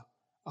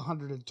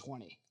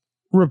 120.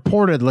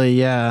 Reportedly,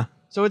 yeah.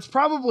 So it's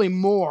probably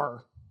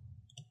more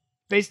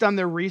based on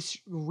their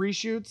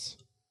reshoots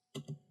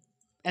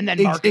and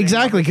then marketing.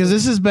 Exactly, because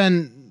this has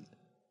been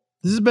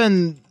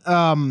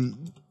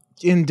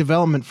in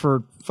development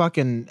for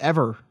fucking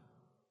ever.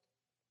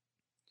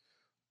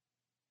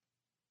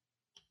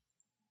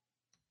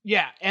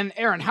 Yeah, and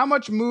Aaron, how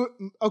much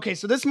okay,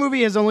 so this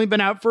movie has only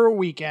been out for a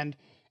weekend.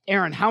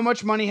 Aaron, how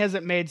much money has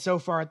it made so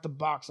far at the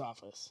box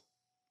office?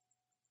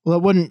 Well,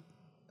 it wouldn't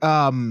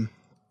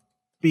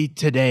be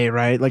today,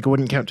 right? Like, it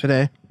wouldn't count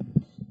today.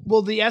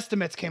 Well, the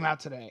estimates came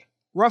out today.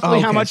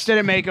 Roughly how much did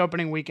it make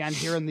opening weekend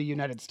here in the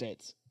United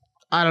States?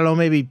 I don't know,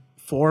 maybe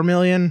 4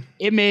 million?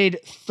 It made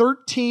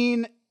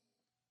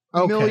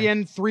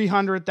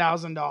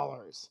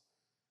 $13,300,000.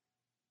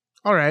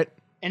 All right.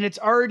 And it's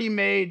already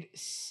made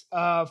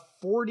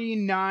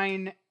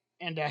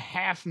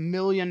 $49.5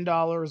 million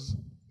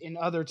in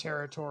other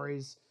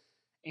territories,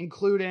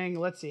 including,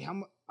 let's see,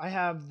 I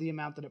have the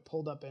amount that it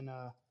pulled up in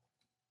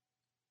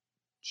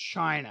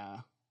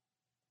China.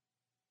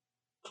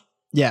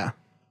 Yeah.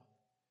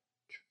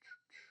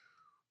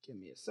 Give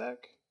me a sec.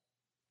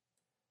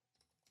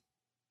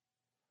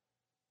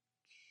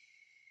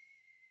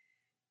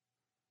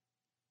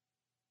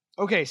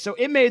 Okay, so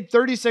it made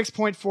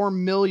 $36.4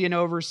 million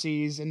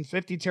overseas in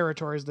 50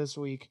 territories this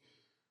week.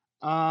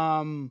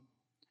 And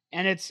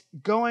it's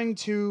going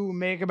to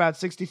make about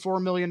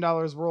 $64 million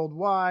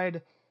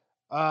worldwide.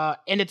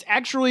 And it's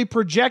actually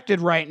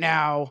projected right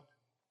now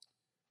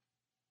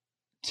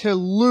to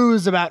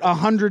lose about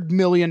 $100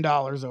 million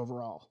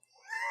overall.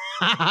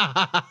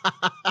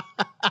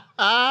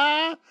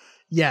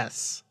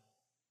 Yes.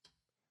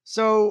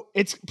 So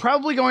it's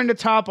probably going to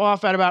top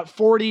off at about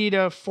 $40 to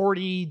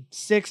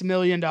 $46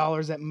 million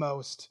at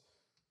most,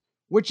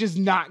 which is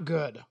not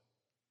good.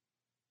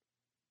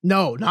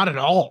 No, not at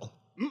all.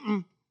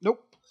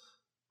 Nope.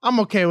 I'm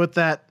okay with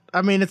that.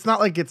 I mean, it's not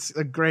like it's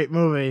a great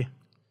movie.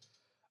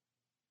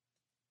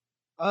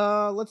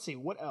 Let's see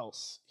what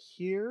else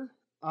here.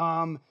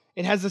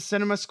 It has a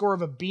cinema score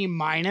of a B-.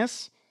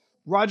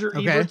 Roger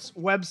Ebert's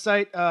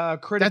website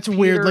critic That's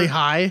weirdly Peter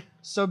high.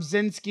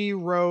 Sobzinski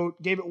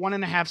gave it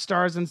 1.5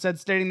 stars and said,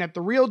 stating that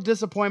the real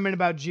disappointment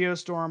about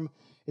Geostorm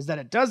is that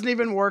it doesn't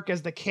even work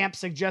as the camp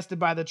suggested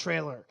by the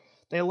trailer.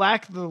 They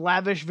lack the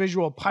lavish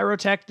visual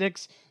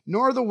pyrotechnics,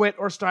 nor the wit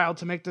or style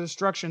to make the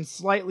destruction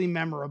slightly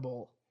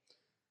memorable.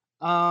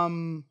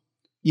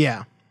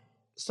 Yeah.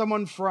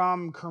 Someone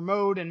from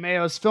Kermode and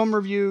Mayo's film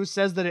review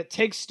says that it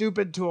takes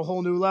stupid to a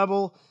whole new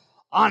level.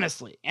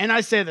 Honestly, and I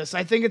say this,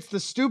 I think it's the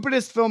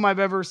stupidest film I've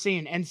ever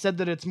seen, and said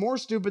that it's more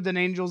stupid than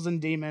Angels and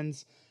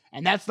Demons,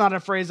 and that's not a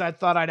phrase I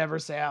thought I'd ever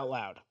say out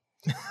loud.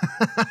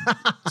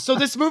 So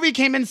this movie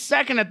came in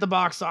second at the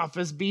box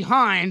office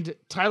behind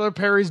Tyler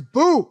Perry's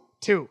Boo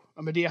 2,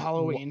 A Medea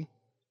Halloween.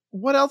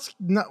 What else?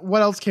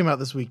 What else came out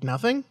this week?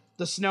 Nothing?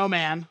 The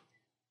Snowman.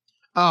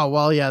 Oh,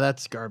 well, yeah,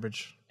 that's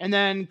garbage. And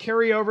then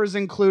carryovers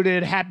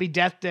included Happy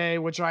Death Day,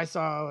 which I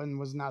saw and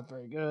was not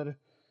very good.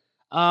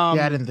 Yeah,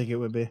 I didn't think it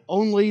would be.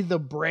 Only the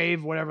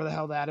Brave, whatever the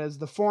hell that is.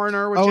 The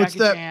Foreigner with Jackie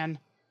Chan.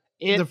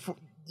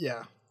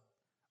 Yeah.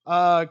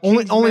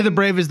 Only the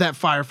Brave is that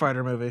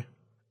firefighter movie.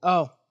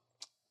 Oh,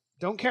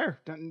 don't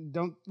care.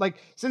 Don't like,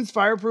 since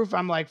Fireproof,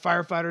 I'm like,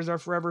 firefighters are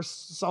forever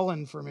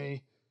sullen for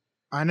me.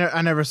 I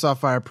never saw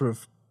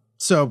Fireproof.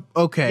 So,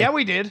 okay. Yeah,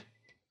 we did.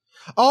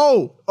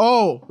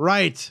 Oh,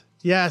 right.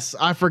 Yes,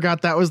 I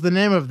forgot that was the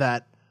name of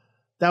that.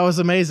 That was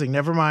amazing.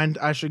 Never mind.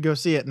 I should go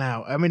see it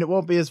now. I mean, it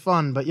won't be as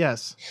fun, but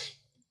yes.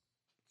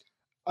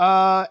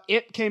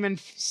 It came in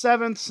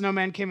 7th,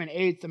 Snowman came in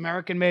 8th,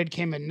 American Made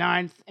came in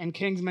 9th, and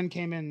Kingsman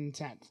came in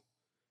 10th.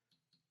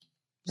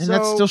 And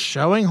that's still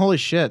showing? Holy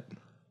shit.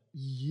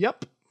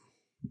 Yep.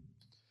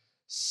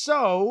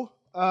 So,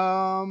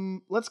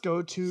 let's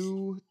go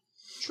to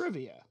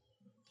trivia.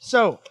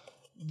 So,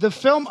 the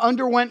film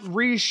underwent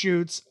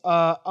reshoots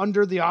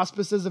under the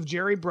auspices of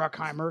Jerry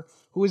Bruckheimer,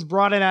 who was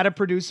brought in as a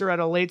producer at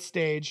a late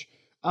stage.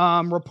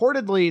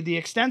 Reportedly, the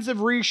extensive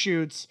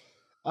reshoots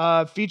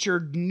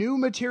featured new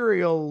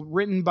material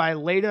written by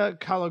Leda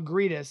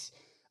Kalogridis,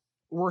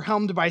 were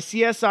helmed by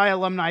CSI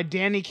alumni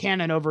Danny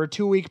Cannon over a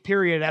 2-week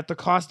period at the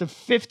cost of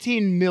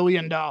 $15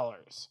 million.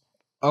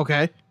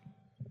 Okay.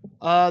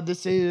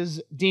 This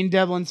is Dean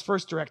Devlin's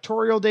first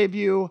directorial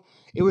debut.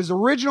 It was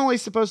originally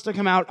supposed to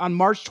come out on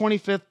March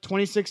 25th,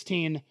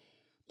 2016,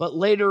 but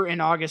later in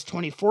August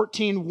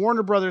 2014,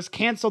 Warner Brothers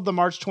canceled the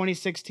March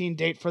 2016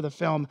 date for the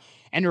film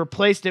and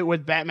replaced it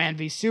with Batman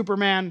v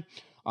Superman.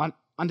 On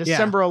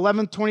December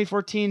 11th,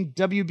 2014,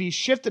 WB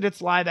shifted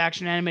its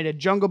live-action animated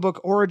Jungle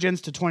Book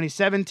Origins to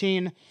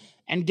 2017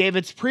 and gave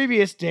its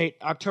previous date,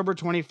 October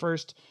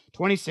 21st,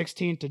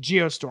 2016, to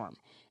Geostorm.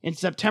 In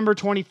September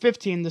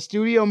 2015, the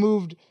studio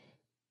moved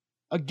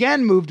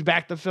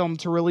back the film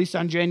to release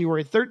on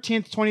January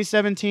 13th,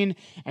 2017,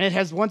 and it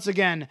has once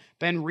again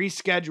been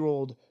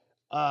rescheduled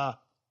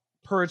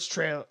per its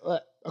trailer,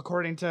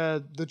 according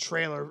to the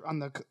trailer on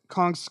the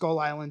Kong Skull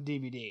Island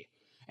DVD.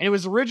 And it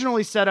was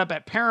originally set up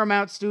at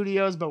Paramount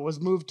Studios, but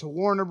was moved to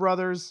Warner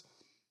Brothers.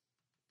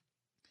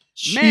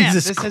 Man,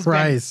 this has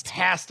been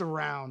passed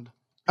around.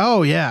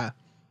 Oh, yeah.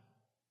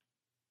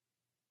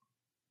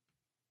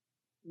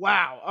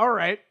 Wow. All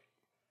right.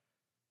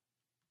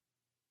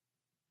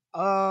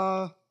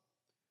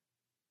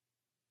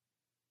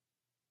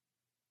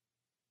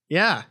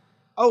 Yeah.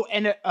 Oh,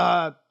 and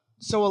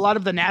so a lot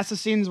of the NASA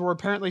scenes were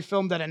apparently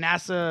filmed at a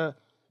NASA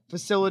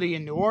facility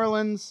in New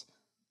Orleans.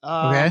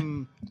 Okay.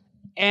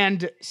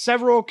 And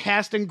several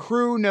cast and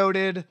crew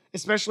noted,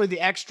 especially the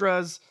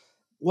extras,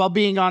 while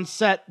being on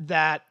set,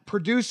 that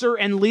producer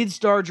and lead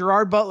star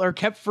Gerard Butler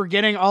kept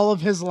forgetting all of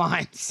his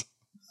lines.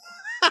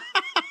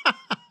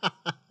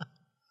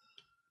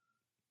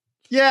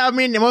 Yeah, I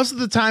mean, most of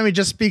the time he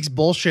just speaks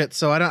bullshit,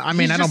 so I don't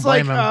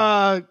blame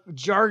him.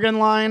 Jargon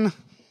line.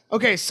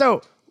 Okay,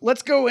 so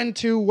let's go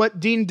into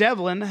what Dean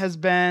Devlin has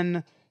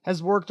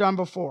worked on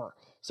before.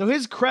 So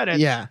his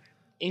credits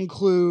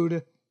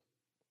include,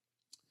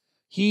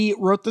 he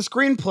wrote the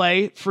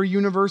screenplay for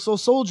Universal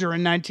Soldier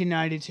in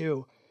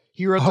 1992.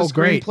 He wrote the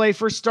screenplay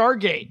for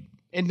Stargate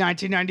in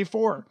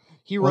 1994.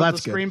 He wrote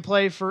the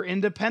screenplay for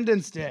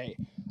Independence Day,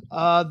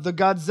 the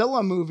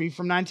Godzilla movie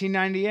from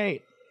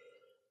 1998.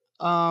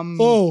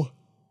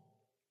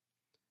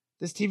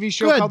 This TV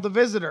show called The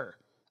Visitor,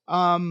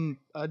 an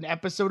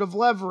episode of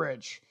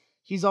Leverage.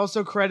 He's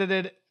also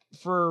credited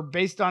for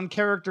Based on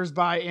Characters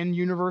by in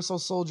Universal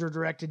Soldier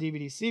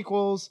direct-to-DVD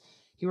sequels.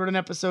 He wrote an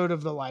episode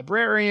of The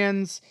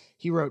Librarians.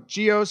 He wrote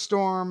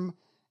Geostorm,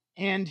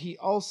 and he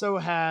also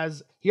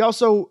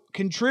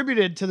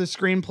contributed to the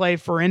screenplay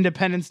for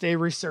Independence Day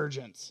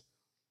Resurgence.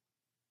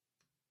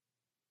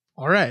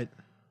 All right.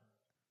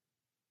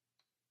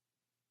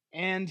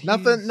 And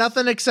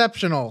nothing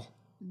exceptional.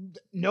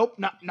 Nope,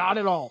 not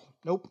at all.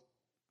 Nope.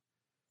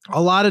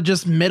 A lot of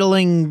just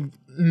middling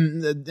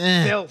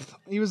filth.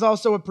 He was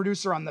also a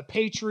producer on The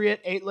Patriot,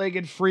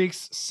 Eight-Legged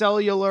Freaks,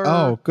 Cellular.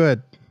 Oh,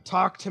 good.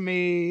 Talk to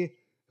Me,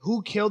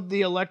 Who Killed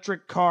the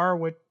Electric Car,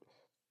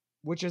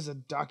 which is a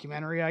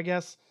documentary, I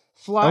guess.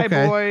 Fly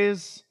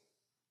Boys.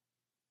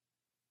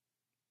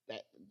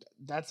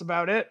 That's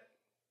about it.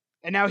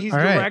 And now he's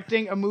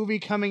directing a movie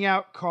coming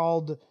out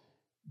called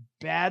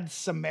Bad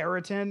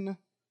Samaritan.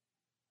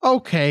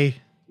 Okay.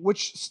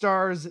 Which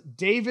stars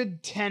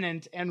David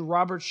Tennant and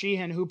Robert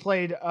Sheehan, who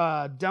played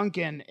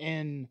Duncan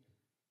in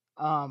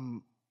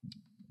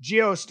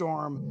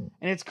Geostorm.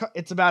 And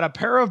it's about a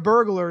pair of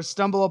burglars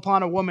stumble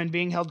upon a woman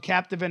being held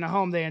captive in a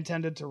home they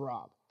intended to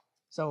rob.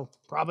 So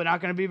probably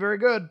not going to be very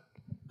good.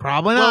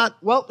 Probably not.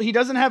 Well, he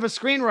doesn't have a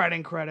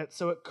screenwriting credit,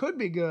 so it could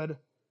be good.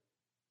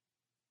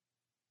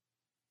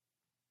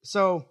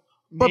 So,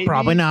 but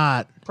probably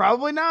not.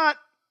 Probably not.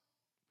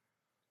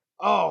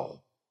 Oh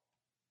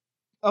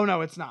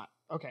no, it's not.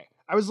 Okay.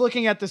 I was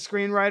looking at the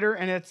screenwriter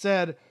and it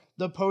said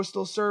the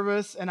Postal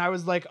Service, and I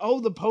was like, oh,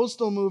 the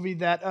Postal movie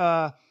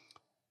that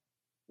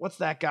what's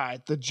that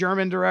guy? The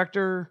German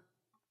director?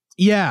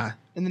 Yeah.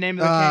 In the name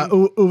of the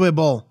king. Uwe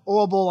Boll.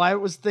 Uwe Boll. I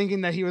was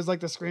thinking that he was like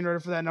the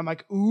screenwriter for that, and I'm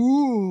like,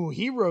 ooh,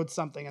 he wrote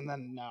something, and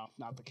then no,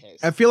 not the case.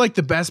 I feel like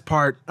the best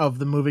part of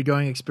the movie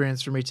going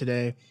experience for me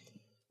today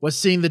was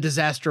seeing the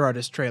Disaster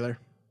Artist trailer.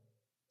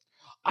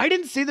 I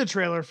didn't see the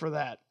trailer for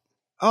that.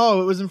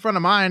 Oh, it was in front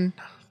of mine.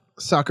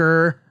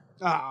 Sucker.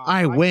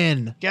 I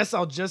win. Guess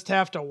I'll just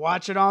have to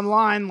watch it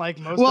online like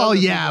most Well,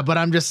 yeah, people. But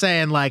I'm just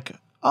saying, like,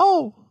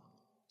 oh.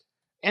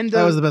 And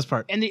that was the best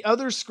part. And the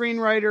other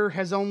screenwriter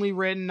has only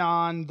written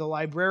on The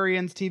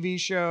Librarians TV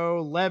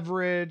show,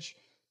 Leverage,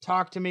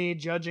 Talk to Me,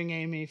 Judging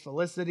Amy,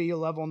 Felicity,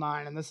 Level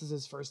 9, and this is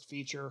his first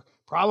feature.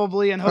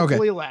 Probably and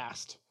hopefully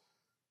last.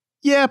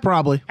 Yeah,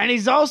 probably. And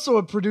he's also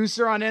a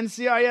producer on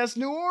NCIS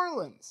New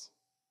Orleans.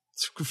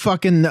 It's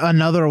fucking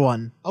another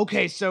one.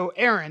 Okay, so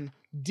Aaron,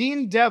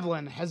 Dean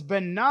Devlin has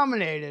been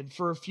nominated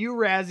for a few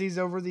Razzies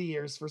over the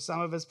years for some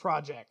of his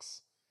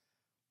projects.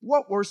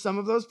 What were some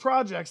of those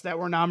projects that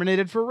were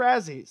nominated for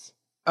Razzies?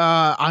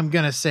 I'm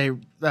going to say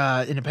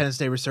Independence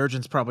Day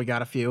Resurgence probably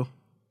got a few.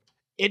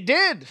 It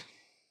did.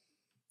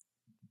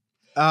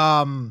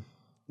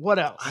 What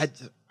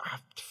else?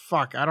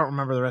 Fuck, I don't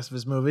remember the rest of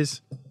his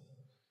movies.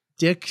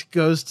 Dick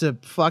Goes to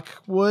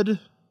Fuckwood.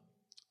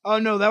 Oh,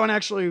 no, that one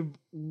actually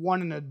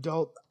won an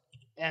adult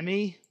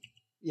Emmy.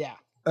 Yeah.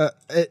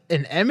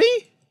 An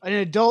Emmy? An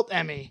adult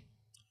Emmy.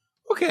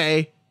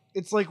 Okay.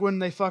 It's like when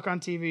they fuck on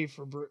TV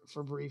for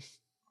brief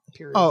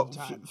periods of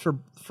time.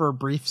 For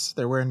briefs.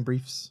 They're wearing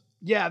briefs.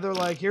 Yeah, they're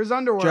like, here's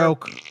underwear.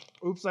 Joke.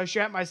 Oops, I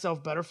shat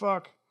myself. Better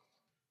fuck.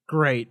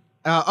 Great.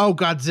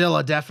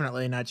 Godzilla,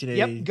 definitely. 1980.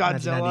 Yep,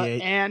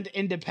 Godzilla and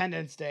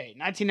Independence Day,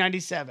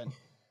 1997.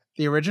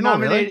 The original,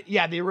 really?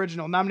 Yeah, the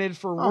original. Nominated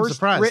for worst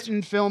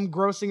written film,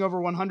 grossing over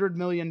 $100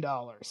 million.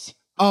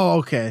 Oh,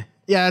 okay.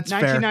 Yeah, that's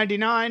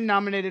 1999,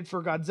 nominated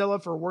for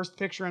Godzilla for worst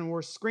picture and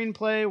worst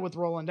screenplay with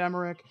Roland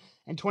Emmerich.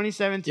 And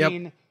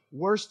 2017,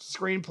 worst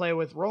screenplay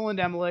with Roland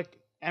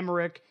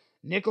Emmerich,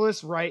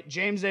 Nicholas Wright,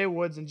 James A.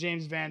 Woods, and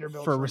James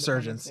Vanderbilt for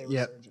Resurgence.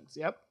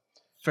 Yep.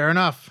 Fair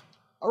enough.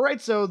 All right,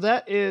 so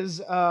that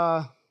is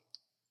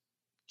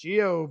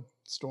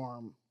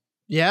Geostorm.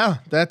 Yeah,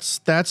 that's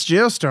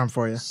Geostorm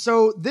for you.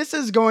 So this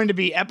is going to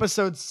be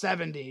episode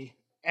 70,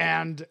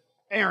 and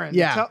Aaron,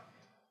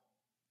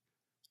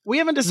 we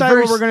haven't decided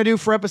what we're going to do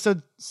for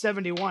episode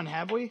 71,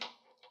 have we?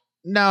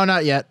 No,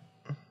 not yet.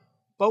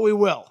 But we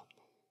will.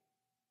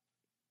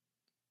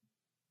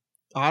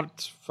 Wait,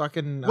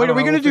 are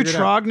we going to do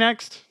Trog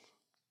next?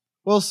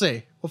 We'll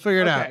see. We'll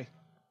figure it out.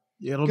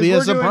 It'll be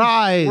a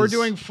surprise. We're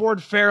doing Ford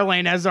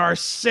Fairlane as our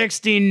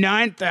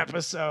 69th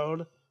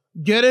episode.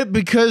 Get it?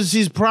 Because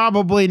he's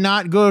probably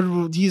not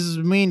good. He's a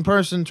mean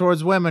person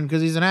towards women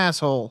because he's an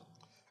asshole.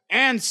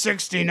 And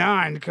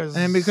 69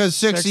 because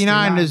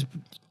 69 is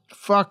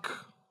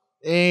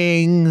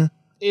fucking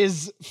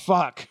is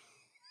fuck.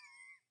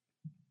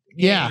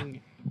 Yeah.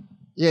 Dang.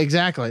 Yeah,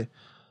 exactly.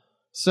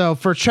 So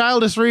for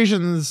childish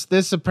reasons,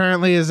 this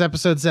apparently is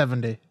episode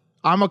 70.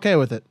 I'm okay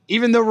with it.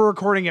 Even though we're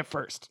recording it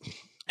first.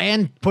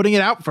 And putting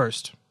it out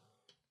first.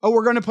 Oh,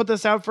 we're going to put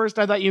this out first?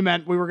 I thought you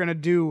meant we were going to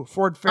do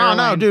Ford Fairlane. Oh,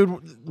 no,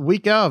 dude.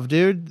 Week of,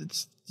 dude.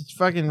 It's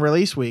fucking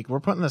release week.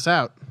 We're putting this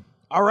out.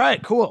 All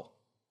right, cool.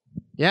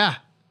 Yeah.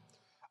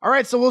 All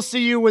right, so we'll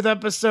see you with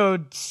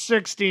episode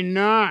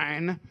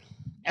 69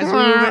 as we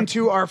move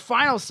into our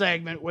final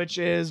segment, which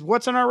is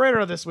What's on our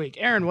radar this week?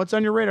 Aaron, what's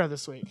on your radar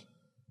this week?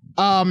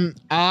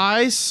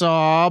 I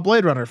saw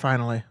Blade Runner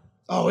finally.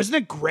 Oh, isn't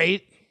it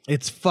great?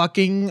 It's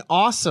fucking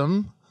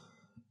awesome.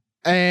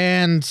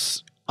 And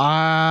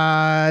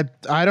I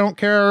don't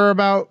care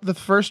about the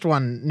first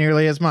one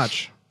nearly as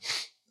much.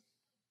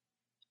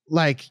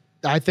 Like,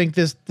 I think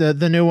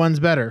the new one's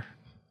better.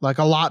 Like,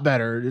 a lot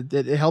better.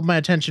 It held my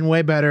attention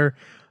way better.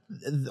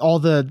 All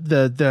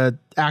the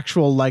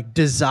actual, like,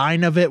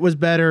 design of it was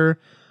better.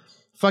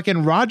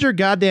 Fucking Roger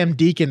goddamn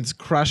Deakins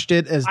crushed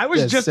it as I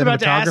was as just about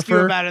to ask you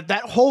cinematographer. about it.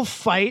 That whole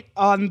fight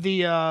on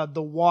the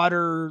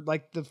water,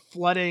 like the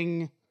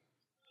flooding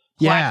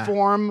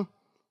platform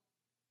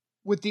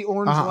with the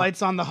orange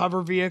lights on the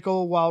hover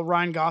vehicle while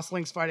Ryan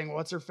Gosling's fighting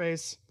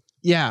what's-her-face.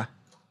 Yeah.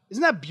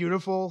 Isn't that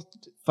beautiful?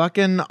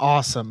 Fucking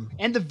awesome.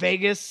 And the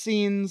Vegas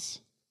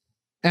scenes.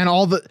 And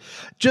all the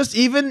just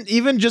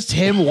even just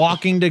him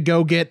walking to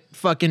go get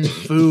fucking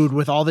food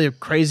with all the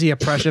crazy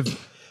oppressive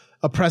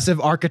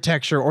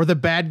architecture, or the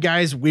bad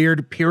guy's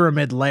weird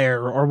pyramid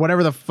lair, or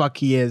whatever the fuck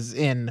he is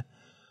in.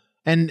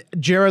 And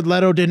Jared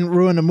Leto didn't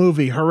ruin a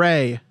movie.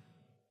 Hooray.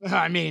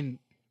 I mean,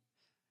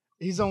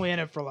 he's only in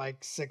it for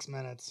like 6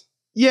 minutes.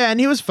 Yeah, and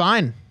he was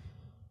fine.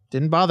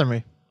 Didn't bother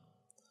me.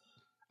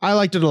 I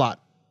liked it a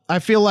lot. I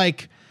feel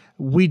like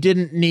we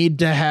didn't need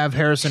to have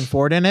Harrison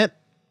Ford in it.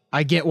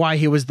 I get why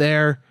he was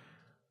there,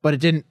 but it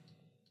didn't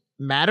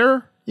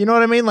matter. You know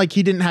what I mean? Like,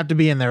 he didn't have to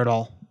be in there at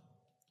all.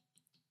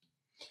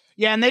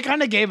 Yeah, and they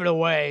kind of gave it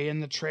away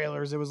in the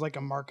trailers. It was like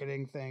a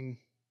marketing thing.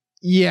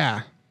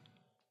 Yeah.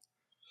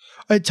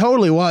 It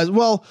totally was.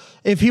 Well,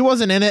 if he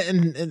wasn't in it,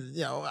 and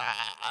you know,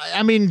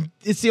 I mean,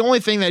 it's the only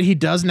thing that he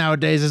does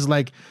nowadays is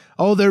like,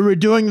 oh, they're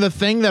redoing the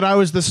thing that I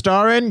was the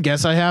star in.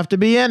 Guess I have to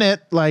be in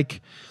it.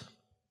 Like,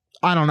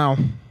 I don't know.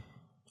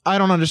 I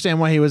don't understand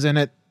why he was in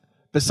it.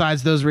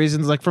 Besides those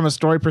reasons, like from a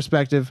story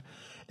perspective,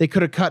 they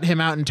could have cut him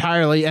out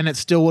entirely, and it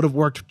still would have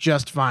worked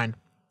just fine.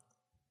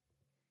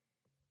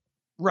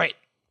 Right.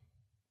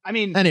 I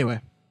mean,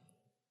 anyway,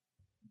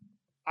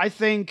 I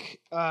think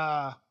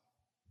a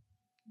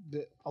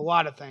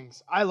lot of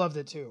things. I loved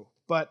it too,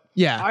 but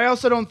yeah, I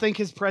also don't think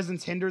his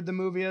presence hindered the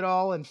movie at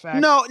all. In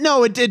fact,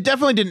 no, it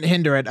definitely didn't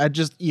hinder it.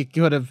 You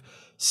could have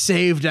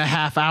saved a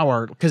half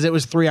hour because it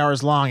was 3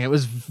 hours long. It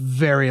was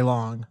very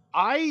long.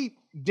 I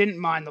didn't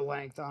mind the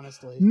length,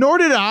 honestly. Nor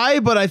did I,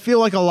 but I feel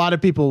like a lot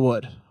of people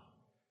would.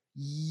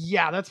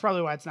 Yeah, that's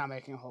probably why it's not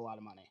making a whole lot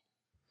of money.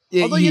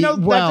 Although, you know,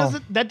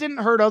 that didn't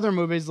hurt other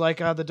movies. Like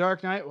The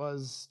Dark Knight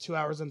was 2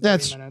 hours and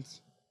 30 minutes.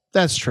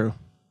 That's true.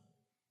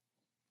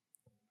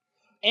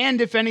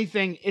 And if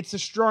anything, it's a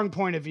strong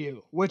point of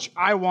view, which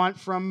I want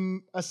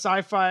from a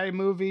sci-fi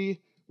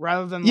movie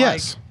rather than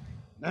like,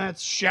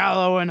 that's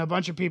shallow and a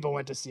bunch of people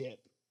went to see it.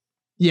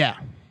 Yeah.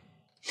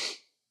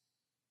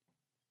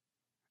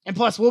 And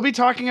plus, we'll be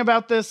talking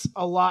about this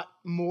a lot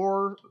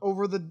more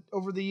over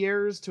the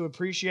years to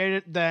appreciate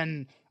it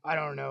than, I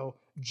don't know,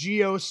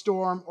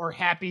 Geostorm or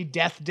Happy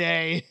Death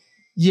Day.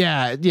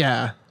 Yeah,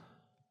 yeah.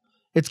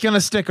 It's going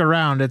to stick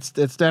around. It's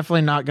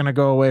definitely not going to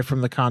go away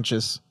from the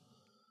conscious.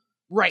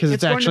 Right. Because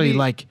it's actually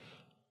like...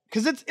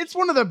 Because it's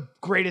one of the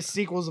greatest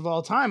sequels of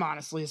all time,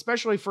 honestly,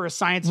 especially for a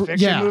science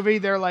fiction movie.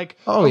 They're like,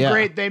 oh yeah,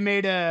 great, they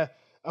made a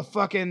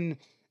fucking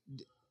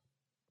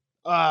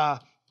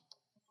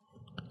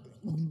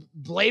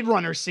Blade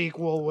Runner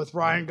sequel with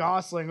Ryan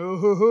Gosling. Ooh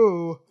hoo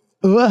hoo.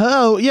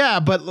 Whoa, yeah,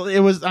 but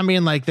it was, I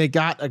mean, like, they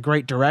got a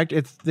great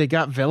they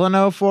got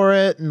Villeneuve for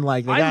it, and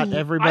like they got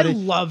everybody. I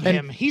love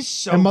him. He's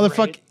so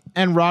great.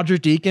 And Roger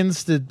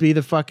Deakins to be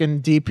the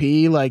fucking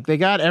DP. Like, they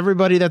got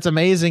everybody that's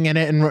amazing in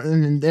it,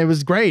 and it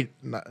was great.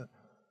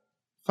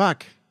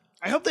 Fuck.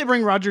 I hope they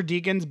bring Roger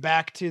Deakins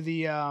back to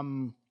the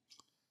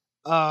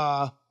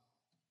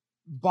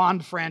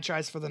Bond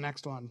franchise for the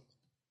next one.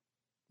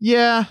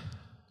 Yeah.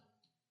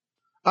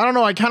 I don't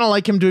know. I kind of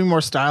like him doing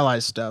more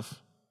stylized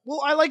stuff.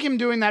 Well, I like him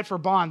doing that for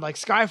Bond. Like,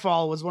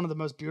 Skyfall was one of the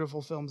most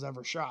beautiful films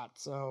ever shot,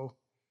 so...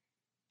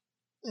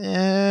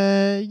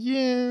 Yeah.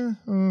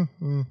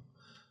 Mm-hmm.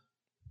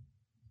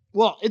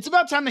 Well, it's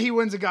about time that he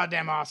wins a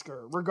goddamn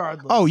Oscar,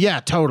 regardless. Oh,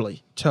 yeah,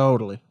 totally.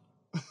 Totally.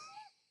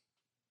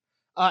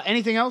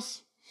 Anything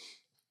else?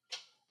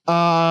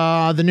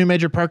 The new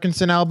Major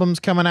Parkinson album's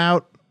coming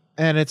out,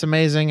 and it's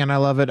amazing, and I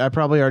love it. I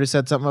probably already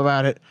said something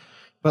about it,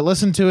 But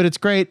listen to it. It's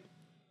great.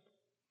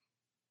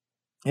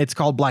 It's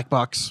called Black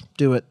Box.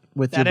 Do it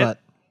with your butt.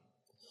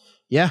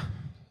 Yeah,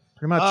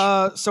 pretty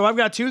much. So I've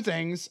got two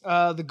things.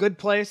 The Good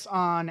Place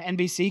on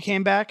NBC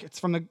came back. It's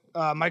from the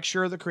Mike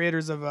Schur, the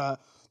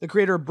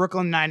creator of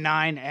Brooklyn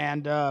Nine-Nine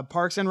and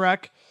Parks and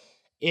Rec.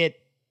 It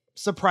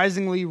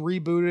surprisingly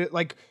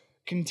rebooted,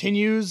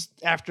 continues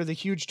after the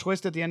huge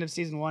twist at the end of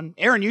season 1.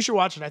 Aaron, you should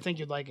watch it. I think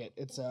you'd like it.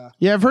 It's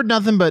yeah, I've heard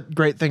nothing but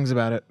great things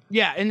about it.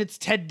 Yeah, and it's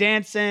Ted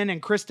Danson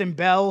and Kristen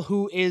Bell,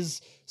 who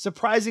is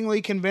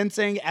surprisingly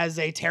convincing as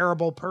a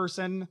terrible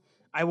person.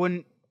 I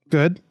wouldn't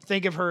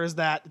think of her as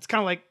that. It's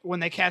kind of like when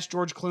they cast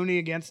George Clooney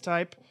against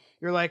type.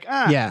 You're like,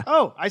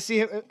 oh, I see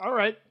it. All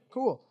right,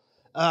 cool.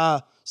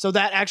 So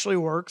that actually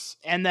works.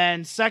 And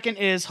then second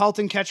is *Halt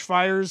and Catch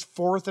Fire's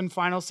 4th and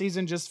final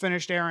season just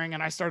finished airing,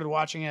 and I started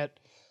watching it.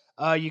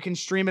 You can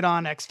stream it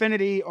on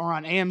Xfinity or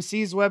on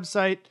AMC's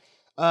website.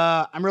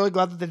 I'm really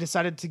glad that they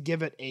decided to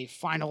give it a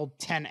final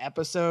 10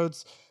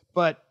 episodes,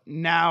 but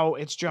now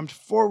it's jumped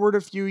forward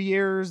a few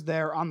years.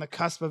 They're on the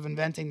cusp of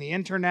inventing the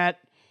internet,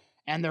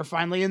 and they're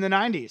finally in the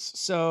 90s.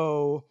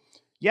 So,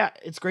 yeah,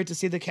 it's great to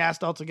see the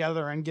cast all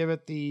together and give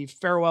it the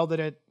farewell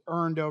that it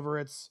earned over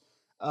its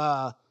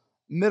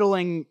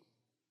middling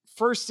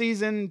first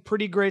season,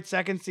 pretty great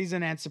second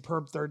season, and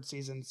superb third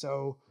season.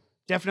 So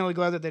definitely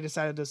glad that they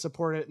decided to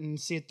support it and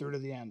see it through to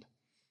the end.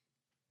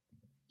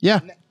 Yeah.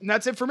 And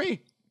that's it for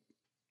me.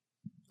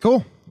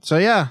 Cool. So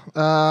yeah,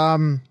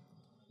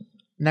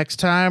 next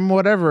time,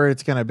 whatever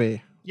it's going to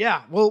be.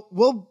 Yeah,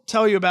 we'll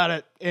tell you about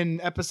it in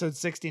episode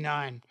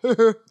 69.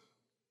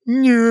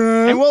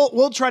 Yeah. And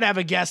we'll try to have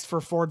a guest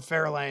for Ford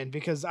Fairlane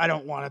because I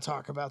don't want to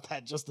talk about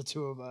that, just the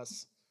two of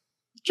us.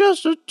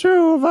 Just the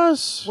two of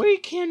us. We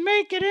can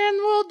make it and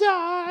we'll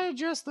die,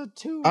 just the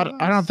two of us.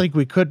 I don't think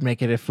we could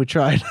make it if we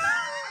tried.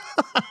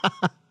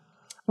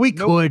 We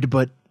could,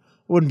 but it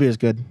wouldn't be as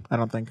good, I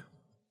don't think.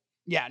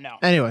 Yeah, no.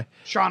 Anyway.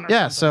 Sean or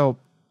yeah, something. so,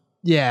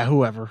 yeah,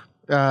 whoever.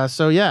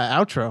 So, yeah,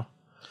 outro.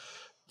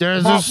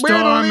 There's a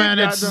storm and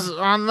it's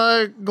on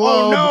the globe.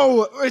 Oh,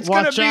 no. It's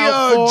going to be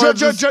a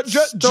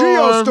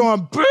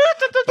geostorm.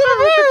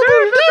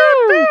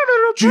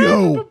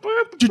 Geo.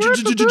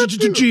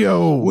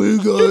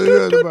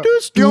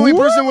 The only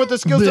person with the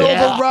skills to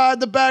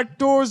override the back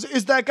doors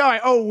is that guy.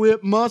 Oh,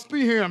 it must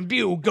be him.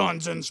 Pew,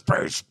 guns in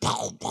space.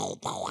 Hit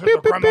the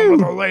criminal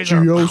with a laser.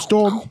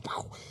 Geostorm.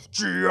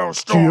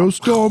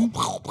 Geostorm.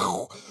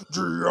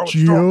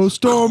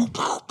 Geostorm.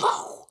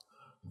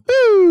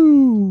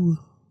 Boo.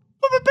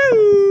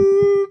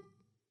 Boo.